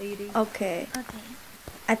mine is 80. Okay. Okay.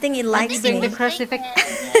 I think it I likes think bring me. the crucifix.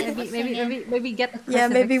 Yeah, Maybe get the crucifix. Yeah,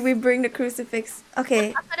 maybe we bring the crucifix.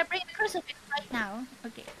 Okay. I'm gonna bring the crucifix right now.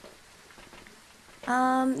 Okay.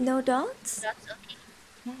 No dots? That's okay.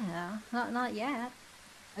 Yeah, not yet.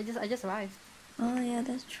 I just arrived. Oh yeah,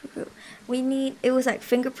 that's true. We need. It was like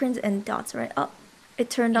fingerprints and dots, right? Oh, it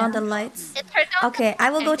turned on the lights. It turned out. Okay, I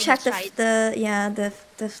will go check the right.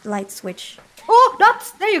 the light switch. Oh,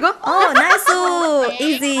 dots! There you go. Oh, nice! Okay.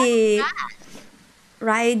 Easy.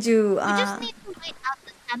 Raiju. We just need to wait out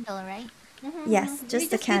the candle, right? Yes, We just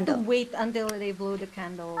the need candle. to wait until they blow the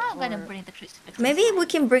candle. I'm gonna or- bring the crucifix. Maybe we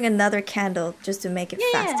can bring another candle just to make it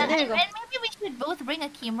Yeah, faster. there you go. And maybe we should both bring a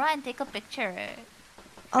camera and take a picture.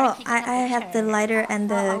 Oh, taking a I have the picture. lighter and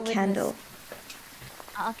the I'll witness. candle.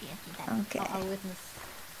 Oh, okay, then. Okay. I'll witness.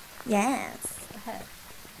 Yes.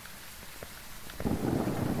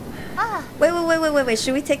 Ah, Wait.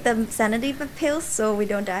 Should we take the sanity pills so we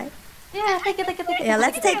don't die? Yeah, take it. Yeah,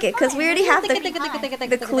 let's take it because we already have Take the. it.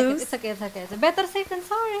 the clues. It's okay. It's better safe than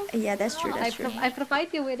sorry. Yeah, that's true. That's true. I provide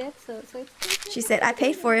you with it, so it's She said I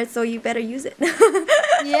paid for it, so you better use it.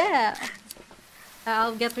 yeah.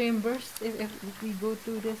 I'll get reimbursed if we go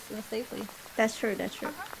through this safely. That's true. That's true.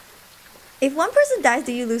 If one person dies,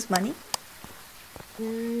 do you lose money?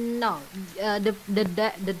 No,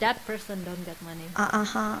 the dead person don't get money.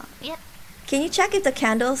 yeah. Can you check if the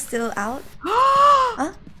candle's still out?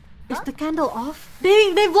 Huh? Is the candle off?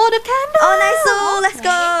 They blow the candle. Oh, nice! So let's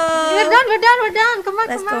go. We're done. Come on,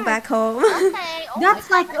 Let's come go on. back home. Okay. Oh, That's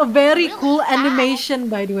my like God, a very really cool fast. animation,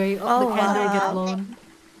 by the way, of Oh, the candle get wow. blown.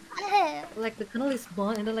 Yeah. Like the candle is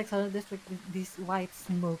blown, and then like suddenly there's like this white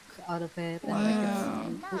smoke out of it. And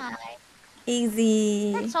like it's, Nice.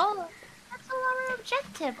 Easy. That's all our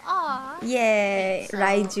objective. Aw. Yay, So-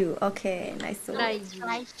 Raiju. Okay, nice. So Right.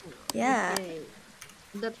 Raiju. yeah. Okay.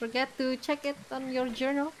 Don't forget to check it on your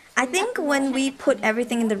journal. I think when we put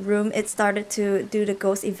everything in the room, it started to do the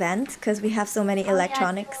ghost event because we have so many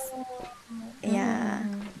electronics. Yeah.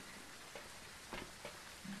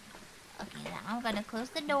 Okay, now I'm gonna close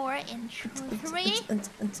the door in 3, 2,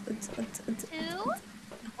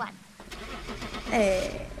 1.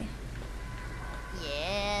 Hey.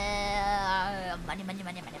 Yeah, money.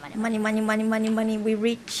 Money. We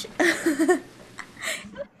reach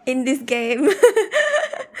in this game.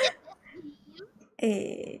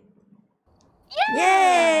 Hey.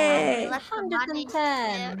 Yay!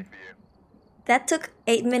 110. That took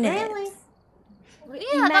 8 minutes. Really?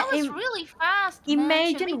 Yeah, that was really fast.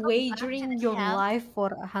 man. Should we Imagine go back to wagering this your house? life for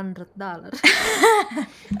 $100.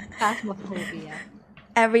 Phasmophobia.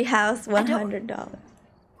 Every house, $100.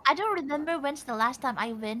 I don't remember when's the last time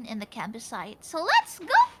I went in the campsite. So let's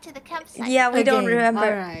go to the campsite. Yeah, we don't remember.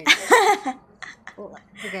 Alright.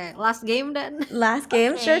 Okay, last game then. Last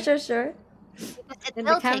game? Okay. Sure. It In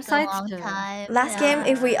the will take a campsite, long sure. time. Last game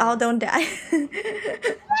if we all don't die.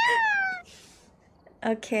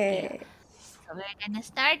 Okay. So we're gonna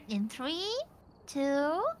start in 3,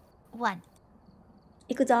 2, 1.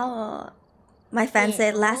 이거죠. My fan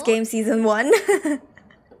said last game season 1.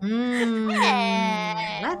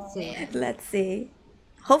 Let's see. Let's see.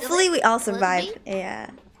 Hopefully we all survive. Yeah.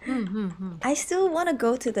 Hmm. I still want to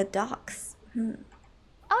go to the docks.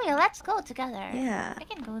 Oh yeah, let's go together. Yeah. I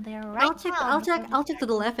can go there right I'll check. now. I'll check to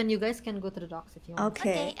the left, and you guys can go to the docks if you want.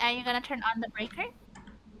 Okay. Okay, are you gonna turn on the breaker?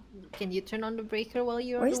 Can you turn on the breaker while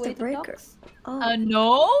you're Where's on the the way to breaker? docks? Oh.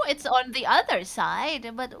 No, it's on the other side.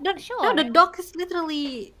 But sure. No, the dock is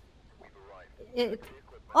literally.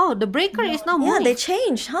 Oh, the breaker is now Yeah, moved. they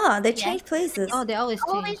changed, huh? They changed places. Oh, they always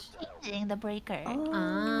change. Always changing the breaker.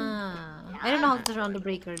 Oh. I don't know how to turn on the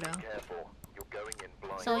breaker though.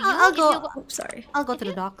 So I'll go. Oops, sorry. I'll go to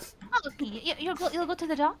the docks. Oh, okay. You'll go to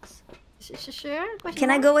the docks. Sure. Can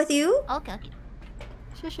I go with you? Okay.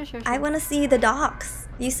 Sure. I want to see the docks.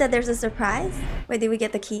 You said there's a surprise. Wait, did we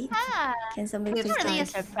get the key? Ah, Can somebody it's please not really a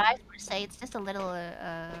tell us? surprise per se. It's just a little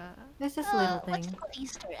It's just a little what's thing. it called?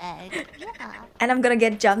 Easter egg. Yeah. And I'm gonna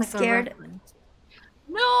get jump Like a scared. reference.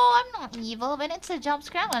 No, I'm not evil. When it's a jump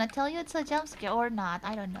scare, I'm gonna tell you it's a jump scare or not.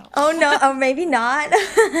 I don't know. Oh no, or maybe not.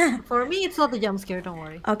 For me, it's not a jump scare. Don't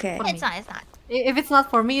worry. Okay. For me. It's not. It's not. If it's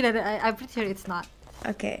not for me, then I'm pretty sure it's not.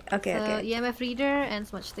 Okay. EMF reader and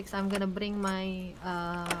smudge sticks. I'm gonna bring my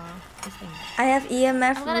this thing. I have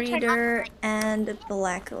EMF I'm gonna turn on reader and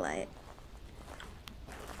black light.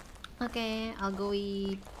 Okay, I'll go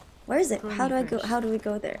eat. Where is it? Kurumi How do I go? first. How do we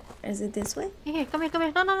go there? Is it this way? Here, come here.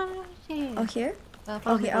 No. Here. Oh, here?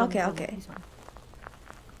 Follow me, okay, follow me, okay, follow me, okay. this one.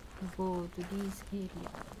 Go to this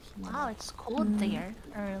area. Wow, it's cold there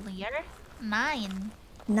earlier. 9.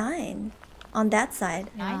 9 on that side.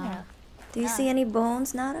 I know. Do you see any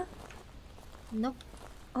bones, Nara? Nope.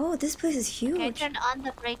 Oh, this place is Okay, huge. turn on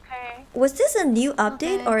the breaker. Was this a new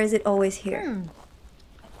update Okay. or is it always here?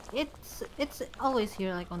 It's always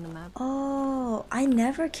here, like on the map. Oh, I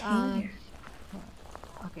never came here.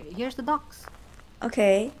 Okay, here's the docks.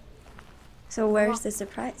 Okay. So where's the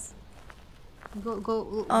surprise? Go Oh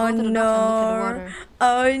to the docks and look at the no. water.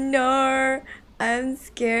 Oh no. I'm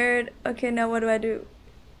scared. Okay, now what do I do?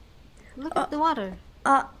 Look at the water.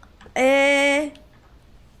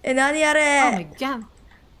 Naniare? Oh my god.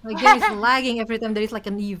 My game is lagging every time there is like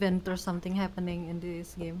an event or something happening in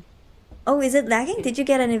this game. Oh, is it lagging? Did you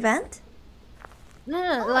get an event?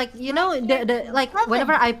 No, like you know, the like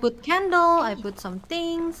whenever I put candle, I put some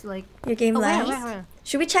things like. Your game Oh, lags? where?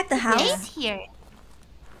 Should we check the house? 8 here.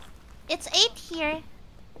 It's 8 here.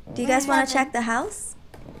 Do you guys want to check the house?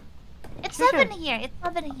 It's Sure. 7 here. It's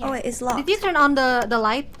 7 here. Oh wait, it's locked. Did you turn on the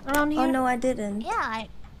light around here? Oh no, I didn't. Yeah, I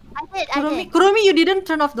did. Kurumi, you didn't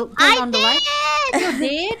turn on the I light. did. You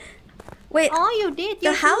did? Wait, Oh, you did.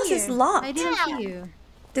 The You're house here. is locked. I didn't Yeah. see you.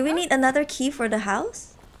 do we need another key for the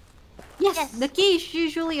house? Yes, Yes. the key is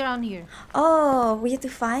usually around here. Oh, we have to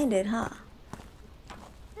find it, huh?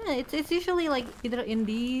 Yeah, it's usually like either in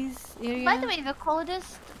these areas. By the way, the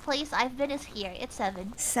coldest place I've been is here. It's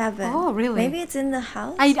 7. 7. Oh, really? Maybe it's in the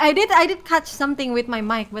house? I did catch something with my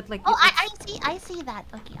mic, but like. Oh, I see that.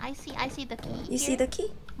 Okay, I see the key. You see the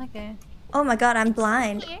key? Okay. Oh my god, I'm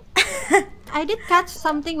blind. Here. I did catch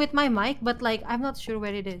something with my mic, but like I'm not sure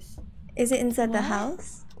where it is. Is it inside the What?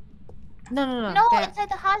 house? No. No, There. inside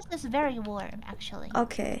the house is very warm actually.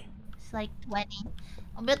 Okay. It's like 20.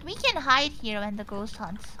 But we can hide here when the ghost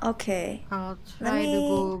hunts. Okay. I'll Let try to me-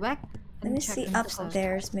 go back. Let and me check see in the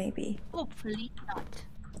upstairs maybe. Hopefully not.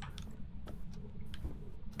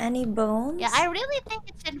 Any bones? Yeah, I really think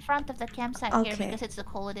it's in front of the campsite here Okay. because it's the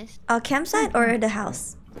coldest. A campsite or the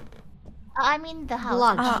house? I mean the house.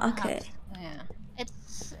 lodge. Ah, the okay. house. Yeah.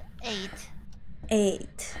 It's 8,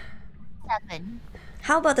 8. 7.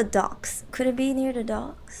 How about the docks? Could it be near the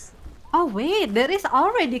docks? Oh wait, there is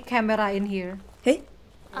already camera in here. Hey?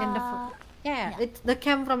 In the Yeah. it's the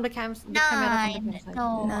cam from the cams. The camera from the 9. campsite.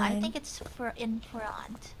 No, I 9. think it's in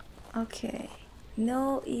front. Okay.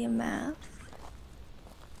 No EMF.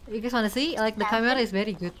 You guys wanna see? Like the camera is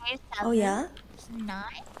very good. Here's Oh 7. yeah? It's 9.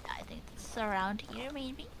 I think it's around here,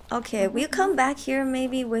 maybe. Okay, we'll come back here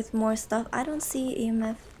maybe with more stuff. I don't see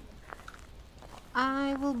EMF.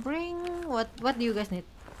 I will bring what do you guys need?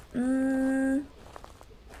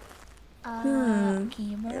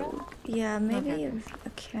 Camera. Yeah, maybe Okay. a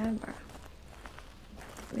camera.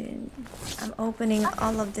 I'm opening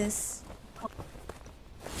all of this.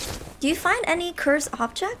 Do you find any cursed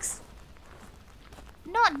objects?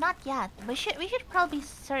 No, not yet. We should probably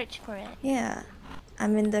search for it. Yeah.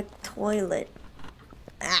 I'm in the toilet.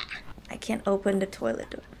 Ah, I can't open the toilet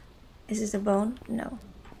door. Is this a bone? No.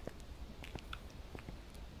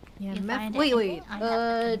 Yeah, You find wait. anything on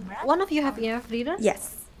that camera? One of you have EMF reader?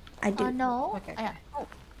 Yes, I do. No. Okay.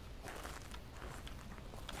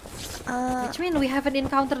 Which means we haven't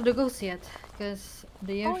encountered the ghost yet, because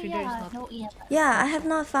the EMF reader is not. no EMF. Yeah, I have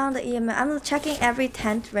not found the EMF. I'm checking every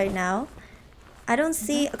tent right now. I don't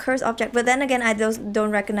see a cursed object, but then again, I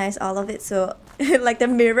don't recognize all of it. So, like the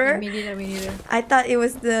mirror, Me neither. I thought it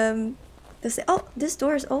was oh, this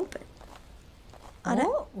door is open.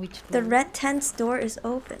 Oh, Which the door? red tent's door is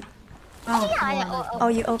open. Oh, Yeah, come on, Oh,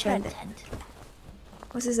 you which opened red it. tent?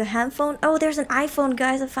 Was this a handphone? Oh, there's an iPhone,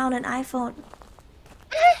 guys. I found an iPhone.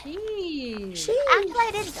 Sheesh. Sheesh. Actually, I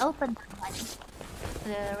didn't open that one.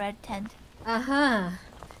 The red tent.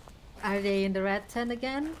 Are they in the red tent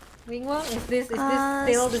again? Wingwall? Is this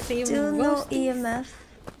still the same Still no ghost? EMF.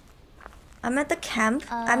 I'm at the camp.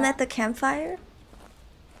 I'm at the campfire.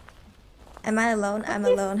 Am I alone? I'm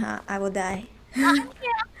alone, huh? I will die. I'm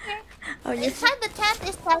here. Oh, you Inside the tent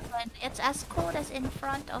is 7. It's as cold as in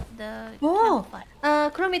front of the Oh, campfire.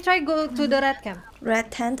 Kurumi, try go to the red camp.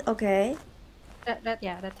 red tent? Okay. Red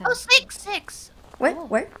tent. Oh, 6.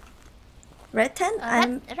 Where? Red tent?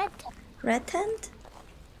 I'm Red tent. red tent.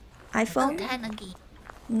 Oh, iPhone? 10 again.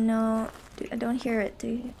 No, I don't hear it. Do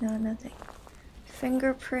you? No, nothing.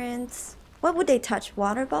 Fingerprints. What would they touch?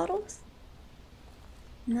 Water bottles?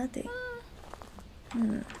 Nothing.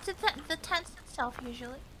 It's the tent itself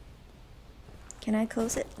usually. Can I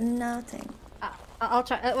close it? Nothing. I'll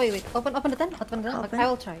try. Wait. Open the tent. Open the tent. Open. I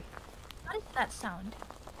will try. What is that sound?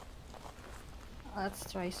 Let's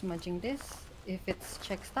try smudging this. If it's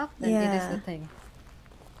check stuff, then it Yeah. is the thing.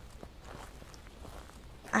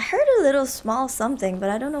 I heard a little small something, but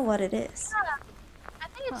I don't know what it is. I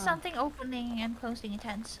think it's something opening and closing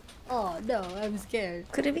tents. Oh no, I'm scared.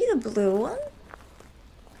 Could it be the blue one?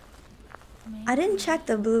 I didn't check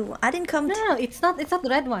the blue one. I didn't come to... No, it's not the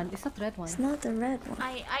red one. It's not the red one. It's not the red one.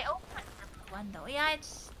 I opened the one though. Yeah,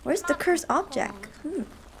 it's. Where's the not cursed cold. object? Maybe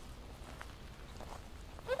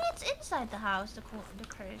it's inside the house. The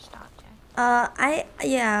cursed object.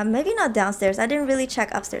 Yeah, maybe not downstairs. I didn't really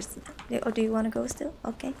check upstairs. Or do you want to go still?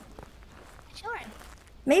 Okay. Sure.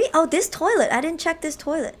 Maybe, oh, this toilet. I didn't check this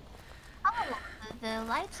toilet. Oh, the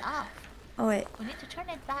light's off. Oh, wait. We need to turn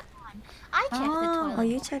it back on. I checked the toilet. Oh,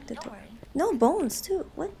 you checked the Don't toilet. worry. No bones, too.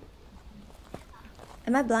 What?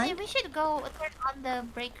 Am I Hey, blind? we should go turn on the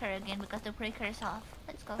breaker again because the breaker is off.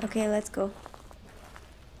 Let's go. Okay, let's go.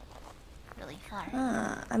 Really far.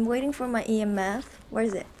 I'm waiting for my EMF. Where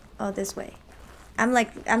is it? Oh, this way. I'm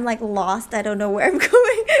like lost. I don't know where I'm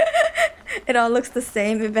going. It all looks the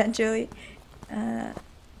same eventually.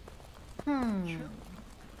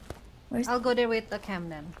 Where's I'll go there with the cam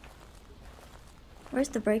then. Where's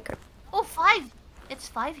the breaker? Oh, 5. It's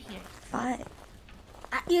 5 here. 5.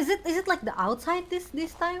 Is it like the outside this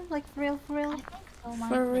time? Like for real? I think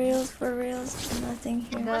so. For reals. Nothing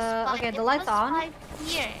here. Okay, the light's on. 5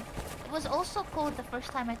 here. It was also cold the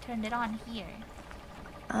first time I turned it on here.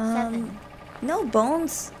 7. No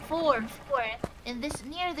bones. 4. In this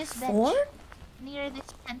near this bench. 4? Near this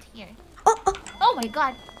tent here. Oh. Oh my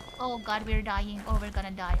god. Oh god, we're dying. Oh, we're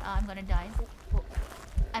gonna die. I'm gonna die. Oh.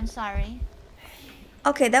 I'm sorry.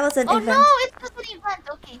 Okay, that was an Oh event. no, it's just an event.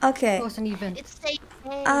 Okay. Okay. It was an event. It's safe.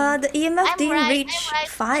 The EMF didn't reach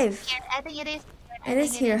 5. Here. I think it is. It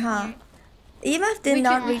is here, huh? EMF did Which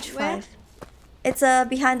not is reach where? 5. It's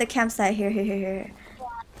behind the campsite. Here.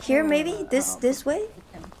 Here maybe? This way?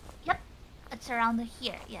 Yep. It's around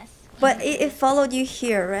here. Yes. But it followed you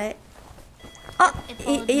here, right? Oh, It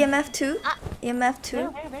followed me. EMF 2? Ah. EMF 2?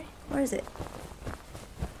 Where? Where is it?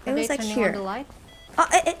 It Are they was like turning here. on the light?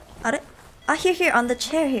 Oh, here, on the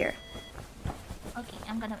chair here. Okay,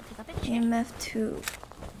 I'm gonna take a picture. EMF 2.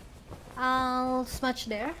 I'll smudge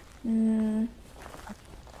there.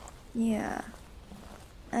 Yeah.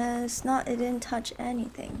 It's not. It didn't touch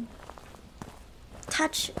anything.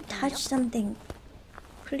 Touch something,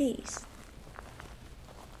 please.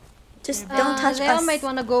 Just don't touch They us. might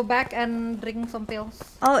want to go back and drink some pills.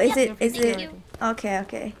 Oh, is Yep, it? Is thank it? you. Okay,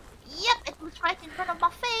 okay. Yep, it was right in front of my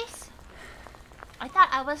face. I thought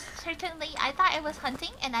I was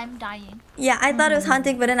hunting and I'm dying. Yeah, I thought it was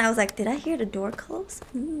hunting, but then I was like, did I hear the door close?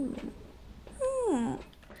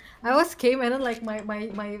 I was came and then like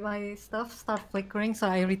my stuff start flickering, so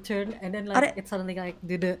I returned and then like it suddenly like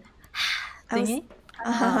did the thingy.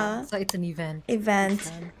 So it's an event.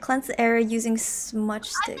 Cleanse the area using smudge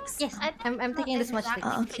sticks. Yes, I'm taking the smudge stick.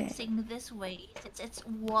 Okay. Facing this way. It's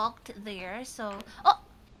walked there, so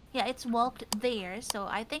yeah, it's walked there. So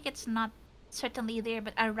I think it's not certainly there,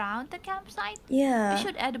 but around the campsite. Yeah. We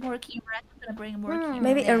should add more cameras. I'm gonna bring more cameras.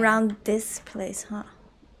 Maybe around this place, huh?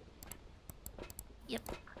 Yep.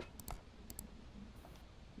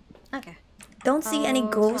 Okay. Don't see any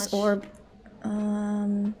ghost smudge. orb.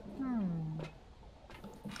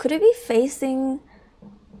 Could it be facing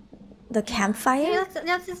the campfire?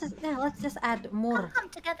 Let's just add more. Come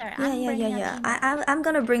together. Yeah. I'm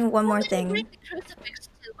gonna bring one more thing. Bring the crucifix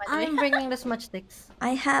too, by the way. I'm bringing the smudge sticks.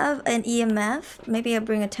 I have an EMF. Maybe I'll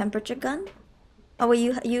bring a temperature gun. Oh wait,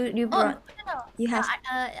 you brought. No. You have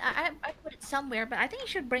I put it somewhere, but I think you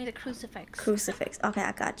should bring the crucifix. crucifix. Okay,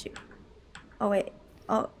 I got you. Oh wait,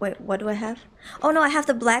 what do I have? Oh no, I have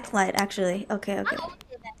the black light actually. Okay. Oh,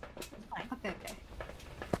 okay, then. It's fine. Okay.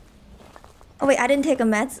 Oh wait, I didn't take a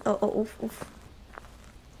meds. Oof.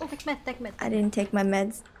 Take med. I didn't take my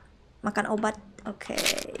meds. Makan obat. Okay,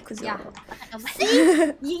 Yeah.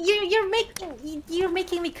 See? You're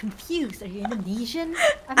making me confused. Are you Indonesian?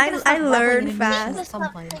 I learned fast. This is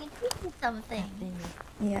something.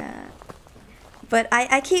 Yeah. But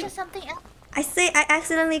I keep Just something else. I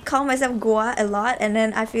accidentally call myself Gua a lot, and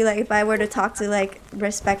then I feel like if I were to talk to like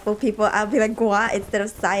respectful people, I'll be like Gua instead of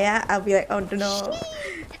Saya. I'll be like, oh no.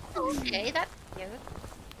 Okay, that's cute.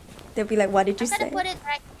 They'll be like, what did you I'm say? gonna put it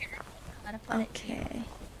right here. I'm gonna put it here, Okay.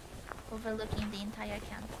 overlooking the entire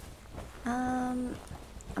camp. I'm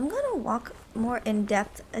gonna walk more in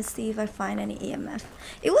depth and see if I find any EMF.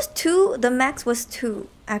 It was 2. The max was 2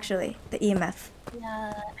 actually. The EMF.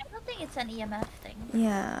 Yeah, I don't think it's an EMF thing.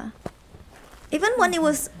 Yeah. Even when it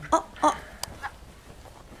was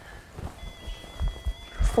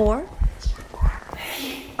 4.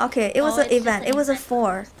 Okay, it was an it's just event. an It was a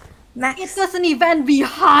event. 4. Max It was an event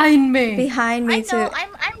behind me. behind me I too. know, I'm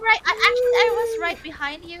right. I was right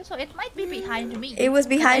behind you, so it might be behind me. It was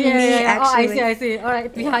behind Yeah. me actually. Oh, I see. All right,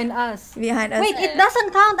 behind us. Behind us. Wait, it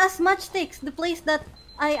doesn't count as smudge sticks. The place that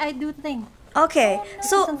I do thing. Okay,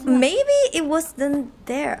 so Doesn't smell. maybe it wasn't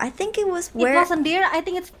there. I think it was where. It wasn't there. I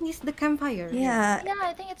think it's the campfire. Yeah, Yeah,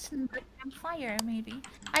 I think it's the campfire, maybe.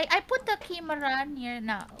 I put the camera near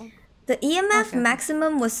now. the EMF Okay.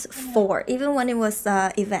 maximum was 4, even when it was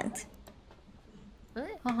event.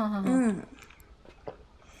 Good.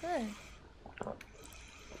 Good.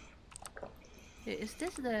 Is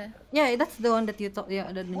this the Yeah, that's the one that you thought.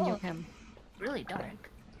 Yeah, the new Oh. camp. really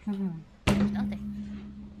dark? Mhm. There's nothing.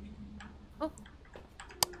 Oh,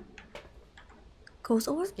 Ghost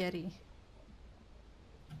orb? Scary.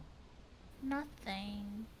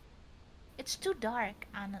 nothing. It's too dark,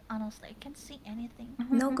 honestly. I can't see anything.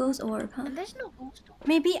 No ghost orb, huh? And there's no ghost.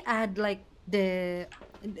 Maybe add like the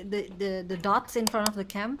dots in front of the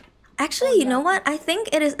camp. Actually, you know what? I think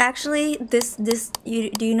it is actually this.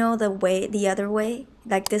 Do you know the other way,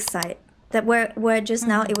 like this side, that where just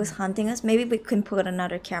now it was hunting us? Maybe we can put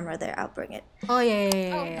another camera there. I'll bring it. Oh yeah.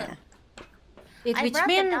 Okay. I Which brought the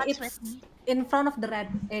means dots it's with me. in front of the red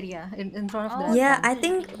area. In front of the red Yeah, camp. I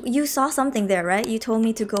think you saw something there, right? You told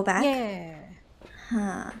me to go back. Yeah.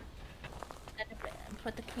 Huh. I'm gonna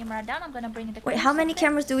put the camera down. I'm gonna bring the. Wait, how many crucifix.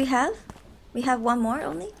 cameras do we have? We have one more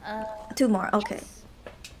only. 2 more. Okay. Yes.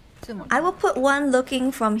 Two more. I will put one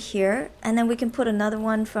looking from here, and then we can put another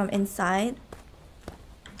one from inside.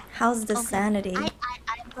 How's the Okay. sanity? I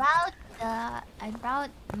brought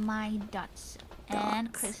my dots and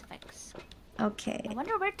Dots. crucifix. Okay. I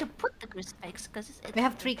wonder where to put the crucifix because We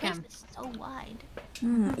have 3 the place camps. is so wide.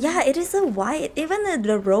 Yeah, it is a wide. Even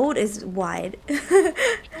the road is wide.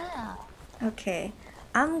 Yeah. Okay.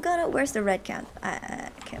 I'm gonna. Where's the red camp?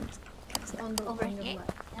 Camp. Over here.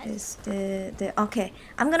 Is Yes. the okay.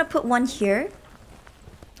 I'm gonna put one here.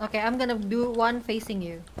 Okay, I'm gonna do one facing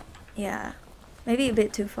you, Yeah. Maybe a bit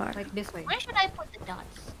too far. like this way. Where should I put the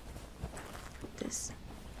dots? This.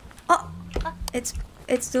 Oh,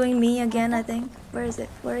 it's doing me again. I think. Where is it?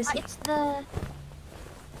 Where is it? It's the.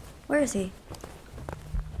 Where is he?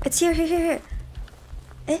 It's here.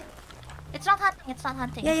 Eh? It's not hunting. It's not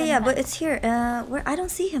hunting. Yeah, but it's here. Where? I don't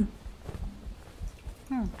see him.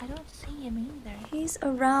 I don't see him either. He's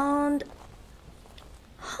around.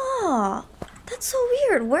 Huh. That's so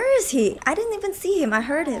weird. Where is he? I didn't even see him. I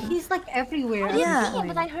heard him. He's like everywhere. I didn't Yeah. see him,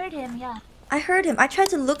 but I heard him. Yeah. I heard him. I tried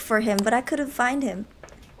to look for him, but I couldn't find him.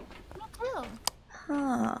 Me too.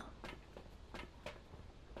 Huh.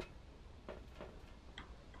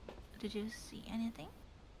 Did you see anything?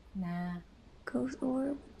 Nah. Ghost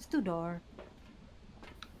orb. It's too dark.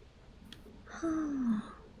 Huh.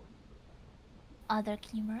 Other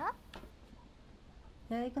camera?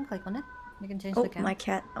 Yeah, you can click on it. You can change Oh, the camera. my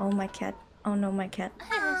cat. Oh, my cat. Oh, no, my cat.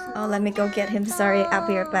 Oh, let me go get him. Sorry, I'll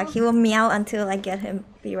be right back. He will meow until I get him.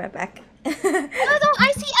 Be right back. No,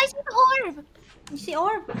 I see the orb. You see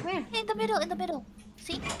orb? Where? In the middle.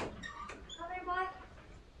 See?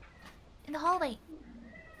 In the hallway.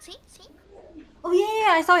 See? Oh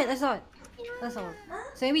yeah, I saw it. That's all.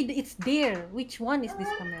 So maybe it's there. Which one is this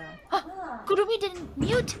camera? Kurumi didn't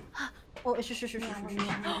mute. Oh, shush.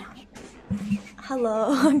 Hello,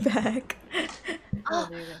 I'm back. Oh,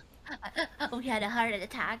 there you go. We had a heart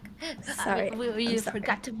attack. Sorry, We I'm sorry.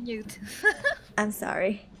 forgot to mute. I'm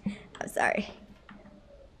sorry. It's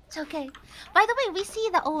okay. By the way, we see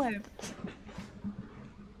the orb.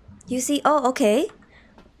 You see? Oh, okay.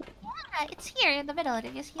 Yeah, it's here in the middle.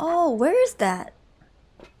 Did you see that? Oh, where is that?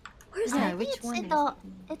 Where's Yeah, that? I think which it's one in is the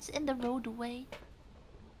it's in the roadway.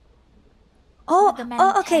 Oh, the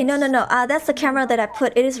oh, okay. No. tents. That's the camera that I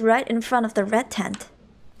put. It is right in front of the red tent.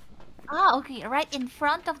 Ah, okay, right in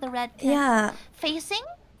front of the red tent. Yeah, Facing?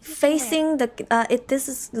 facing the. This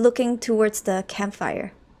is looking towards the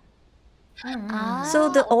campfire. Ah, So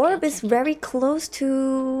the okay, orb okay, is okay. very close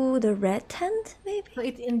to the red tent, maybe. So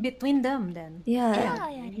it's in between them then. Yeah.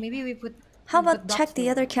 Yeah. Maybe we put. How we put about check dots the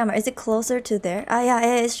there. other camera? Is it closer to there? Yeah,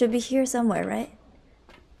 it should be here somewhere, right?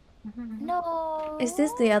 No. Is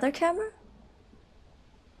this the other camera?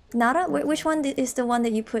 Nara, which one is the one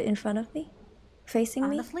that you put in front of me, facing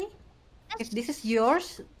me? Honestly, if this is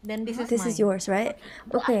yours, then this is This mine. is yours, right?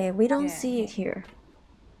 Okay, we don't Yeah. see it here.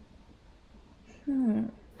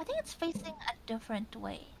 I think it's facing a different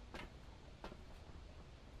way.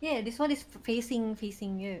 Yeah, this one is facing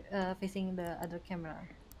you, facing the other camera.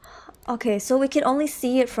 Okay, so we can only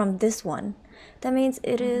see it from this one. That means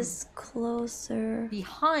it is closer.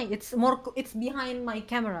 Behind, it's behind my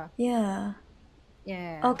camera. Yeah.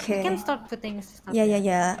 Yeah. Okay. We can start putting stuff.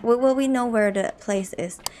 Yeah. Well, we know where the place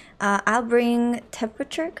is. I'll bring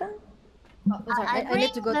temperature gun. Oh, sorry, I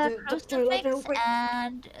need to go the to toilet real crucifix quick.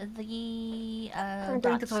 and the I'm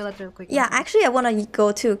going to dots. toilet real quick. Yeah, actually, I want to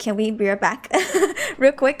go too. Can we be right back?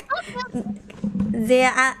 Real quick.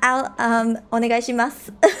 ZEA, I'll お願いしま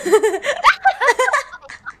す. I'll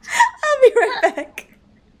be right back.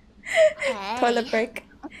 Toilet break.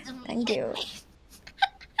 Thank you.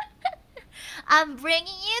 I'm bringing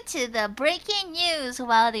you to the breaking news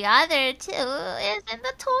while the other two is in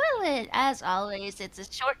the toilet. As always, it's a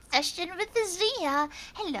short session with the ZEA.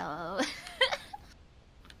 Hello.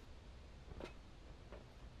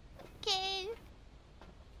 Okay.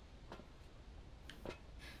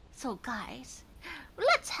 So guys,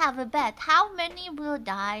 let's have a bet. How many will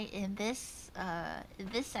die in this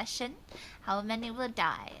session? How many will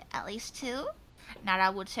die? At least 2?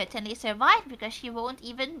 Nara would certainly survive because she won't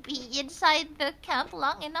even be inside the camp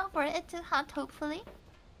long enough for it to hunt, hopefully.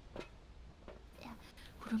 Yeah.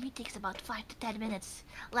 Kurumi takes about 5 to 10 minutes.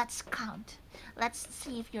 Let's count. Let's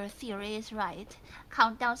see if your theory is right.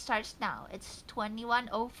 Countdown starts now. It's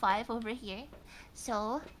 21:05 over here.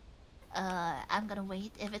 So, I'm gonna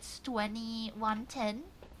wait. If it's 21:10,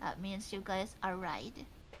 that means you guys are right.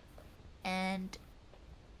 And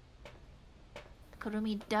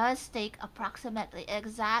Kurumi does take approximately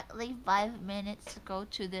exactly 5 minutes to go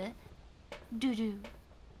to the doo-doo.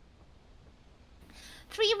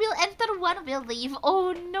 3 will enter, 1 will leave.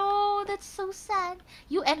 Oh no, that's so sad.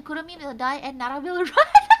 You and Kurumi will die and Nara will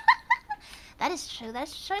run. That is true.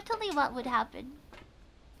 That's certainly what would happen.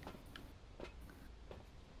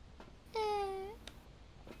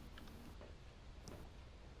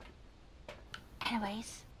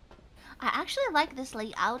 Anyways, I actually like this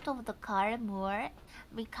layout of the car more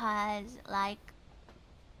because, like,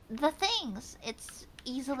 the things, it's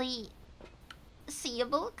easily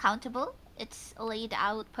seeable, countable. It's laid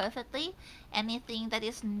out perfectly. Anything that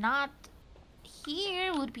is not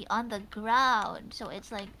here would be on the ground. So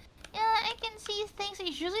it's like, yeah, I can see things.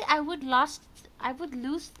 Usually I would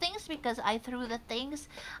lose things because I threw the things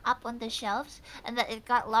up on the shelves and that it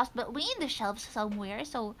got lost between the shelves somewhere.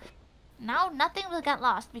 So Now nothing will get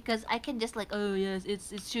lost because I can just like, oh yes,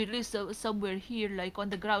 it's surely somewhere here, like on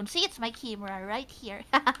the ground. See, it's my camera right here.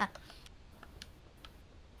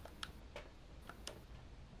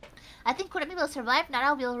 I think Kurumi will survive,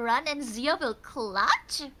 Nara will run, and ZEA will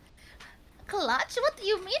clutch? Clutch? What do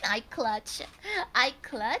you mean I clutch? I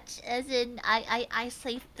clutch as in I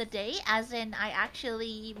saved the day, as in I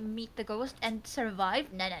actually meet the ghost and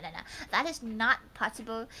survive? No. That is not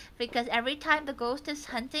possible because every time the ghost is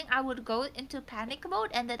hunting, I would go into panic mode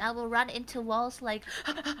and then I will run into walls like,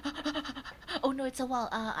 oh no, it's a wall.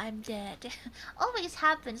 I'm dead. Always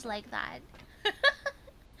happens like that.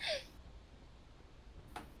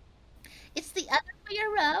 It's the other way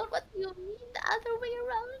around? What do you mean the other way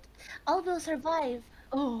around? All will survive.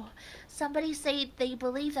 Oh, somebody said they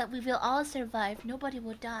believe that we will all survive. Nobody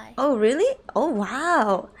will die. Oh, really? Oh,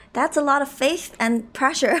 wow. That's a lot of faith and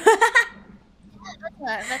pressure.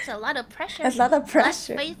 That's a lot of pressure. That's a lot of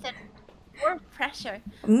pressure. Less faith and more pressure.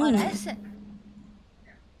 Mm.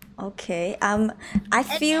 Okay. I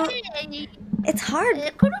feel it's hard.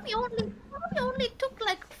 Kurumi only took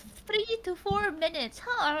like 3 to 4 minutes,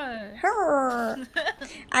 huh?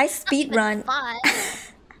 I speed run.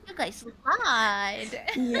 You guys lied.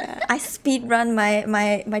 Yeah, I speed run my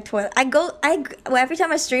toilet. Well, every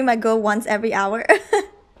time I stream, I go once every hour.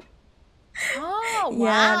 Oh wow!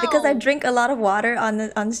 Yeah, because I drink a lot of water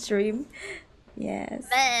on stream. Yes.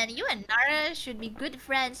 Man, you and Nara should be good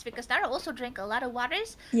friends because Nara also drank a lot of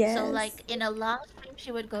waters. Yes. So like in a long stream,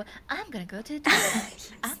 she would go, "I'm gonna go to the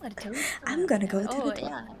toilet. I'm gonna go to the toilet." I'm gonna go to the yeah.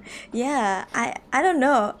 toilet. Yeah, I don't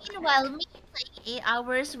know. Meanwhile, me playing 8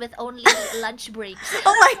 hours with only lunch breaks.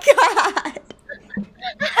 Oh my god!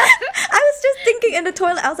 I was just thinking in the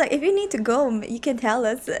toilet. I was like, if you need to go, you can tell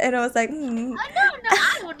us. And I was like, No,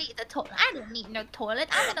 I don't need the toilet. I don't need no toilet.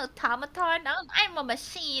 I'm an automaton. I'm a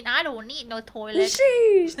machine. I don't need no toilet.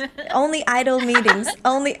 Sheesh. Only idle meetings.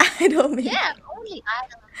 Only idle meetings. Yeah, only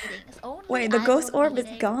idle meetings. Only Wait, the idle ghost orb is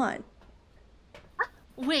meetings. gone.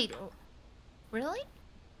 Wait, really?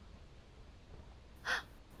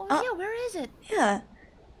 Oh yeah, where is it? Yeah.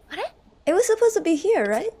 What? It was supposed to be here,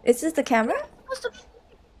 right? Is this the camera?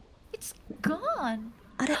 It's gone.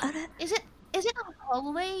 Is it a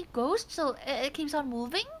hallway ghost? So it keeps on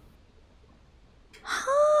moving?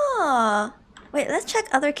 Huh. Wait, let's check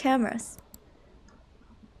other cameras.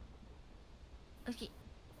 Okay,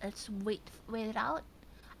 let's wait it out.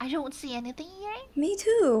 I don't see anything here. Me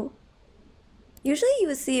too. Usually you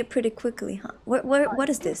would see it pretty quickly, huh? What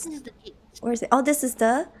is this? This is the gate. Where is it? Oh, this is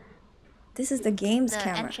the games The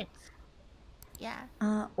camera. entrance.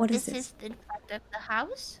 Yeah. What is This this? is in front of the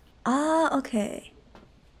house. Ah, okay.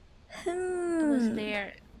 It was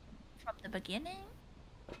there from the beginning.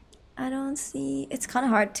 I don't see. It's kind of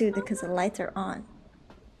hard too because the lights are on.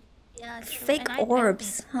 Yeah, true. Fake And I don't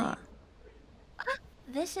orbs, think huh?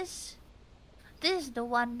 This is the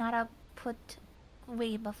one Nara put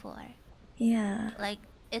way before. Yeah. Like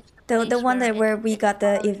it's The one that where we got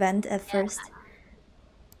the it's- event at first.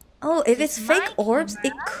 Oh, if it's It's fake my orbs,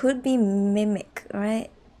 it camera. could be mimic,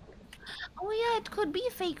 right? Oh yeah, it could be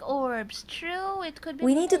fake orbs. True, it could be.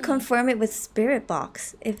 We need to mimic. confirm it with Spirit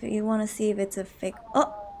Box if you want to see if it's a fake.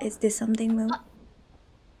 Oh, is this something move?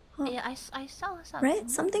 Yeah, I saw something. Right?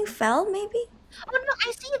 Something fell, maybe? Oh no,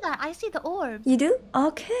 I see that. I see the orb. You do?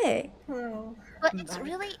 Okay. But it's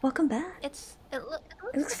really Welcome back. it looks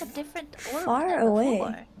looks like a different orb far than away.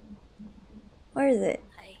 before. Where is it?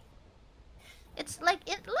 It's like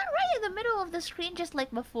right in the middle of the screen, just like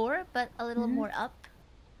before, but a little more up.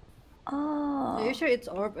 Are you Oh. sure it's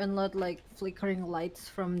orb and not like flickering lights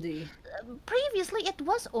from the... Previously, it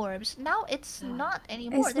was orbs. Now it's not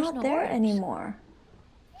anymore. It's There's not no there orbs. anymore.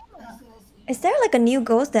 Is there like a new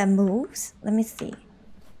ghost that moves? Let me see.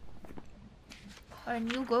 Or a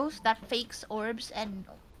new ghost that fakes orbs and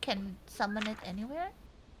can summon it anywhere.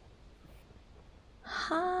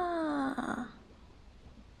 Ha.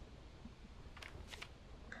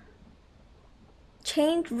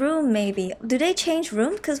 Change room, maybe. Do they change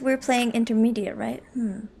room? Because we're playing intermediate, right?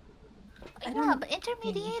 Yeah, but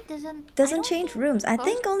intermediate doesn't. I Doesn't don't change think rooms. I ghost-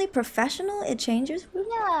 think only professional it changes room.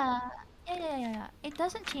 Yeah. It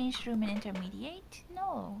doesn't change room in intermediate.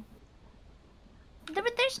 No. But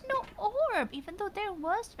there's no orb, even though there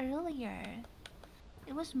was earlier.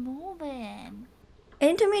 It was moving.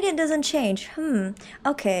 Intermediate doesn't change.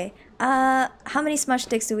 Okay. How many smudge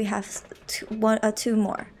sticks do we have? Two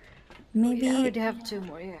more. Maybe. We already have 2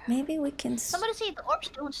 more, yeah. Maybe we can. Somebody say the orbs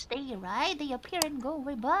don't stay, right? They appear and go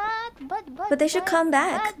away, But they should come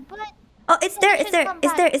back. But Oh, it's there. they It's should there. come It's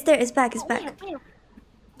back. there. It's there. It's back. It's back. Wait.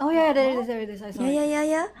 Oh yeah, there it is. I saw it.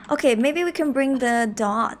 Yeah. Okay, maybe we can bring the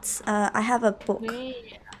dots. I have a book.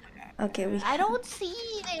 Wait. Okay, I don't see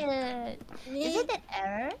it. Is it an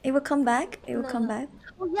error? it will come back. It will come back.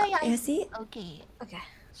 Oh yeah, You see? Okay. Okay.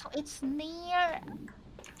 So it's near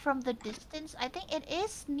from the distance. I think it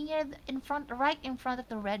is near right in front of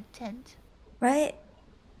the red tent. Right?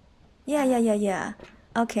 Yeah.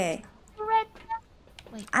 Okay. Red tent.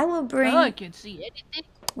 Wait. I will bring. Oh, I can see anything.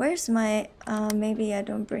 Where's my? Maybe I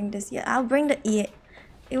don't bring this yet. I'll bring the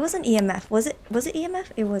It wasn't EMF. Was it? Was it EMF?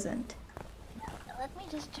 It wasn't. Let me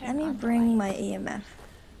just turn. Let me on bring my EMF.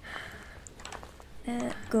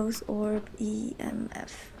 Ghost orb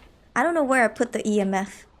EMF. I don't know where I put the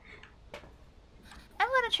EMF. I'm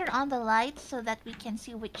gonna turn on the lights so that we can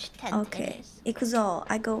see which tent Okay. it is. Ikuzo,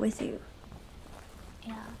 I go with you.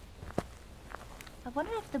 Yeah. I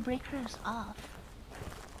wonder if the breaker is off.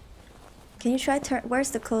 Can you try turn?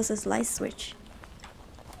 Where's the closest light switch?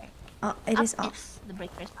 Oh, it is off. Yes, the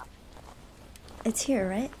breaker is off. It's here,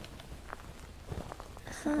 right?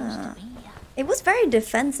 Supposed to be, yeah. It was very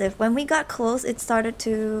defensive. When we got close, it started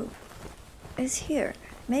to... It's here.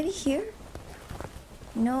 Maybe here?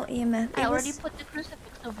 No EMF. I already put the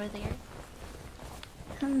crucifix over there.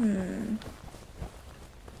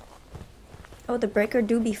 Oh, the breaker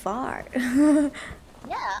do be far.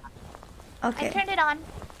 Yeah. Okay. I turned it on.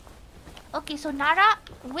 Okay, so Nara,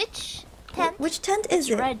 which tent? Which tent is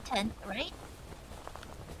it? Red tent, right?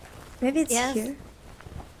 Maybe it's Yes. here.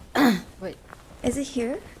 Wait. Is it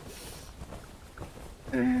here?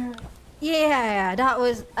 Yeah, that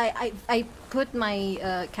was I put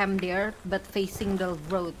my cam there, but facing the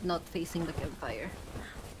road, not facing the campfire.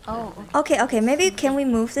 Oh, Okay. Maybe can we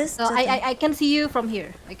move this? So to the- I can see you from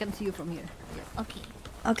here. I can see you from here. Yeah. okay.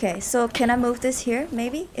 Okay, so can I move this here?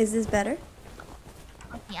 Maybe? Is this better?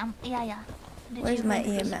 Okay, yeah. Did Where's you my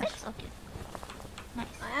bring the EMF? crucifix? Okay. Nice.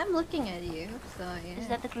 I am looking at you, so yeah. Is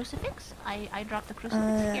that the crucifix? I dropped the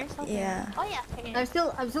crucifix here somewhere. yeah. Oh yeah, here it I'm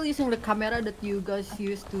is. still using the camera that you guys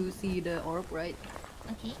used to see the orb, right?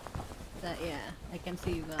 Okay. Yeah, I can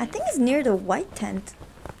see you guys. I think it's near the white tent.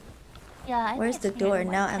 Yeah. Where's the think it's near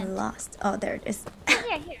door? Now white I'm tent. lost. Oh, there it is.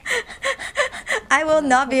 Here. I will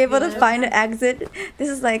not be able to Okay. find an exit. This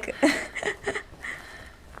is like...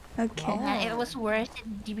 Okay. And it was worse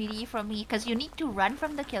in DVD for me because you need to run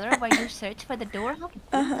from the killer while you search for the door. How can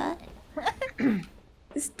you do that?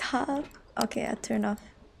 It's tough. Okay, I'll turn off.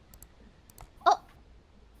 Oh.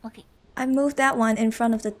 Okay. I moved that one in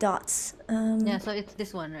front of the dots. Yeah, so it's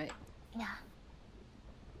this one, right? Yeah.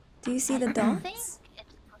 Do you see the I think dots?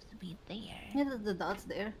 it's supposed to be there. Yeah, the dots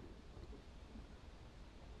there.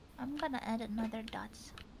 I'm gonna add another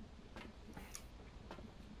dots.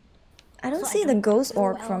 I don't So I see the don't ghost do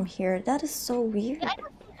orb well. from here. That is so weird. Yeah, I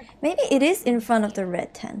don't see the Maybe it is in front of the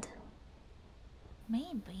red tent.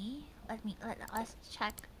 Maybe. Let's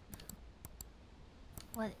check.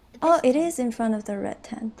 What? Oh, this it tent. is in front of the red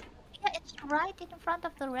tent. Yeah, it's right in front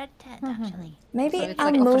of the red tent actually. Maybe So it's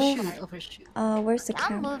I'll like move. overshoot. Where's the I'll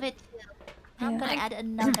camera? move it too. I'm Yeah. gonna add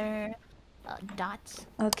another dots.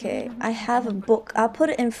 Okay, I have a book. I'll put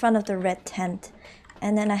it in front of the red tent,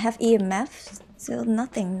 and then I have EMF. Still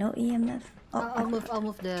nothing. No EMF. Oh, I'll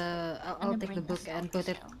move the. I'll gonna take the bring book this and up put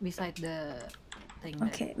it still. beside the thing. there.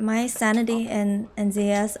 okay. My sanity and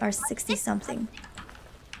ZEA's are 60 something.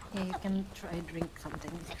 Yeah, you can try drink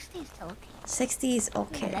something. 60 is okay. 60 is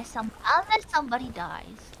okay. Unless somebody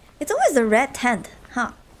dies. It's always the red tent,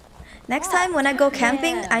 huh? Next time when I go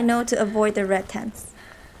camping, Yeah. I know to avoid the red tents.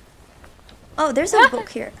 Oh, there's a book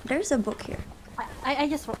here. There's a book here. I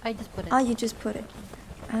just put it. Oh, you just put it.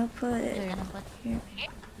 I'll put I'm it gonna put here.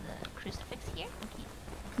 the crucifix here.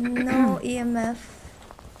 Okay. No EMF.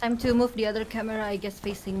 Time to move the other camera. I guess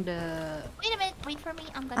facing the. Wait a minute. Wait for me.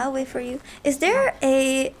 I'm gonna. I'll wait for you. Is there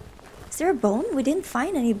a bone? We didn't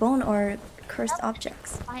find any bone or cursed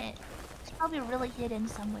objects. Find it. It's probably really hidden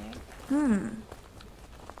somewhere.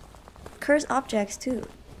 Cursed objects too.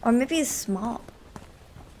 Or maybe it's small.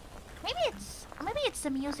 Maybe it's a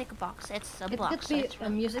music box. It's a It box. could so be it's a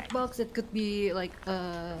really music hard. box. It could be like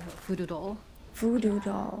a voodoo doll Voodoo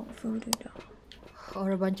doll. Voodoo doll.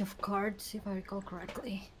 or a bunch of cards, if I recall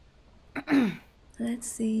correctly. Let's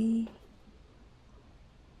see.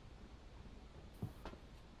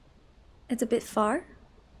 It's a bit far.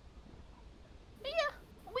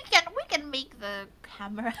 Yeah, we can make the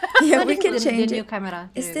camera. Yeah, What we is can the change new it. camera?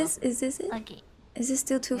 There Is you this it? Okay. Is this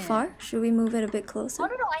still too Yeah. far? Should we move it a bit closer? Oh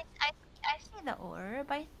no, I see the orb.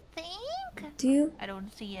 I think. Do you? I don't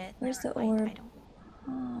see it. Where's the Never mind, orb? I don't.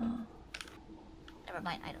 Oh. Never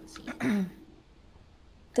mind. I don't see it.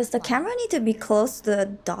 Does the camera need to be close to the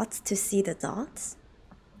dots to see the dots?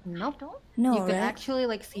 go. Nope. Don't. No, You can right? actually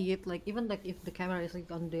like see it, like even like if the camera is like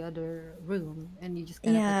on the other room and you just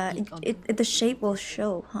kind Yeah, of like, click on the shape will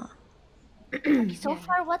show, huh? So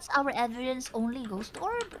far, what's our evidence? Only ghost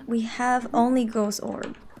orb? We have only ghost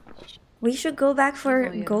orb. We should go back for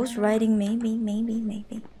ghost writing, maybe.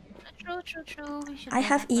 True. We should I go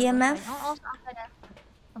have back for ghost EMF. writing. Also,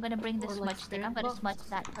 I'm gonna bring the Or, like, smudge stick. I'm gonna spirit smudge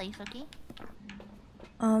that place, okay?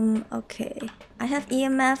 Okay. I have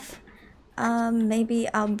EMF. Maybe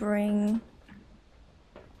I'll bring...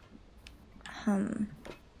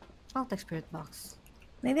 I'll take spirit box.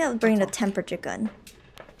 Maybe I'll bring the temperature gun.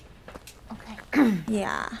 Okay.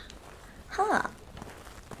 Yeah. Huh.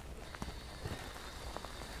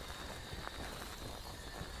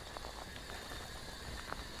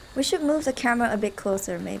 We should move the camera a bit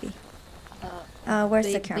closer, maybe.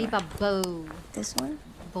 Where's the camera? Biba bow. This one?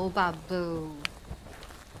 Boba bow.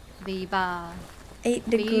 Biba. 8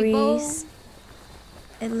 degrees.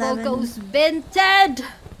 11. Bogo's Bented!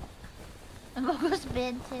 Bogo's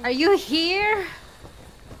Bented. Are you here?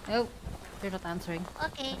 Oh, you're not answering.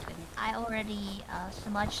 Okay, I already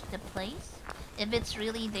smudged the place. If it's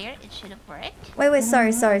really there, it should have worked. Wait,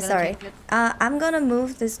 sorry. take it. I'm gonna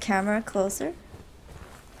move this camera closer.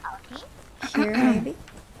 Okay. Here, maybe.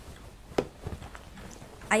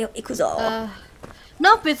 Ayo, ikuzo.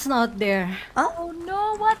 Nope, it's not there. Oh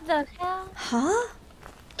no, what the hell? Huh?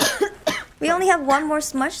 We only have one more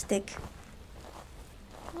smudge stick.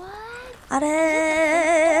 What?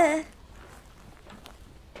 Are.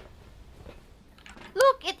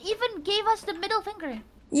 Look, it even gave us the middle finger.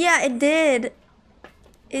 Yeah, it did.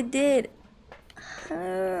 It did.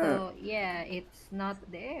 So, yeah, it's not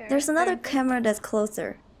there. There's another camera that's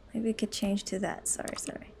closer. Maybe we could change to that.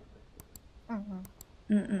 Sorry.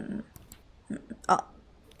 Oh,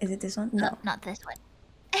 is it this one? No, Not this one.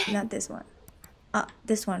 not this one.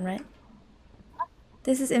 This one, right?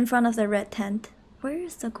 This is in front of the red tent. Where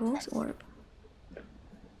is the ghost orb?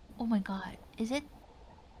 Oh my god, is it?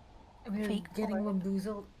 We're Fake getting orb.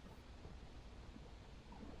 bamboozled.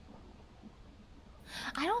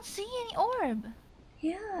 I don't see any orb.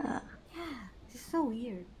 Yeah. Yeah, this is so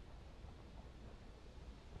weird.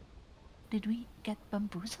 Did we get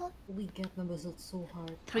bamboozled We get bamboozled so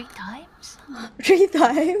hard. 3 times? 3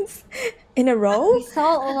 times in a row? We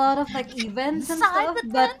saw a lot of like events and Inside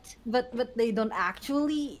stuff, the but they don't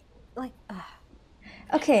actually like.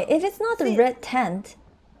 Okay, if it's not the red tent,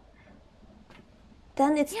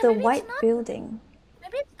 then it's Yeah, the maybe it's white not. building.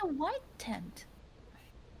 Maybe it's the white tent.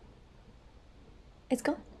 It's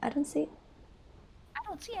gone. I don't see it. I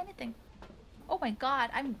don't see anything. Oh my god,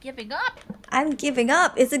 I'm giving up. I'm giving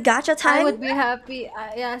up. Is it gacha I time? would be happy.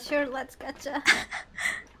 Yeah, sure. Let's gotcha.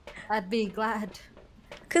 I'd be glad.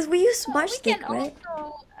 Because we use Oh, smudge we stick, can right?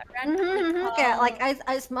 also randomly Okay, call- like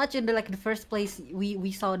I smudged in the first place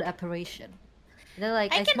we saw the apparition. Then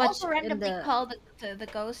like I can smudged also in randomly the. call the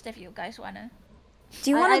ghost if you guys wanna. Do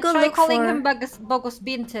you want to I go try look calling for... him Bogos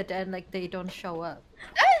Binted and like they don't show up.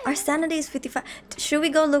 Our sanity is 55. Should we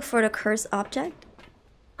go look for the cursed object?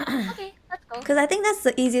 Okay, let's go. Because I think that's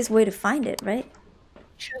the easiest way to find it, right?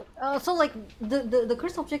 True. So like the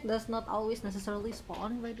cursed object does not always necessarily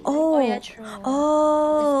spawn right away. Oh, yeah, true.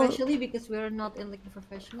 Oh, Especially because we're not in like the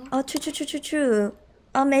professional. oh, true.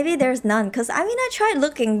 Oh, maybe there's none. Because I mean, I tried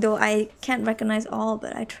looking, though I can't recognize all,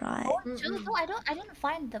 but I tried. True. No, I didn't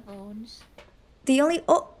find the bones.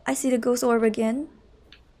 Oh, I see the ghost orb again.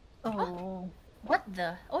 Oh. What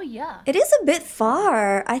the? Oh yeah. It is a bit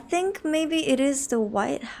far. I think maybe it is the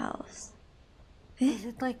White House. Is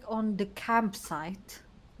it like on the campsite?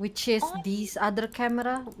 Which is Oh. this other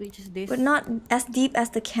camera? Which is this? But not as deep as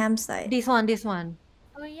the campsite. This one.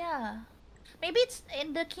 Oh yeah. Maybe it's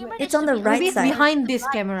in the camera. It's that on should the be right Maybe it's side. behind this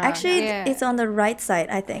camera. Actually, yeah. it's on the right side,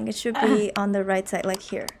 I think. It should be on the right side, like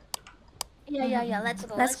here. Yeah. Let's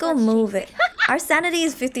go. Let's go move it. Our sanity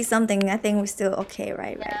is 50 something. I think we're still okay.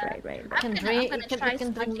 Right. can drink- I'm gonna can- try you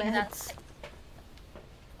can drink smudging that meds. place.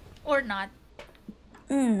 Or not.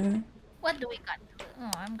 Mm. What do we got?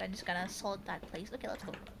 Oh, just gonna salt that place. Okay, let's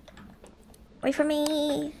go. Wait for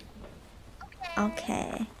me.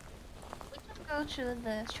 Okay. We can go through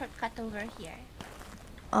the shortcut over here.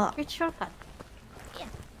 Oh. Which shortcut? Yeah.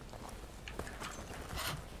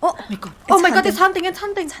 Oh my god. Oh my god, it's hunting. It's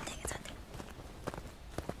hunting.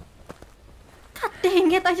 God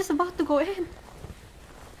dang it, I just about to go in.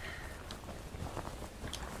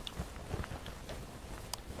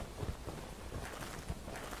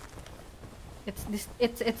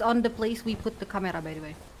 It's on the place we put the camera, by the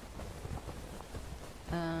way.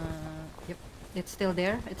 Yep. It's still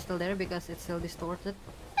there because it's still distorted.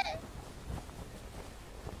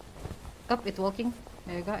 Oh, it's walking.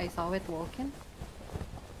 There you go, I saw it walking.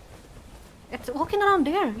 It's walking around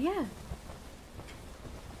there, yeah.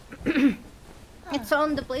 It's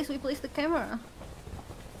on the place we placed the camera.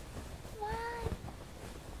 What?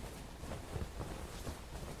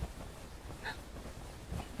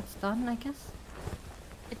 done, I guess.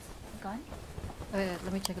 It's gone. Wait,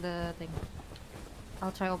 let me check the thing.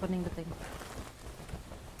 I'll try opening the thing.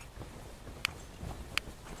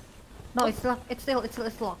 No, it's locked. It's locked.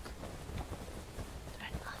 Turn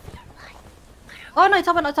off your light. Oh no, it's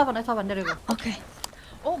open, it's open, it's open. There you go. Okay.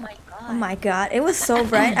 Oh my god. Oh my god, it was so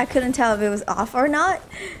bright. I couldn't tell if it was off or not.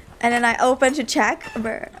 And then I opened to check.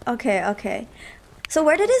 Okay, okay. So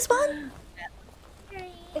where did it spawn?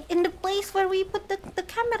 In the place where we put the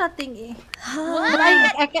camera thingy. What? But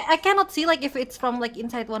I cannot see like if it's from like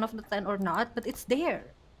inside one of the tent or not, but it's there.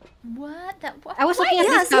 What? I was looking at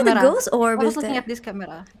Yeah, I this see camera. the ghost orb I was is looking there. at this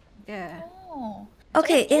camera. Yeah. Oh.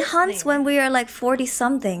 Okay, So it hunts there. when we are like 40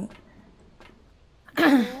 something.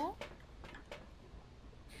 Oh.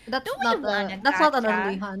 That's Do we not wanna that's not an gacha?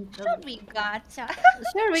 early hunt. Should we gacha?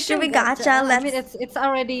 Sure, Should we can gacha? I mean, Let's- it's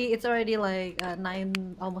already like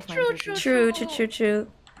 9, almost 9:30. True.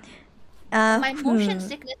 My motion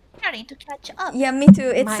sickness is starting to catch up. Yeah, me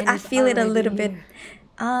too. It's Mine I is feel it a little bit.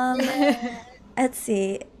 already- Let's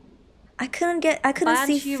see. I couldn't see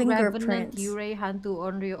Banshee, Revenant, fingerprints. Yurei, Hantu,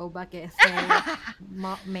 Onryo, Obake,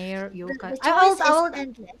 Mayor, The Yokai. choice is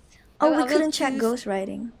endless. Oh, I we will couldn't check choose- ghost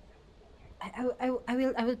writing.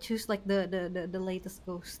 I will choose like the latest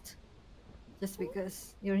ghost, just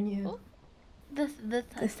because you're new. The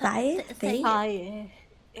Thai? Hi.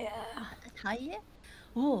 Yeah. Thai?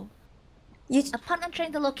 Oh. You Upon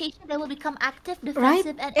entering the location, they will become active, Right?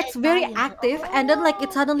 defensive, and It's very agile. active, and then like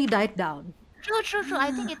it suddenly died down. True.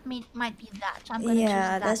 I think it might be that. So I'm gonna choose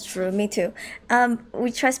yeah, that. that's true. Me too.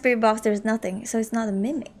 We tried spirit box. There's nothing, so it's not a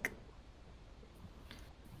mimic.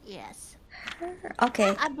 Yes.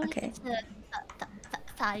 Okay. I believe Okay. it's the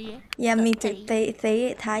Thai. Yeah, me too.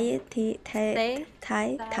 Thai.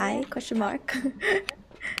 Thai? Question mark.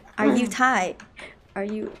 Are you Thai? Are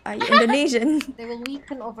you Indonesian? They will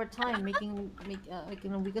weaken over time, making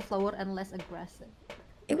them weaker, slower, and less aggressive.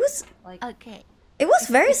 It was Like Okay.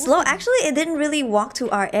 very slow. Actually, it didn't really walk to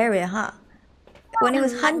our area, huh? When it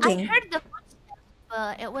was I hunting. heard the footsteps,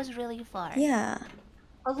 but it was really far. Yeah.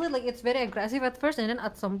 also like it's very aggressive at first, and then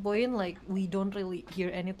at some point like we don't really hear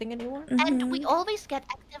anything anymore. And we always get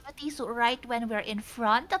activities right when we're in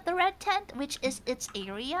front of the red tent, which is its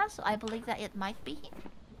area. So I believe that it might be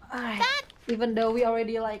that. Even though we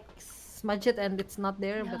already like smudge it and it's not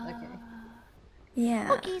there, but okay.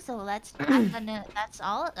 Yeah. Okay, so that's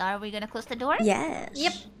all. Are we gonna close the door? Yes.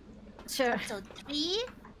 Yep. Sure. So 3,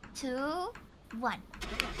 2, 1.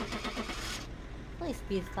 Please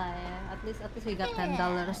be fair. At least we got $10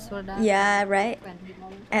 for that. Yeah, right.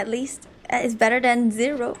 $20. At least it's better than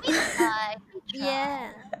 0.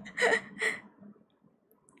 Yeah.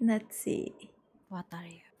 Let's see. What are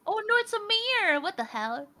you? Oh no, it's a mirror. What the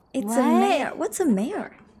hell? It's a mayor. What's a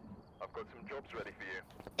mayor? I've got some jobs ready for you.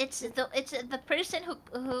 It's the person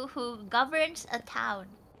who governs a town.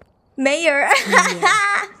 Mayor.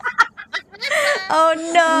 Oh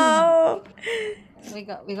no. We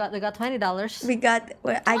got $20.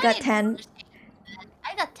 I got 10.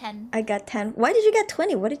 I got 10. I got 10. Why did you get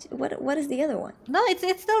 20? What is the other one? No, it's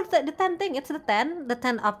still the 10 thing. It's the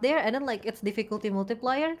 10 up there, and then like it's difficulty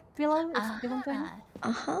multiplier below. It's different thing.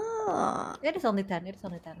 Uh-huh. It is only 10. It's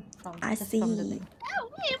only 10 from I just from the see. thing. Oh,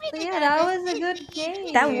 So yeah, that was a good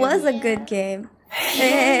game. That was a good game.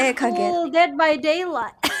 Hey, Cool, Kage. Dead by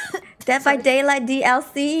Daylight. Dead by Daylight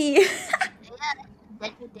DLC. Dead by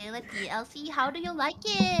Daylight DLC. How do you like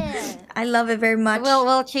it? I love it very much.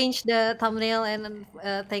 We'll change the thumbnail and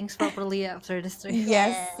things properly after the stream.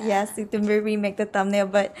 Yes, you can remake the thumbnail,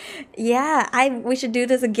 but yeah, we should do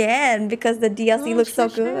this again because the DLC looks so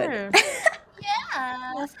good.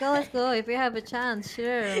 Yeah. Let's go. If we have a chance,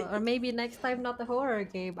 sure. Or maybe next time, not a horror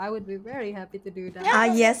game. I would be very happy to do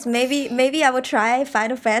that. Yes, maybe I will try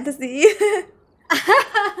Final Fantasy.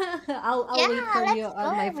 I'll wait for you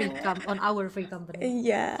on my on our free company.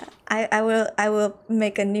 Yeah, I will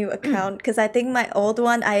make a new account because I think my old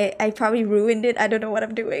one I probably ruined it. I don't know what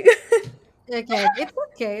I'm doing. Okay,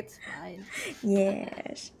 it's fine.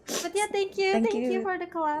 Yes. But yeah, thank you for the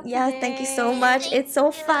collab. Yes, thank you so much. It's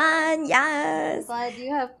so fun. Yes. Glad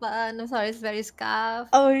you have fun. I'm sorry, it's very scuffed.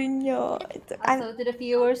 Oh no. Also, to the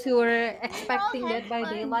viewers who were expecting Dead by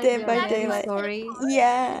Daylight, Dead by they're very Daylight. sorry.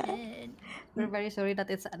 Yeah. we're very sorry that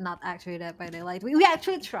it's not actually Dead by Daylight. We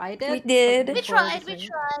actually tried it. We did. We before tried, this we thing.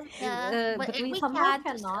 tried, yeah. But we we somehow can't.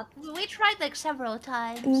 cannot. We tried like several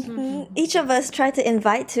times. Each of us tried to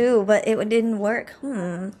invite too, but it didn't work.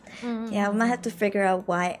 Mm-hmm. Yeah, we might have to figure out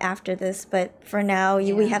why after this. But for now,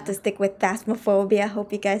 we have to stick with Phasmophobia.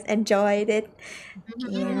 Hope you guys enjoyed it.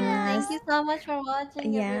 Yes. Thank you so much for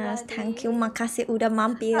watching, Yes, everybody. thank you. Makasih udah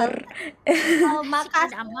mampir. Oh,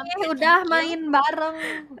 makasih udah main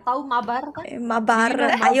bareng. Tahu mabar kan? Mabar,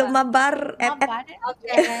 ayo mabar.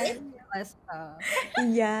 Okay, let's go.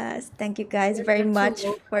 Yes, thank you guys very much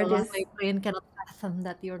for this. My brain cannot fathom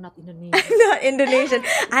that you're not Indonesian. I'm not Indonesian.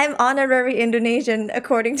 I'm honorary Indonesian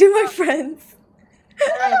according to my friends.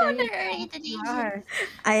 Honorary Indonesian.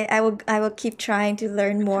 I will keep trying to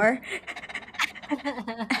learn more.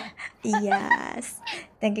 Yes.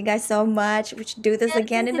 Thank you guys so much. We should do this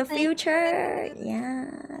again in the future.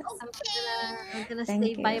 Yes. I'm gonna Thank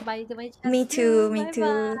say you. bye-bye to my chat. Me too, me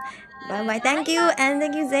too. Bye-bye. Thank you. And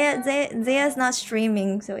thank you, Zea. Zea's not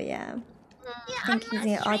streaming, so yeah. Yeah, Thank I'm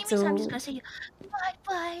you, not Zea. streaming, so I'm Also, just gonna say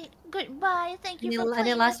bye, goodbye. Thank you Any, for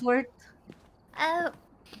any playing. last word?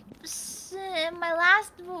 My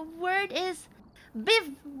last word is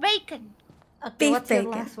beef bacon. Okay, Beef what's your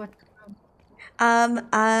bacon. last word?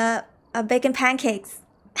 bacon pancakes.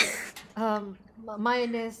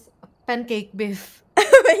 Mine is pancake beef.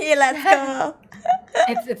 Yeah, let's go.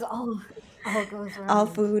 It's all goes around. All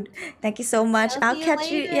food. Thank you so much. I'll I'll see you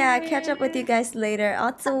catch you. Yeah, catch up with later. you guys later.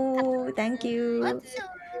 Also, thank you. What's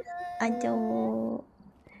Ayo.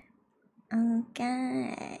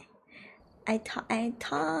 Okay. I thought.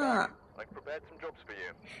 I've prepared some jobs for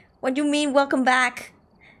you. What do you mean? Welcome back.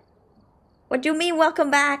 What do you mean? Welcome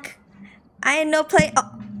back. I ain't no play.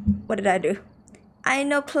 Oh, what did I do? I ain't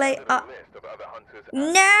no play. There's a list of other hunters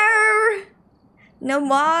and No. No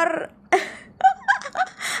more.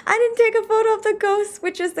 I didn't take a photo of the ghost,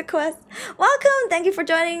 which is the quest. Welcome. Thank you for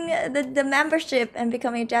joining the membership and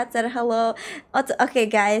becoming a jet setter. Hello. Okay,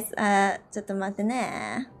 guys. ちょっと待って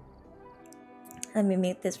ね. Let me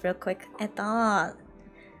make this real quick.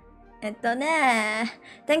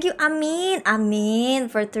 Thank you, Amin,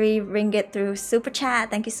 for 3 ringgit through super chat.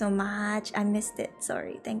 Thank you so much. I missed it.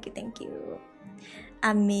 Sorry. Thank you.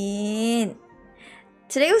 Amin.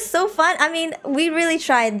 Today was so fun. I mean, we really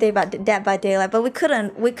tried Dead by Daylight, but we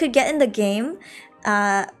couldn't. We could get in the game,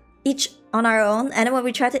 each on our own, and then when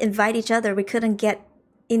we tried to invite each other, we couldn't get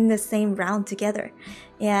in the same round together.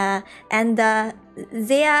 Yeah, and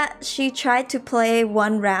Zea, she tried to play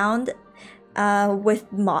one round with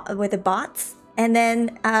the bots, and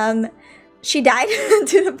then she died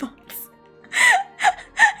to the bots.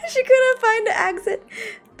 She couldn't find the exit,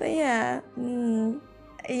 but yeah.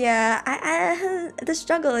 Yeah, I the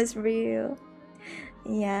struggle is real.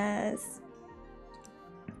 Yes.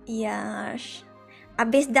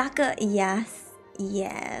 Abis dah ke? Yes.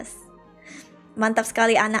 Mantap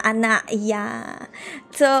sekali anak-anak. Yeah.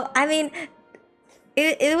 So, I mean,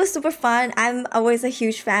 it was super fun. I'm always a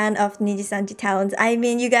huge fan of Nijisanji talents. I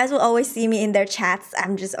mean, you guys will always see me in their chats.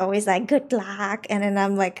 I'm just always like, good luck. And then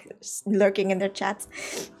I'm like lurking in their chats.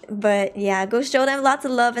 But yeah, go show them lots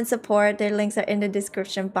of love and support. Their links are in the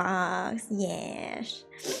description box. Yes.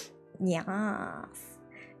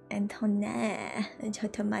 And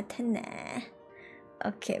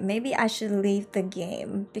okay, maybe I should leave the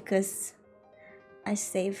game because I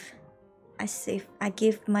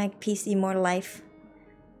give my PC more life.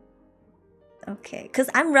 Okay, because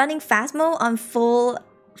I'm running Phasmo on full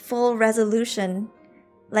resolution,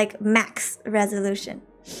 like max resolution.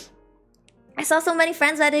 I saw so many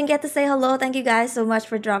friends I didn't get to say hello. Thank you guys so much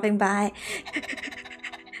for dropping by.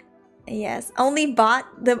 Yes,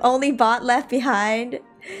 the only bot left behind.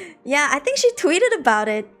 Yeah, I think she tweeted about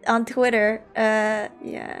it on Twitter.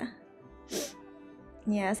 Yeah.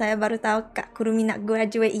 Yeah, saya baru tahu Kak Kurumi nak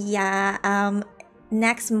graduate. Yeah,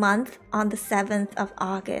 next month on the 7th of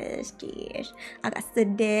August. Yes, agak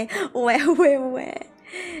sedih. Weh.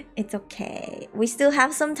 It's okay. We still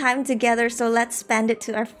have some time together, so let's spend it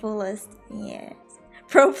to our fullest. Yes.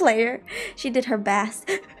 Pro player. She did her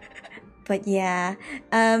best. But yeah.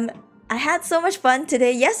 I had so much fun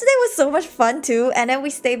today. Yesterday was so much fun too. And then we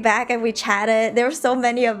stayed back and we chatted. There were so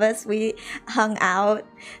many of us. We hung out.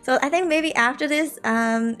 So I think maybe after this,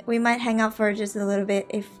 we might hang out for just a little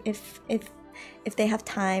bit if they have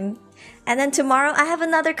time. And then tomorrow I have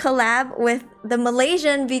another collab with the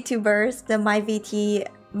Malaysian VTubers, the My VT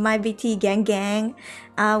gang.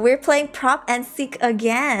 We're playing Prop and Seek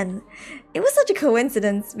again. It was such a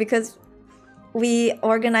coincidence because we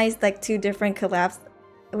organized like 2 different collabs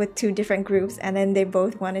with 2 different groups, and then they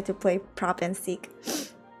both wanted to play Prop and Seek.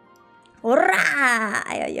 Ora!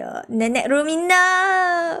 Ayo, Nenek Rumi,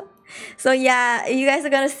 no! So yeah, you guys are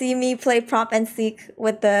gonna see me play prop and seek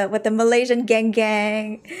with the Malaysian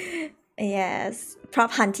gang. Yes,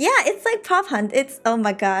 prop hunt. Yeah, it's like prop hunt. It's, oh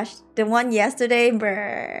my gosh, the one yesterday,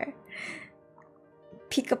 brr.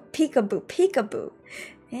 Peekaboo.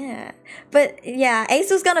 Yeah, but yeah,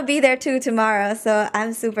 Asu's gonna be there too tomorrow, so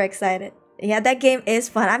I'm super excited. Yeah, that game is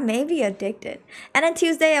fun. I may be addicted. And on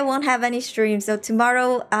Tuesday, I won't have any streams. So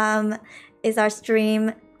tomorrow is our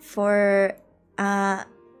stream for our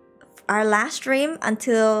last stream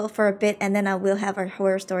until for a bit, and then I will have our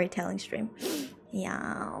horror storytelling stream.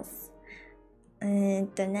 Yes. And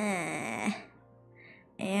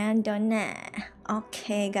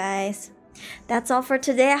okay, guys. That's all for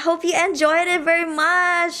today. I hope you enjoyed it very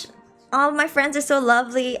much. All of my friends are so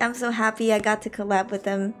lovely. I'm so happy I got to collab with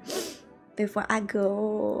them. Before I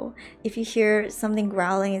go, if you hear something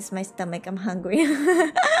growling, it's my stomach. I'm hungry.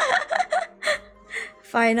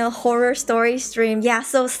 Final horror story stream. Yeah,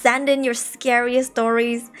 so send in your scariest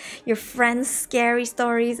stories, your friends' scary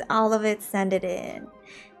stories, all of it, send it in.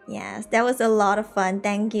 Yes, that was a lot of fun.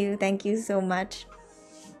 Thank you so much.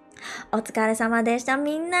 お疲れ様でした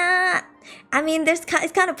みんな. I mean, it's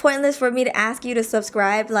kind of pointless for me to ask you to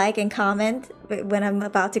subscribe, like, and comment when I'm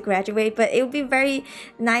about to graduate, but it would be very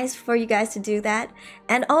nice for you guys to do that.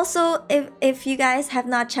 And also, if you guys have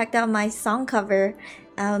not checked out my song cover,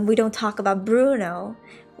 We Don't Talk About Bruno,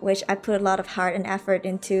 which I put a lot of heart and effort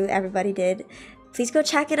into, everybody did. Please go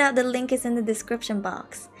check it out. The link is in the description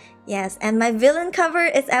box. Yes, and my villain cover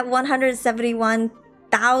is at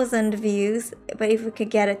 171,000 views, but if we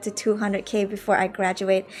could get it to 200k before I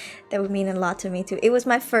graduate, that would mean a lot to me too. It was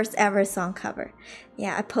my first ever song cover.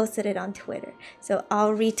 Yeah, I posted it on Twitter, so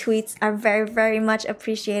all retweets are very much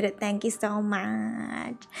appreciated. Thank you so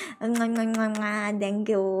much. Thank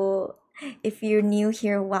you. If you're new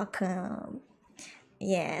here, welcome.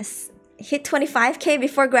 Yes, hit 25k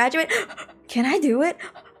before graduate. Can I do it?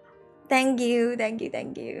 Thank you.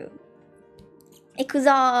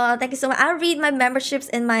 Ikuzo, thank you so much. I'll read my memberships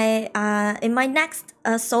in my next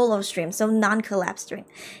solo stream, so non-collab stream.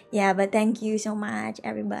 Yeah, but thank you so much,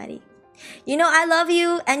 everybody. You know I love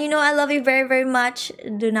you, and you know I love you very much.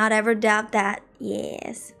 Do not ever doubt that.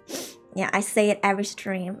 Yes. Yeah, I say it every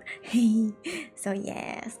stream. So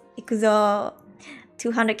yes, Ikuzo,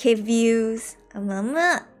 200k views.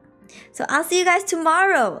 So I'll see you guys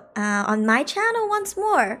tomorrow on my channel once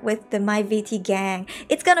more with the My VT gang.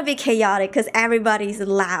 It's gonna be chaotic because everybody's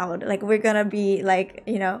loud. Like, we're gonna be like,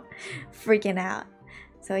 you know, freaking out.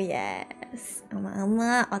 So yes. お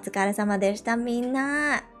疲れ様でしたみん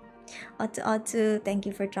な. Otu, thank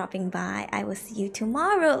you for dropping by. I will see you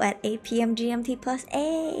tomorrow at 8 p.m. GMT plus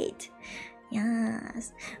 8.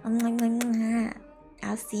 Yes.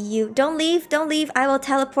 I'll see you. Don't leave. I will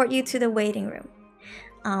teleport you to the waiting room.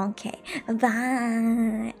 Okay,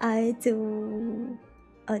 bye.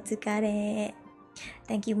 Otsukare.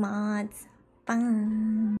 Thank you, mods.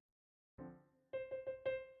 Bye.